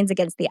campaigns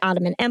against the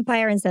Ottoman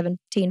Empire in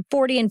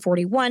 1740 and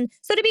 41.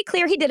 So to be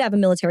clear, he did have a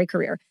military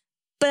career,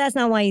 but that's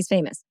not why he's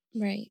famous.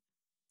 Right.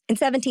 In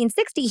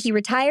 1760, he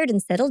retired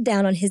and settled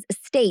down on his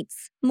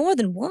estates, more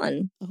than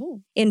one,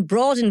 in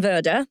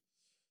Brodenwörde,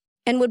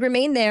 and would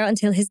remain there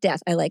until his death.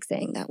 I like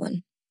saying that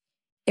one.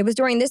 It was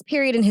during this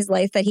period in his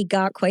life that he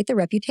got quite the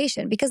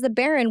reputation, because the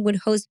Baron would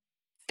host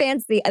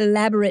fancy,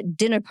 elaborate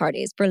dinner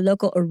parties for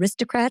local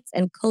aristocrats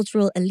and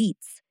cultural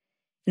elites.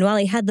 And while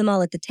he had them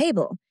all at the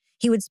table,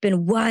 he would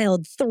spin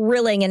wild,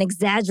 thrilling, and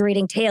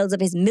exaggerating tales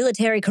of his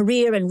military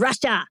career in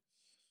Russia,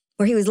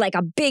 where he was like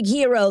a big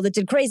hero that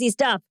did crazy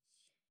stuff.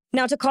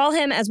 Now, to call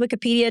him, as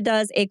Wikipedia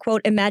does, a,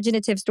 quote,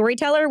 imaginative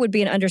storyteller would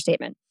be an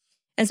understatement.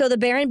 And so the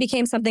Baron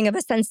became something of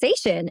a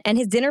sensation, and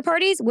his dinner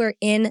parties were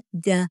in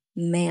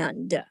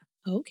demand.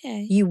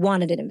 Okay. You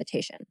wanted an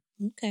invitation.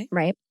 Okay.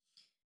 Right?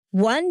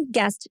 One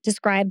guest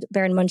described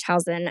Baron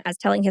Munchausen as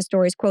telling his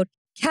stories, quote,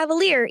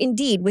 cavalier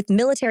indeed, with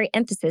military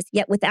emphasis,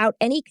 yet without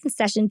any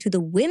concession to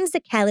the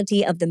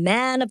whimsicality of the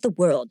man of the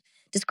world,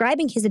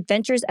 describing his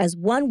adventures as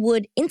one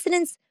would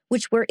incidents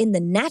which were in the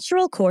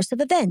natural course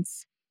of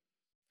events.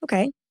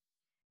 Okay.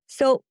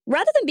 So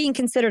rather than being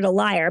considered a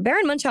liar,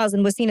 Baron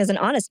Munchausen was seen as an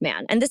honest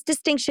man, and this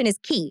distinction is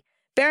key.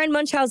 Baron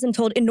Munchausen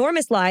told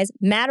enormous lies,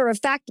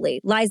 matter-of-factly,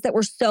 lies that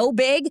were so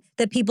big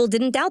that people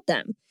didn't doubt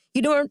them.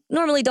 You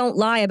normally don't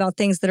lie about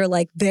things that are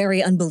like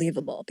very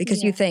unbelievable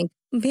because you think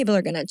people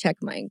are going to check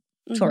my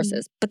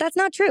sources. But that's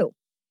not true.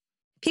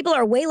 People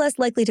are way less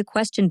likely to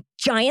question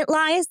giant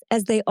lies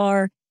as they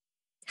are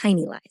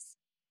tiny lies.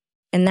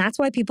 And that's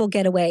why people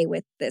get away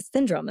with this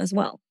syndrome as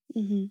well.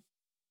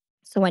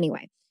 So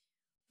anyway,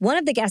 one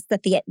of the guests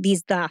at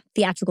these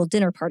theatrical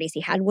dinner parties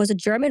he had was a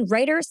German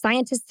writer,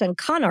 scientist, and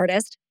con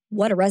artist,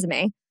 what a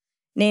resume,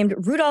 named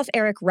Rudolf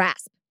Erich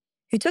Rasp,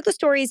 who took the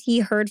stories he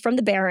heard from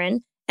the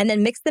Baron and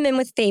then mixed them in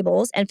with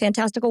fables and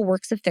fantastical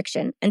works of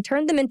fiction and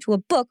turned them into a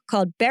book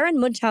called Baron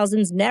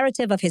Munchausen's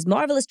Narrative of His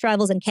Marvelous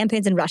Travels and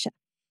Campaigns in Russia.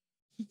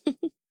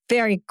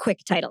 Very quick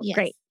title. Yes.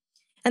 Great.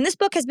 And this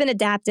book has been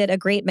adapted a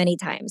great many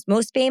times,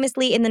 most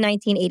famously in the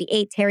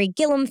 1988 Terry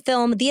Gilliam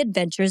film, The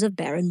Adventures of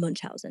Baron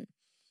Munchausen.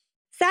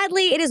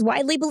 Sadly, it is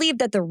widely believed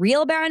that the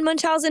real Baron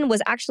Munchausen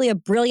was actually a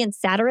brilliant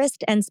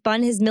satirist and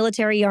spun his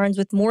military yarns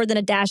with more than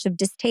a dash of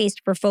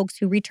distaste for folks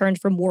who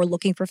returned from war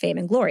looking for fame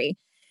and glory.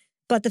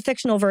 But the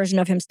fictional version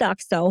of him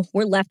stuck, so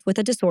we're left with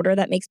a disorder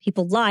that makes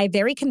people lie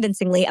very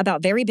convincingly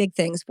about very big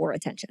things for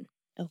attention.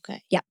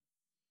 Okay. Yeah.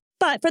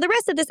 But for the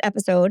rest of this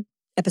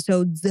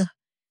episodes,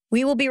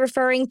 we will be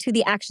referring to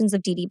the actions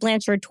of Dee Dee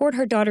Blanchard toward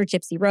her daughter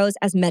Gypsy Rose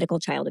as medical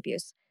child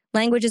abuse.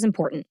 Language is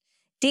important.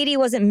 Dee Dee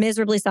wasn't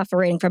miserably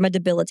suffering from a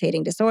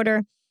debilitating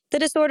disorder. The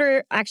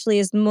disorder actually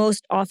is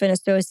most often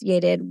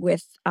associated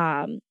with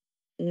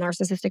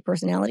narcissistic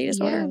personality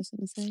disorder. Yeah, I was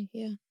going to say,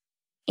 yeah.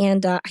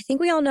 And I think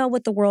we all know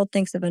what the world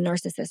thinks of a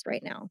narcissist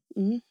right now.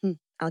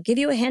 I'll give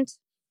you a hint.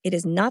 It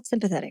is not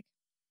sympathetic.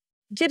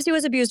 Gypsy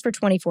was abused for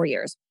 24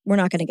 years. We're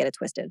not going to get it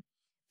twisted.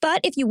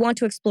 But if you want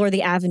to explore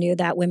the avenue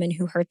that women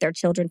who hurt their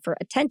children for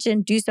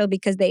attention do so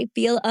because they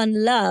feel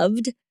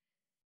unloved,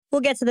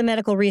 we'll get to the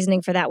medical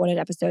reasoning for that one in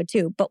episode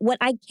 2. But what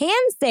I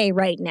can say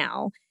right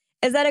now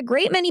is that a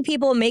great many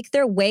people make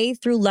their way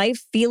through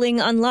life feeling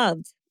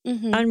unloved,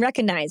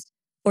 unrecognized,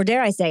 or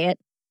dare I say it,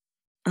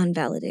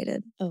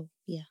 unvalidated. Oh,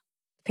 yeah.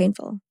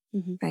 Painful,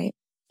 right?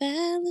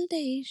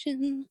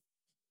 Validation.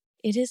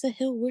 It is a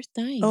hill worth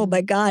dying. Oh,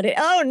 my God.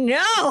 Oh,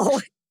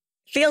 no.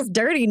 Feels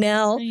dirty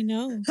now. I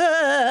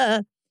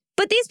know.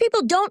 But these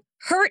people don't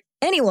hurt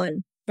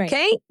anyone,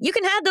 okay? You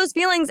can have those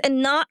feelings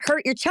and not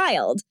hurt your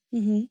child.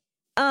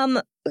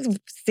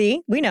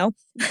 See, we know.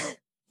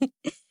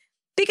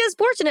 Because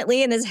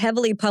fortunately, in this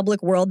heavily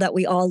public world that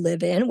we all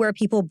live in, where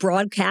people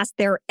broadcast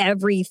their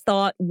every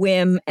thought,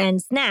 whim,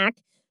 and snack,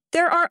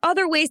 there are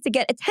other ways to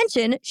get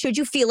attention should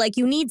you feel like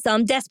you need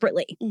some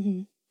desperately.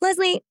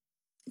 Leslie,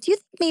 do you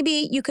think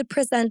maybe you could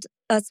present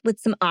us with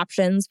some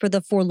options for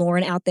the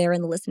forlorn out there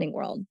in the listening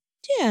world?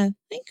 Yeah,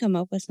 I can come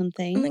up with some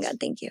things. Oh my God,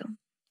 thank you.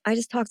 I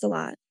just talked a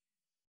lot.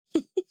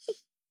 I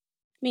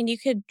mean, you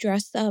could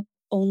dress up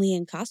only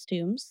in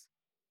costumes.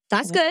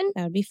 That's good.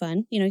 That would be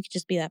fun. You could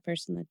just be that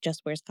person that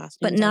just wears costumes.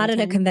 But not at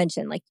a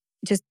convention, like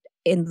just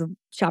in the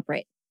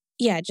ShopRite.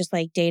 Yeah, just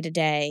like day to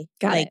day.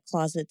 Got it.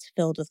 Closets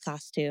filled with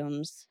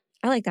costumes.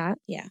 I like that.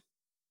 Yeah.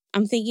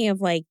 I'm thinking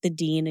of like the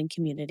dean in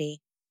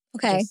Community.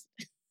 Okay.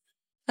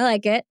 I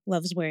like it.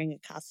 Loves wearing a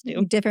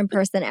costume. Different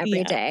person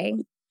every day.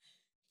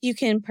 You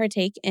can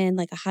partake in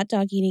like a hot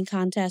dog eating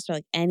contest or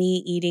like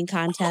any eating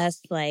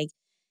contest,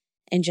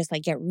 and just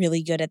like get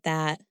really good at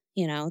that.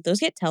 Those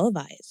get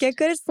televised. Get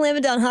good at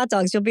slamming down hot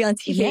dogs. You'll be on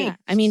TV. Yeah.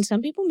 I mean,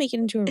 some people make it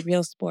into a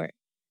real sport.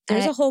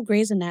 There's a whole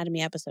Grey's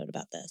Anatomy episode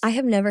about this. I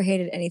have never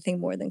hated anything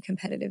more than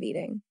competitive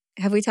eating.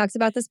 Have we talked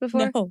about this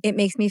before? No. It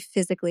makes me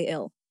physically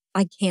ill.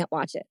 I can't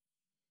watch it.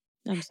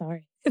 I'm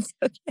sorry. It's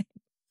okay.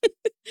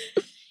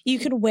 You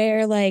could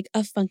wear like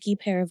a funky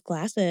pair of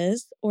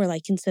glasses or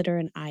like consider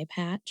an eye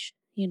patch,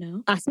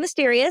 That's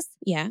mysterious.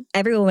 Yeah.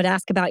 Everyone would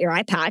ask about your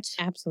eye patch.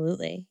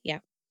 Absolutely. Yeah.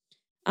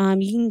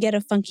 You can get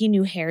a funky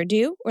new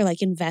hairdo or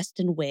like invest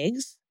in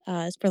wigs.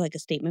 It's for like a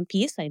statement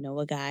piece. I know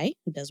a guy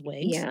who does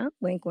wigs. Yeah.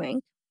 Wink,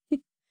 wink.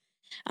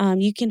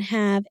 You can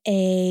have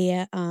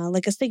a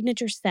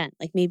signature scent.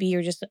 Like maybe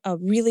you're just a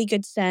really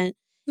good scent.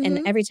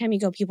 And every time you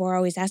go, people are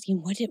always asking,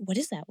 what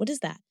is that? What is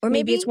that? Or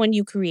maybe it's one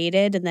you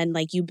created and then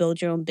like you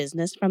build your own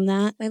business from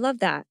that. I love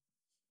that.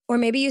 Or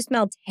maybe you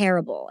smell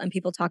terrible and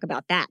people talk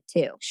about that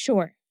too.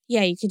 Sure.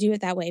 Yeah, you could do it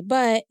that way.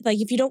 But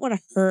like if you don't want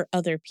to hurt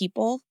other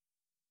people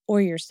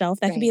or yourself,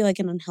 that could be like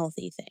an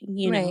unhealthy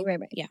thing, Right.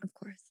 Yeah. Of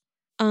course.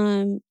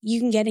 You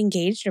can get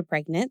engaged or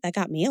pregnant. That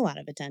got me a lot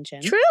of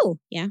attention. True.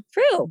 Yeah.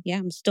 True. Yeah,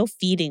 I'm still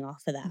feeding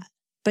off of that.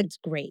 But it's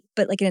great.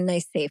 But like in a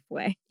nice, safe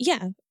way.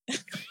 Yeah.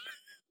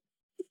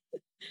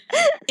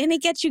 And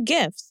it gets you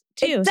gifts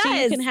too. It does. So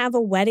you can have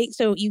a wedding.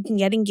 So you can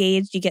get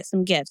engaged, you get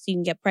some gifts. You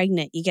can get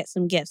pregnant, you get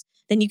some gifts.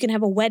 Then you can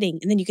have a wedding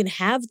and then you can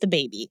have the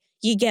baby.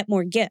 You get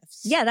more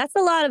gifts. Yeah, that's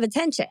a lot of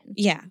attention.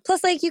 Yeah.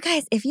 Plus, like, you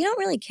guys, if you don't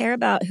really care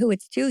about who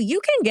it's to, you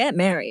can get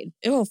married.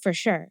 Oh, for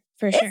sure.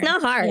 For It's sure.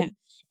 not hard. Yeah.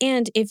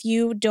 And if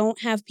you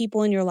don't have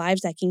people in your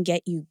lives that can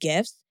get you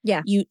gifts,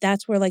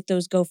 that's where like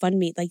those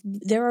GoFundMe, like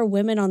there are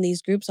women on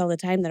these groups all the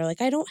time that are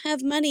like, I don't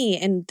have money,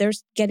 and they're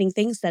getting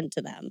things sent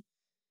to them.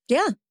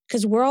 Yeah.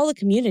 Because we're all a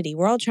community.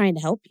 We're all trying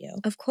to help you.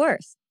 Of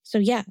course. So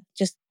yeah,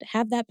 just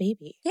have that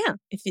baby. Yeah.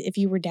 If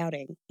you were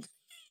doubting.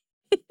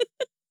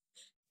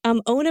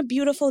 Own a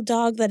beautiful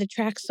dog that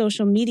attracts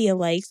social media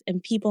likes,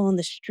 and people on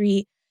the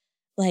street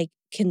like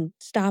can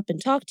stop and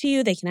talk to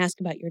you. They can ask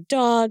about your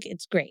dog.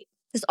 It's great.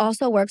 This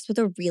also works with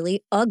a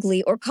really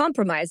ugly or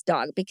compromised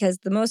dog, because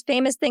the most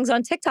famous things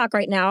on TikTok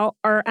right now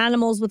are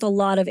animals with a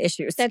lot of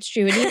issues. That's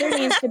true. It either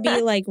needs to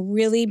be like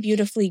really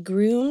beautifully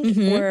groomed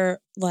or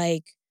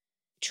like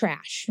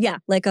trash. Yeah,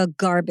 like a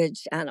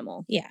garbage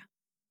animal. Yeah.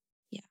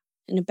 Yeah.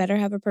 And it better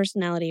have a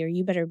personality, or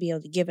you better be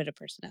able to give it a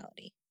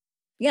personality.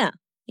 Yeah.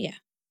 Yeah.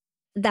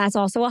 That's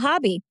also a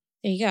hobby.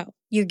 There you go.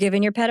 You're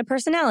giving your pet a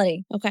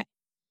personality. Okay.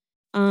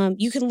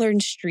 You can learn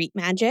street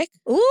magic.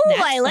 Ooh,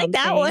 I like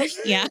that one.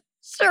 Yeah.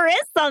 Sure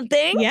is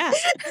something. Yeah.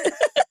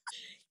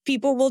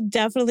 People will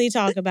definitely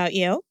talk about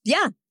you.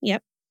 Yeah.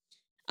 Yep.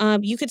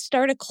 You could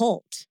start a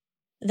cult.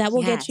 That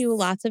will get you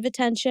lots of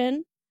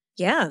attention.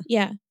 Yeah.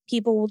 Yeah.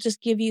 People will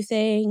just give you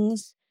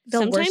things.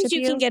 Sometimes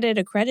you can get it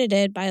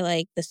accredited by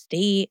like the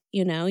state,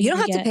 you know. You don't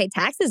have to pay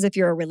taxes if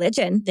you're a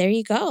religion. There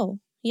you go.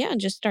 Yeah,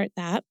 just start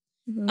that.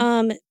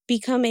 Mm-hmm.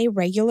 Become a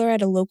regular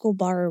at a local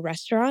bar or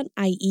restaurant,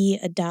 i.e.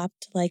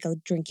 adopt like a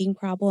drinking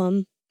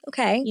problem.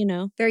 Okay. You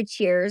know. Very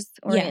Cheers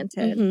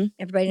oriented. Yeah.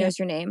 Everybody knows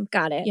your name.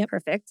 Got it. Yep.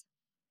 Perfect.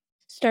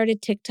 Start a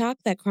TikTok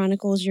that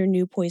chronicles your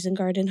new poison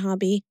garden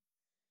hobby.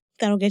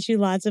 That'll get you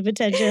lots of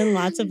attention,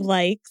 lots of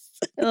likes.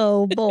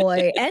 Oh,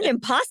 boy. And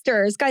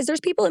imposters. Guys, there's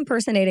people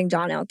impersonating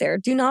John out there.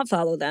 Do not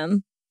follow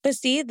them. But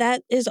see,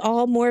 that is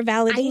all more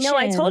validation. I know.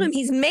 I told him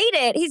he's made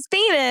it. He's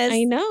famous.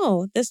 I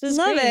know. This is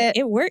Love great.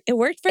 It worked. It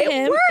worked for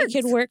him. Worked.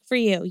 It could work for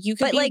you. You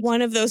could be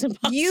one of those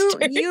imposters.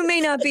 You may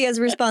not be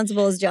as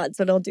responsible as John,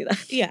 so don't do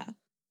that. Yeah,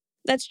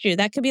 that's true.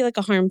 That could be like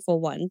a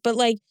harmful one. But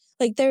like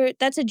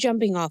that's a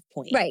jumping off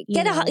point. Right.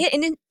 Get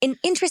an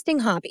interesting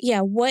hobby. Yeah.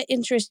 What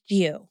interests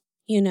you?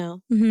 You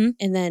know? Mm-hmm.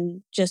 And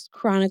then just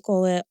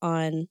chronicle it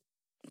on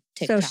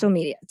TikTok. Social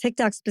media.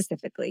 TikTok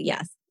specifically.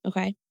 Yes.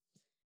 Okay.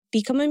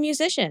 Become a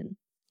musician.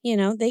 You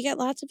know, they get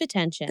lots of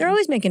attention. They're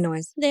always making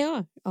noise. They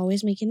are.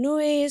 Always making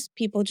noise.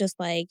 People just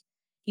like,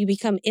 you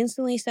become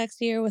instantly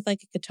sexier with like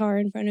a guitar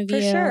in front of you.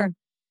 For sure.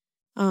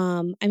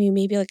 I mean,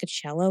 maybe like a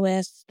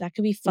celloist. That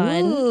could be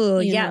fun.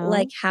 Ooh, yeah. know?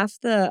 Like half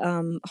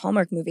the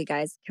Hallmark movie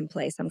guys can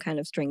play some kind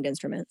of stringed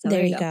instrument. So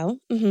there you go.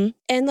 Mm-hmm.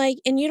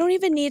 And you don't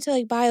even need to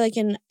like buy like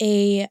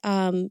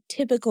a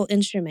typical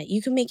instrument.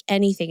 You can make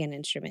anything an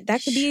instrument.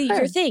 That could be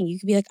your thing. You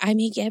could be like, I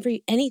make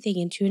anything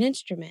into an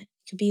instrument.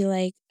 It could be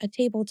like a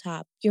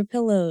tabletop, your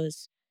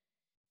pillows,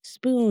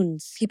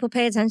 spoons. People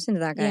pay attention to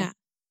that guy. Yeah.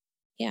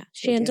 Yeah.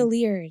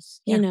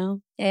 Chandeliers, you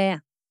know? Yeah.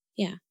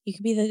 Yeah. You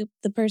could be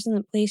the person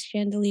that plays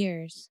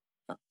chandeliers.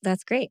 Oh,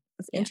 that's great.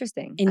 That's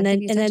interesting. And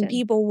then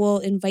people will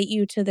invite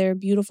you to their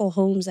beautiful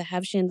homes that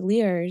have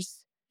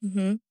chandeliers.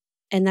 Mm-hmm.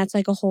 And that's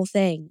like a whole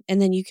thing.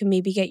 And then you can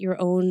maybe get your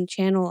own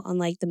channel on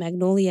like the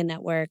Magnolia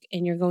Network,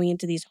 and you're going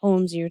into these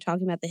homes and you're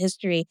talking about the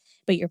history,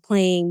 but you're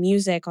playing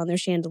music on their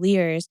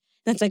chandeliers.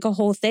 That's like a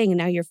whole thing. And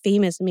now you're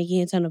famous and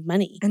making a ton of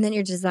money. And then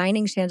you're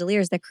designing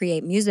chandeliers that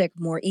create music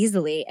more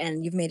easily,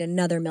 and you've made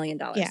another $1 million.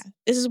 Yeah.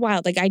 This is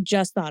wild. Like I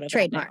just thought of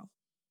trademark.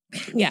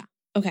 Yeah.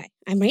 Okay.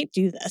 I might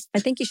do this. I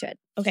think you should.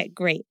 Okay,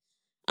 great.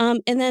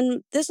 And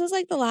then this is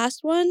like the last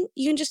one.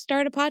 You can just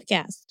start a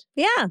podcast.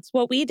 Yeah. It's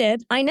what we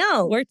did. I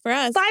know. Worked for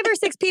us. 5 or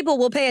 6 people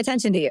will pay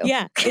attention to you.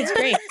 Yeah, it's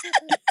great.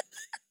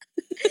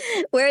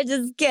 We're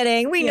just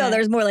kidding. We know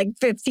there's more like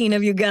 15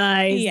 of you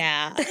guys.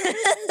 Yeah.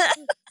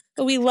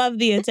 But we love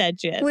the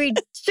attention. We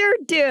sure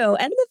do.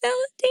 And the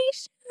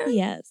validation.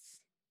 Yes.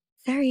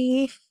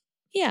 Sorry.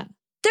 Yeah.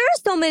 There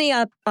are so many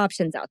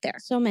options out there.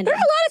 So many. There are a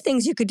lot of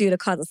things you could do to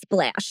cause a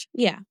splash.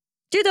 Yeah.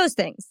 Do those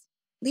things.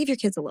 Leave your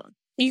kids alone.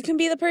 You can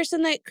be the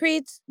person that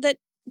creates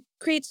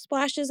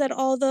splashes at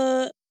all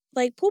the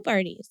like pool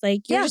parties.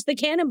 Like you're just the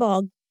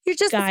cannonball. You're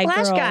just the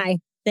splash guy.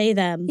 They,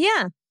 them.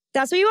 Yeah.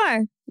 That's what you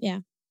are. Yeah.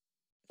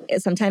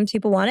 Sometimes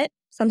people want it.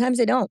 Sometimes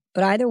they don't.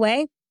 But either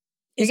way,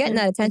 you're getting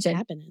that attention. It's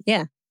happening.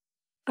 Yeah.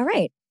 All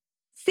right.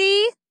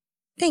 See?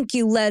 Thank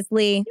you,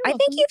 Leslie. I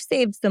think you've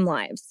saved some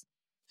lives.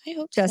 I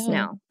hope just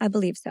now. I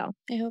believe so.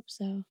 I hope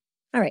so.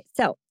 All right.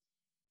 So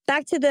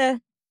back to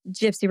the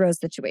Gypsy Rose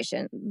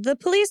situation. The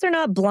police are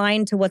not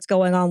blind to what's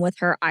going on with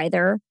her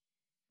either.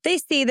 They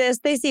see this.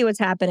 They see what's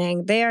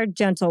happening. They are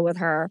gentle with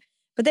her.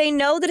 But they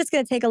know that it's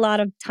going to take a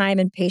lot of time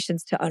and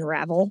patience to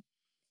unravel.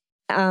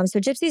 So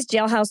Gypsy's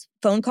jailhouse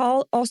phone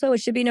call, also, it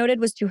should be noted,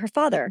 was to her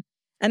father,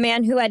 a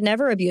man who had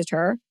never abused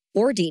her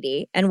or Dee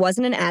Dee and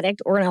wasn't an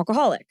addict or an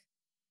alcoholic.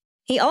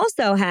 He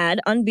also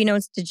had,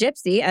 unbeknownst to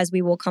Gypsy, as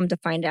we will come to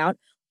find out,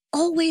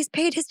 always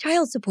paid his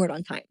child support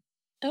on time.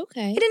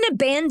 Okay. He didn't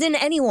abandon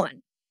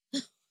anyone.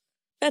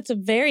 That's a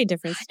very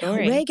different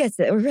story. Ray gets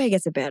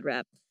a bad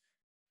rep.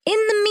 In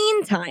the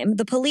meantime,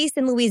 the police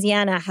in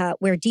Louisiana,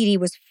 where Dee Dee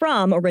was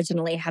from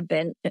originally, have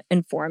been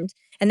informed.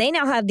 And they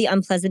now have the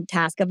unpleasant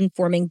task of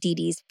informing Dee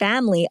Dee's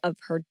family of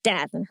her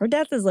death. And her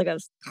death is like a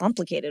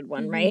complicated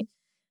one, right?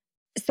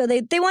 So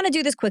they want to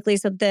do this quickly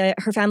so that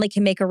her family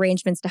can make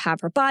arrangements to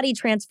have her body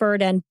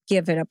transferred and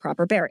give it a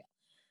proper burial.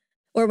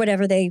 Or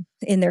whatever they,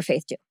 in their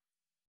faith, do.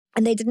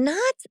 And they did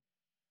not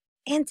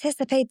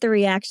anticipate the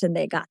reaction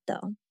they got,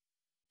 though.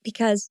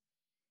 Because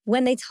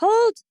when they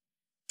told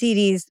Dee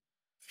Dee's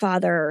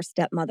father or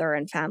stepmother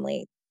and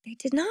family, they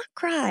did not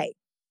cry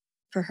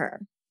for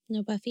her.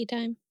 No Buffy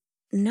time?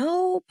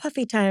 No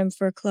puffy time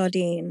for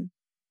Claudine,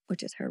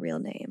 which is her real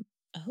name.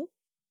 Oh.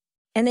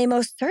 And they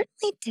most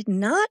certainly did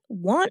not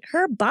want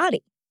her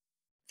body.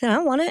 Said, I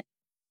don't want it.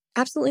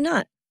 Absolutely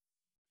not.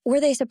 Were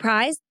they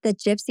surprised that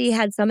Gypsy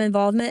had some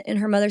involvement in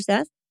her mother's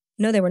death?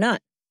 No, they were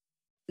not.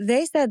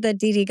 They said that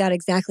Dee Dee got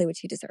exactly what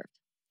she deserved.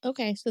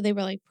 Okay, so they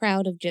were like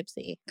proud of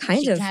Gypsy.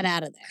 Kind of. She got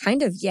out of there.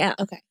 Kind of, yeah.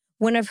 Okay.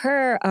 One of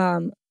her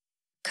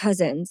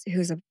cousins,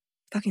 who's a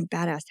fucking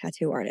badass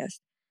tattoo artist,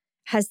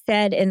 has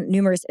said in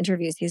numerous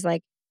interviews, he's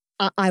like,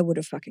 I would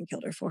have fucking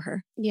killed her for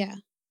her. Yeah.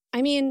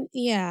 I mean,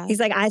 yeah. He's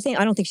like, I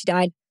don't think she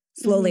died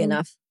slowly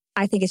enough.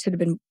 I think it should have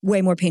been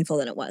way more painful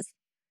than it was.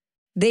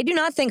 They do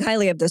not think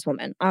highly of this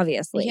woman,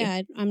 obviously.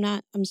 Yeah,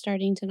 I'm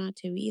starting to not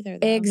to either,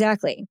 though.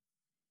 Exactly.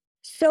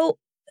 So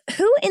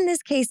who in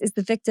this case is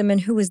the victim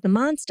and who is the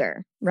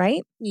monster,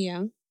 right?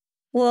 Yeah.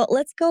 Well,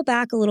 let's go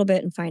back a little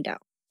bit and find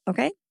out,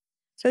 okay?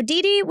 So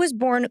Dee Dee was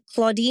born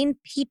Claudine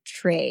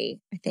Pitre,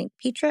 I think.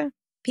 Pitre?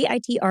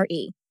 Pitre,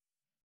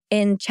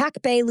 in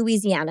Chack Bay,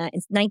 Louisiana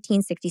in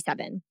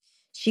 1967.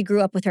 She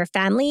grew up with her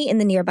family in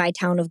the nearby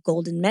town of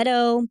Golden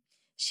Meadow.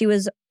 She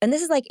was, and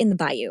this is like in the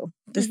bayou.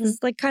 This is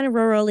like kind of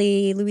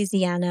rurally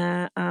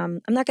Louisiana.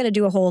 I'm not going to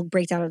do a whole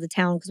breakdown of the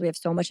town because we have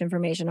so much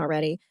information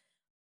already.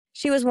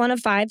 She was one of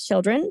 5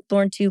 children,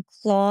 born to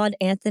Claude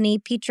Anthony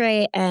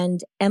Pitre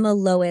and Emma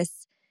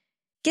Lois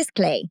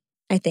Gisclay,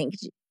 I think.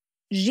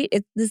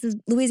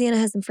 Louisiana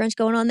has some French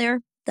going on there.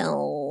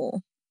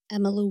 So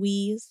Emma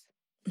Louise.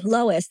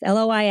 Lois,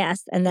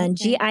 Lois, and then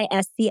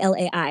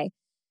Gisclai.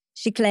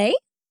 Gisclay?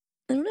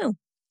 I don't know.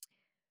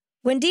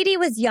 When Dee Dee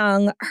was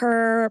young,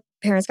 her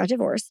parents got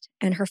divorced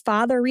and her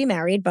father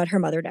remarried, but her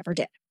mother never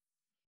did.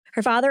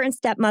 Her father and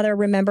stepmother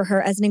remember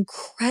her as an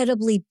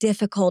incredibly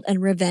difficult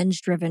and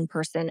revenge-driven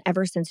person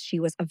ever since she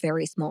was a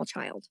very small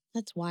child.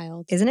 That's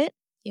wild. Isn't it?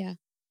 Yeah.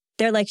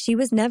 They're like, she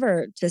was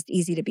never just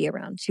easy to be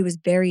around. She was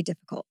very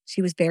difficult.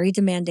 She was very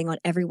demanding on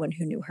everyone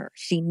who knew her.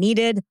 She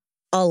needed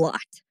a lot.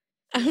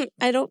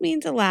 I don't mean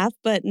to laugh,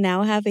 but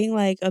now having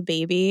like a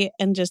baby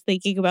and just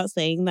thinking about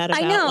saying that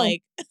about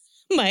like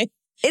my...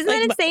 Isn't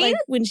that insane? Like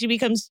when she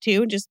becomes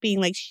 2, just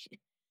being like,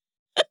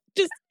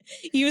 just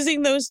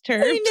using those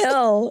terms. I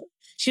know.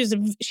 She's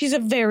a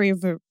very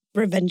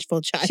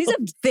revengeful child. She's a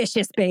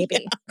vicious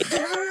baby.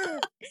 Yeah.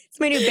 It's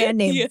my new band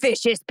name,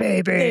 Vicious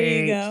Baby. There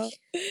you go.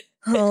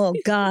 Oh,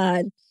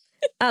 God.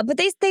 But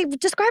they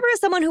describe her as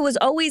someone who was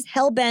always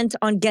hell-bent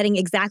on getting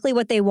exactly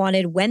what they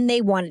wanted when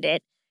they wanted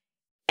it.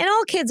 And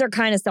all kids are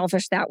kind of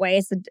selfish that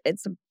way.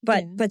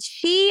 But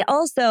she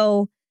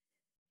also,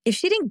 if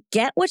she didn't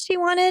get what she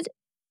wanted,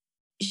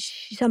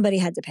 somebody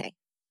had to pay.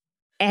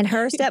 And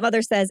her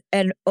stepmother says,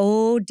 and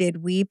oh,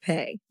 did we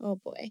pay? Oh,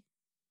 boy.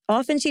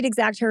 Often she'd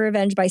exact her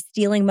revenge by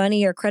stealing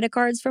money or credit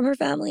cards from her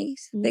family.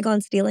 Big on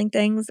stealing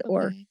things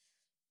or,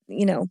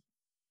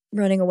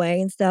 running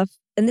away and stuff.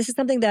 And this is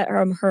something that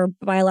her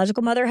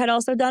biological mother had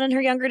also done in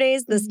her younger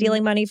days, the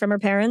stealing money from her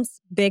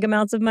parents, big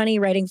amounts of money,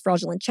 writing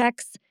fraudulent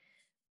checks,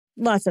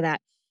 lots of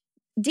that.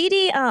 Dee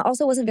Dee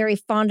also wasn't very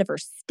fond of her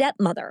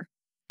stepmother.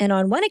 And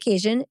on one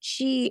occasion,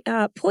 she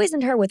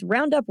poisoned her with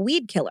Roundup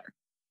weed killer.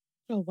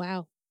 Oh,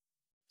 wow.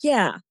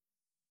 Yeah.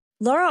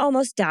 Laura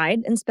almost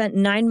died and spent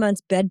 9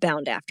 months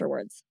bedbound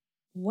afterwards.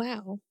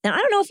 Wow. Now, I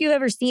don't know if you've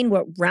ever seen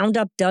what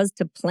Roundup does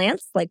to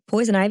plants, like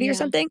poison ivy or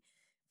something,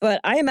 but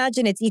I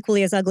imagine it's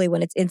equally as ugly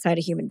when it's inside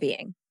a human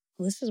being.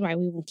 Well, this is why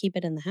we will keep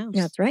it in the house.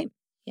 That's right.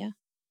 Yeah.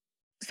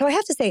 So I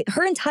have to say,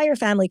 her entire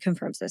family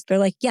confirms this. They're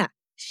like, yeah,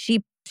 she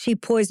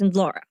poisoned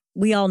Laura.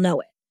 We all know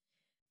it.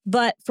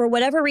 But for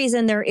whatever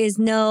reason, there is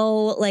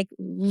no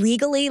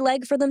legally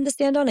leg for them to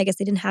stand on. I guess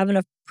they didn't have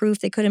enough proof.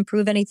 They couldn't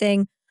prove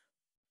anything.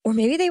 Or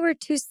maybe they were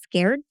too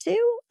scared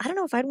to. I don't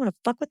know if I'd want to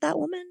fuck with that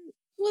woman.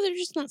 Well, they're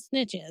just not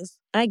snitches.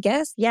 I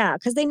guess, yeah.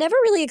 Because they never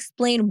really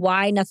explain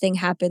why nothing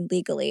happened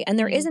legally. And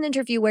there is an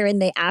interview wherein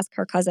they ask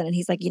her cousin and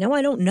he's like,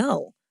 I don't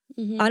know.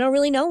 I don't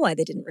really know why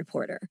they didn't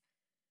report her.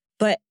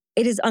 But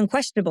it is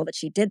unquestionable that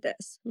she did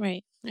this.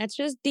 Right. That's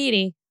just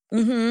Dee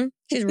Dee.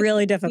 She's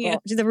really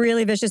difficult. She's a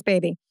really vicious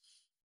baby.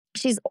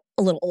 She's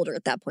a little older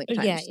at that point in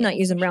time. She's not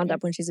using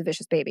Roundup when she's a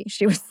vicious baby.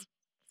 She was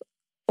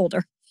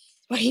older.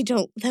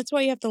 That's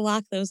why you have to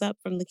lock those up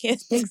from the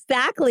kids.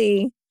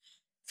 Exactly.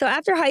 So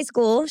after high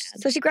school,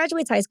 she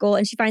graduates high school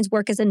and she finds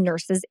work as a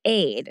nurse's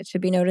aide. It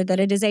should be noted that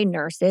it is a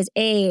nurse's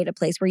aide, a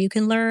place where you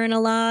can learn a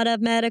lot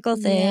of medical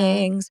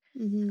things.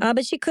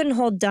 But she couldn't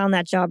hold down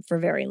that job for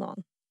very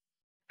long.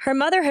 Her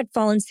mother had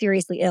fallen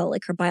seriously ill,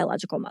 like her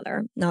biological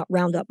mother, not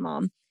Roundup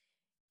mom.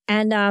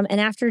 And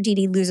after Dee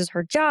Dee loses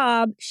her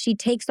job, she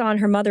takes on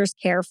her mother's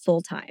care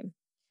full time.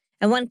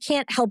 And one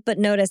can't help but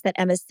notice that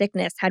Emma's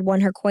sickness had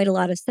won her quite a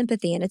lot of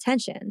sympathy and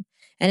attention.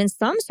 And in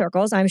some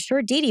circles, I'm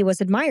sure Dee Dee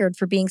was admired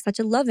for being such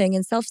a loving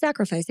and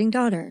self-sacrificing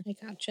daughter. I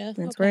gotcha.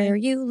 That's where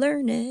you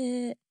learn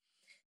it.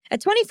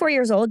 At 24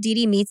 years old, Dee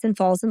Dee meets and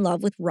falls in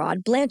love with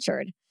Rod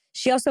Blanchard.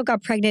 She also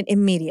got pregnant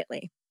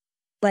immediately.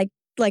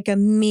 Like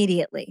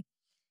immediately.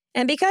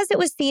 And because it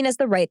was seen as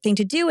the right thing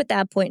to do at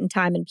that point in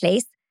time and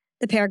place,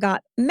 the pair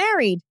got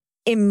married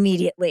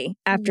immediately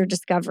after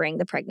discovering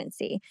the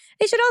pregnancy.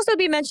 It should also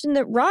be mentioned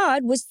that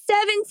Rod was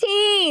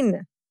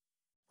 17,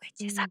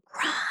 which is a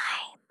crime.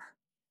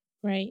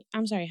 Right.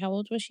 I'm sorry, how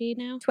old was she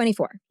now?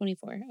 24.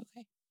 24,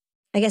 okay.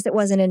 I guess it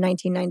wasn't in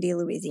 1990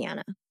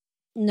 Louisiana.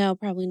 No,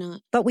 probably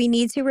not. But we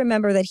need to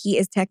remember that he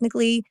is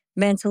technically,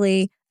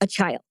 mentally, a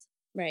child.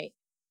 Right.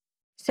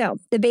 So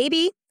the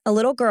baby, a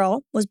little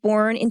girl, was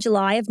born in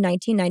July of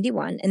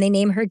 1991, and they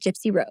named her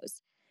Gypsy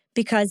Rose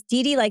because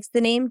Dee Dee likes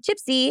the name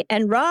Gypsy,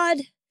 and Rod,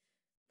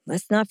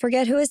 let's not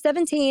forget who is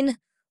 17,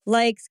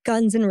 likes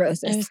Guns N'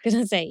 Roses. I was going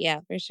to say, yeah,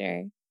 for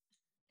sure.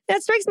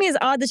 That strikes me as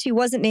odd that she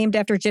wasn't named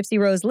after Gypsy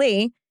Rose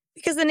Lee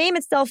because the name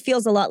itself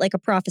feels a lot like a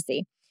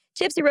prophecy.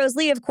 Gypsy Rose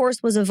Lee, of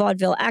course, was a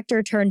vaudeville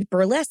actor turned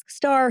burlesque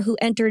star who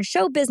entered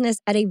show business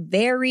at a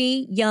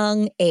very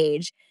young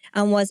age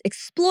and was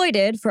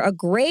exploited for a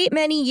great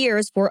many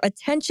years for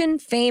attention,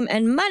 fame,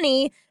 and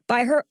money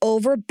by her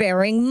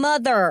overbearing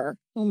mother.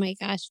 Oh my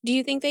gosh. Do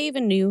you think they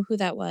even knew who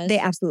that was? They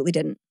absolutely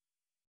didn't.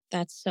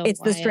 That's so It's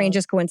wild. the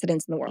strangest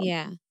coincidence in the world.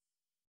 Yeah.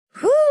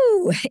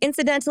 Whew.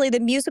 Incidentally, the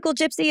musical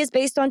Gypsy is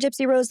based on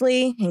Gypsy Rose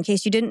Lee, in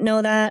case you didn't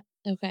know that.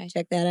 Okay.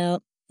 Check that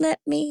out. Let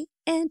me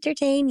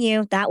entertain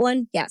you. That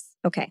one? Yes.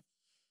 Okay.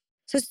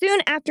 So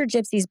soon after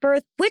Gypsy's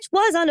birth, which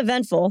was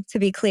uneventful, to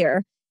be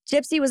clear,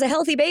 Gypsy was a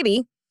healthy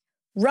baby.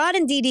 Rod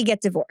and Dee Dee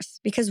get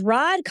divorced because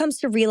Rod comes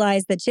to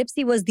realize that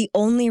Gypsy was the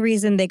only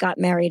reason they got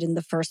married in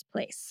the first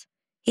place.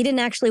 He didn't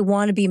actually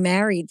want to be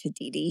married to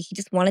Dee Dee. He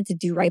just wanted to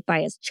do right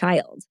by his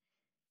child.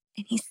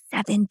 And he's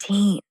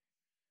 17.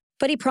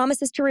 But he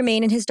promises to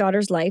remain in his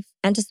daughter's life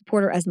and to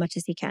support her as much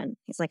as he can.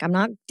 He's like, I'm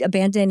not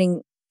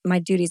abandoning my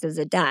duties as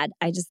a dad.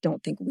 I just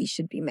don't think we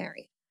should be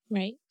married.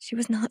 Right. She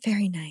was not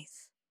very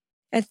nice.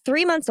 At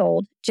 3 months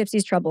old,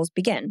 Gypsy's troubles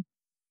begin.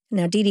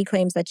 Now, Dee Dee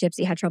claims that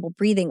Gypsy had trouble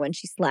breathing when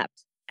she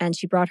slept, and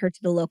she brought her to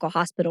the local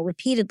hospital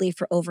repeatedly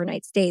for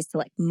overnight stays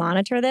to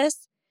monitor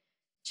this.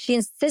 She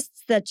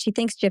insists that she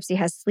thinks Gypsy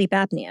has sleep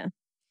apnea.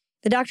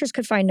 The doctors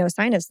could find no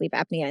sign of sleep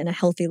apnea in a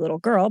healthy little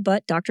girl,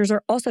 but doctors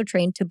are also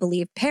trained to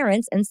believe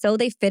parents, and so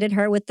they fitted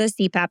her with the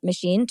CPAP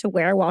machine to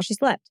wear while she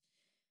slept.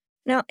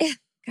 Now,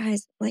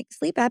 guys,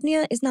 sleep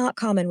apnea is not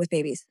common with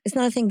babies. It's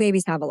not a thing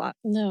babies have a lot.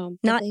 No,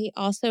 but they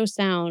also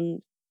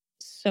sound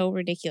so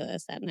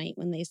ridiculous at night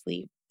when they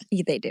sleep.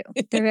 They do.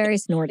 They're very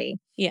snorty.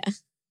 Yeah.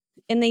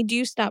 And they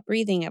do stop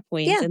breathing at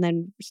points and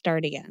then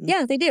start again.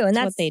 Yeah, they do. And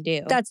that's what they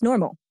do. That's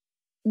normal.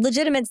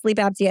 Legitimate sleep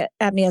apnea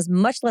is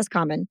much less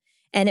common,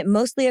 and it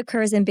mostly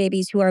occurs in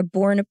babies who are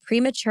born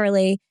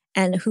prematurely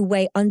and who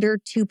weigh under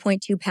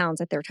 2.2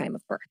 pounds at their time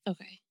of birth.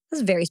 Okay.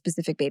 Those are very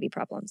specific baby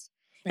problems.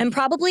 Right. And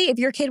probably if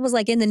your kid was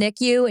in the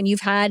NICU and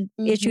you've had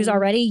issues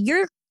already,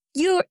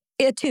 you're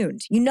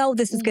attuned. You know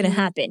this is going to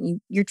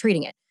happen. You're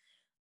treating it.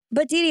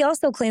 But Dee Dee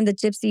also claimed that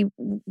Gypsy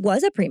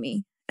was a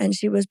preemie and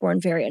she was born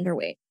very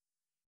underweight,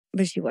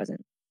 but she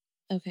wasn't.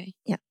 Okay.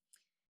 Yeah.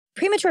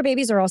 Premature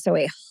babies are also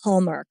a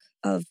hallmark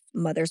of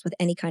mothers with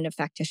any kind of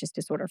factitious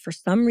disorder. For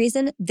some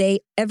reason,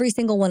 every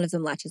single one of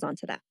them latches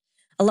onto that.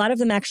 A lot of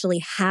them actually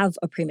have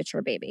a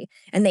premature baby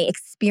and they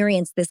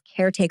experience this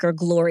caretaker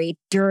glory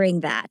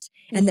during that.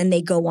 And then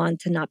they go on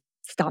to not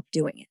stop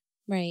doing it.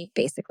 Right.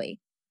 Basically.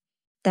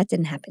 That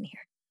didn't happen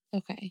here.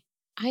 Okay.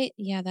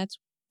 That's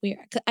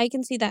weird. I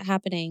can see that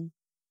happening.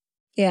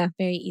 Yeah.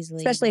 Very easily.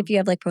 Especially if you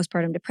have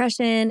postpartum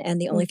depression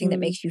and the only thing that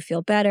makes you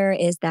feel better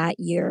is that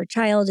your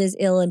child is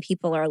ill and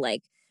people are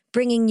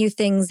bringing you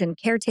things and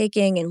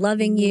caretaking and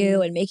loving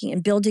you and making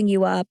and building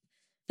you up.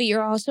 But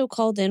you're also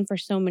called in for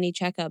so many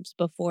checkups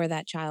before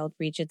that child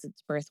reaches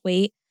its birth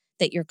weight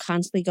that you're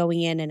constantly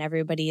going in and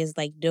everybody is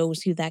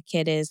knows who that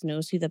kid is,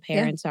 knows who the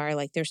parents are.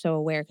 They're so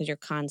aware because you're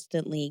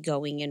constantly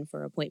going in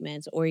for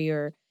appointments or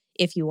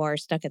if you are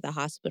stuck at the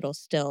hospital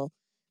still,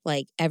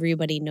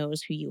 everybody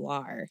knows who you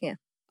are. Yeah.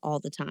 All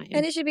the time.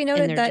 And it should be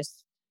noted that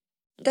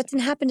that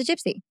didn't happen to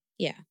Gypsy.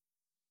 Yeah.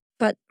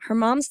 But her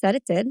mom said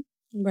it did.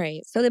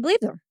 Right. So they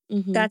believed her.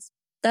 Mm-hmm. That's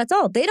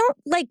all. They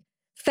don't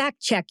fact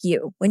check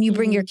you when you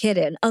bring your kid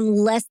in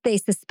unless they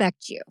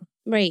suspect you.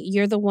 Right.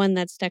 You're the one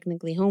that's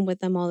technically home with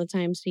them all the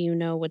time, so you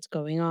know what's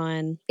going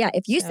on. Yeah.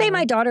 If you say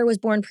my daughter was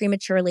born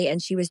prematurely and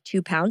she was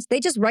 2 pounds, they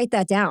just write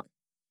that down.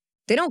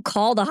 They don't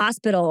call the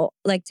hospital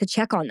to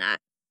check on that.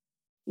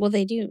 Well,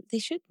 they do. They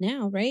should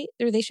now, right?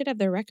 Or they should have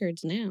their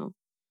records now.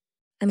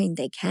 I mean,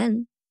 they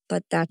can,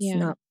 but that's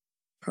not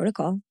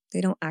protocol. They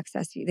don't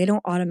access you. They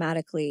don't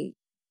automatically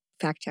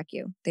fact check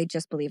you. They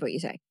just believe what you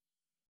say.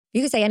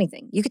 You could say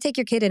anything. You could take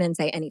your kid in and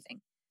say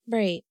anything.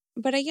 Right.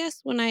 But I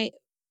guess when I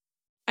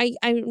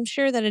I'm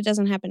sure that it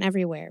doesn't happen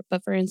everywhere.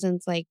 But for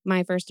instance, like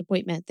my first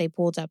appointment, they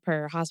pulled up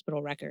her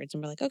hospital records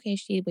and were like, okay,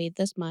 she weighed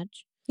this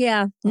much.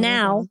 Yeah. Blah,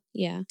 now, blah, blah.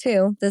 Yeah.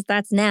 too.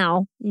 That's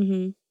now.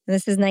 Mm-hmm.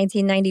 This is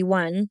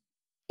 1991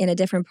 in a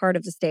different part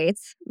of the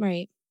States.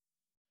 Right.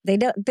 They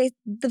don't.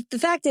 The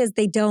fact is,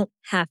 they don't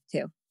have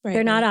to. Right.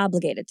 They're not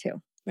obligated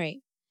to. Right.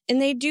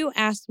 And they do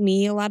ask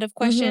me a lot of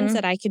questions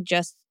that I could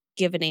just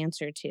give an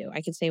answer to.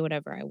 I could say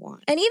whatever I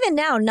want. And even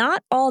now,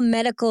 not all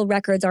medical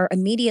records are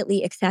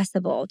immediately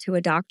accessible to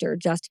a doctor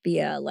just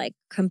via like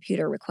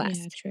computer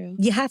request. Yeah, true.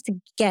 You have to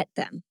get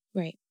them.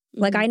 Right.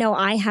 Mm-hmm. Like I know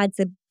I had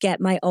to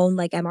get my own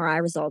like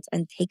MRI results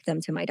and take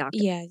them to my doctor.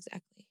 Yeah,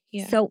 exactly.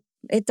 Yeah. So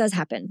it does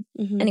happen.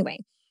 Mm-hmm. Anyway,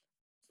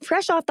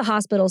 fresh off the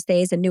hospital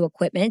stays and new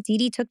equipment, Dee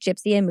Dee took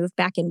Gypsy and moved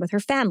back in with her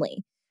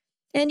family.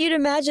 And you'd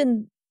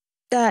imagine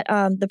that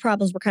the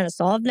problems were kind of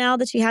solved now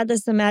that she had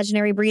this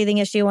imaginary breathing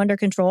issue under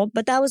control,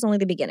 but that was only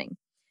the beginning.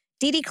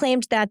 Dee Dee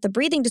claimed that the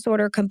breathing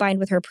disorder combined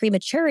with her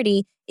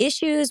prematurity,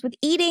 issues with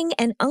eating,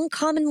 an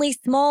uncommonly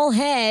small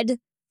head.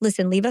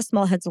 Listen, leave us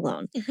small heads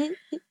alone.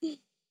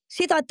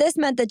 She thought this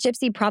meant that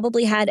Gypsy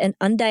probably had an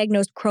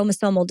undiagnosed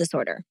chromosomal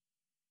disorder.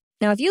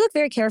 Now, if you look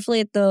very carefully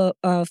at the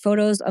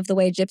photos of the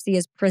way Gypsy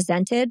is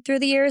presented through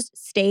the years,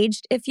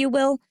 staged, if you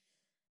will,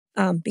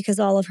 because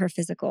all of her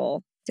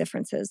physical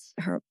differences,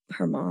 her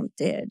mom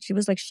did. She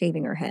was like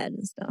shaving her head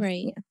and stuff.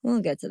 Right. Yeah,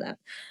 we'll get to that.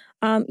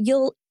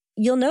 You'll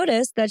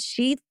notice that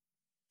she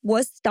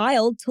was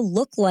styled to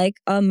look like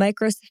a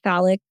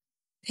microcephalic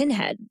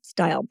pinhead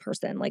style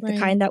person, like the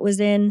kind that was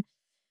in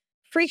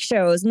freak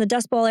shows in the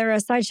Dust Bowl era,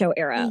 sideshow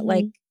era.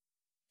 Like,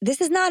 this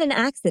is not an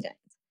accident.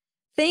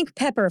 Think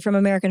Pepper from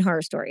American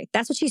Horror Story.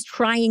 That's what she's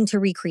trying to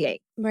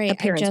recreate. Right.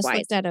 Appearance-wise. I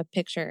just looked at a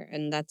picture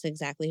and that's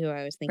exactly who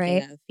I was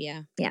thinking of.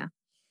 Yeah. Yeah.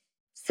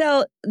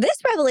 So this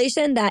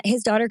revelation that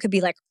his daughter could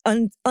be like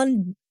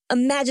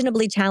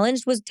unimaginably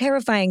challenged was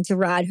terrifying to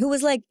Rod, who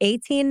was like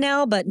 18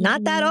 now, but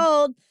not that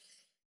old.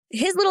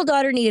 His little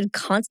daughter needed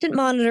constant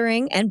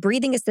monitoring and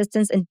breathing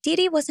assistance, and Dee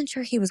Dee wasn't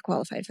sure he was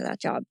qualified for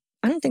that job.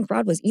 I don't think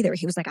Rod was either.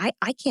 He was like,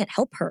 I can't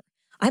help her.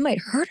 I might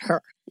hurt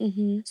her.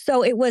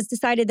 So it was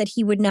decided that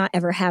he would not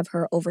ever have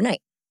her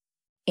overnight.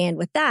 And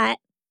with that,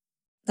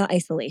 the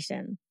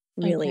isolation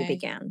really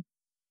began.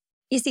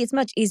 You see, it's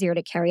much easier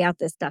to carry out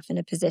this stuff in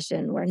a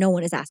position where no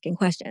one is asking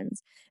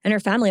questions. And her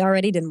family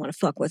already didn't want to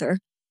fuck with her.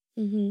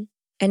 And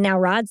now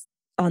Rod's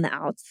on the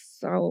outs,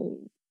 so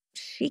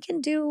she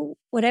can do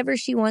whatever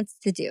she wants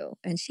to do.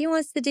 And she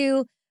wants to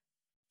do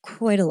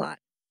quite a lot.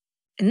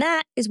 And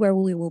that is where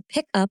we will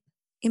pick up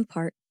in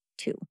part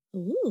 2.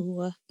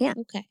 Ooh. Yeah.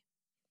 Okay.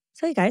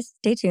 So you guys,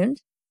 stay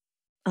tuned.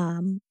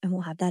 And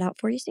we'll have that out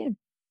for you soon.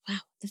 Wow,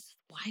 this is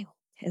wild.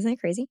 Isn't that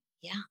crazy?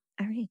 Yeah.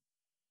 All right.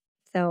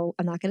 So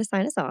I'm not going to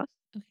sign us off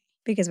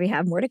because we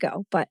have more to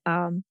go. But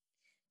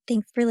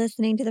thanks for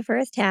listening to the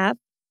first half.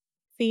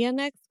 See you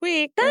next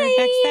week. Bye.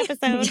 Or next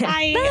episode. Yeah.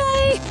 Bye.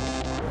 Bye.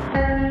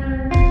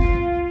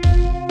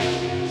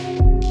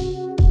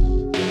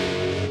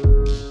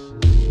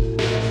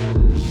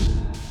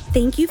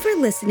 Thank you for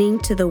listening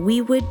to the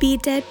We Would Be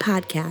Dead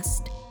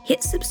podcast.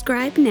 Hit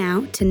subscribe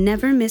now to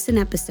never miss an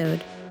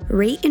episode.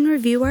 Rate and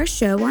review our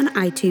show on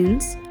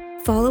iTunes.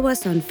 Follow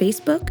us on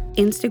Facebook,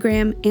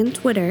 Instagram, and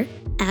Twitter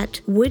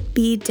at Would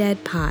Be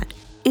Dead Pod.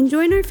 And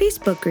join our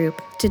Facebook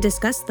group to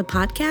discuss the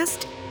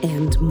podcast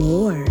and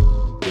more.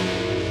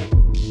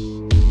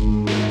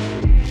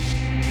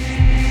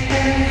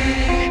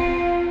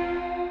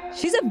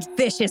 She's a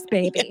vicious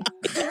baby.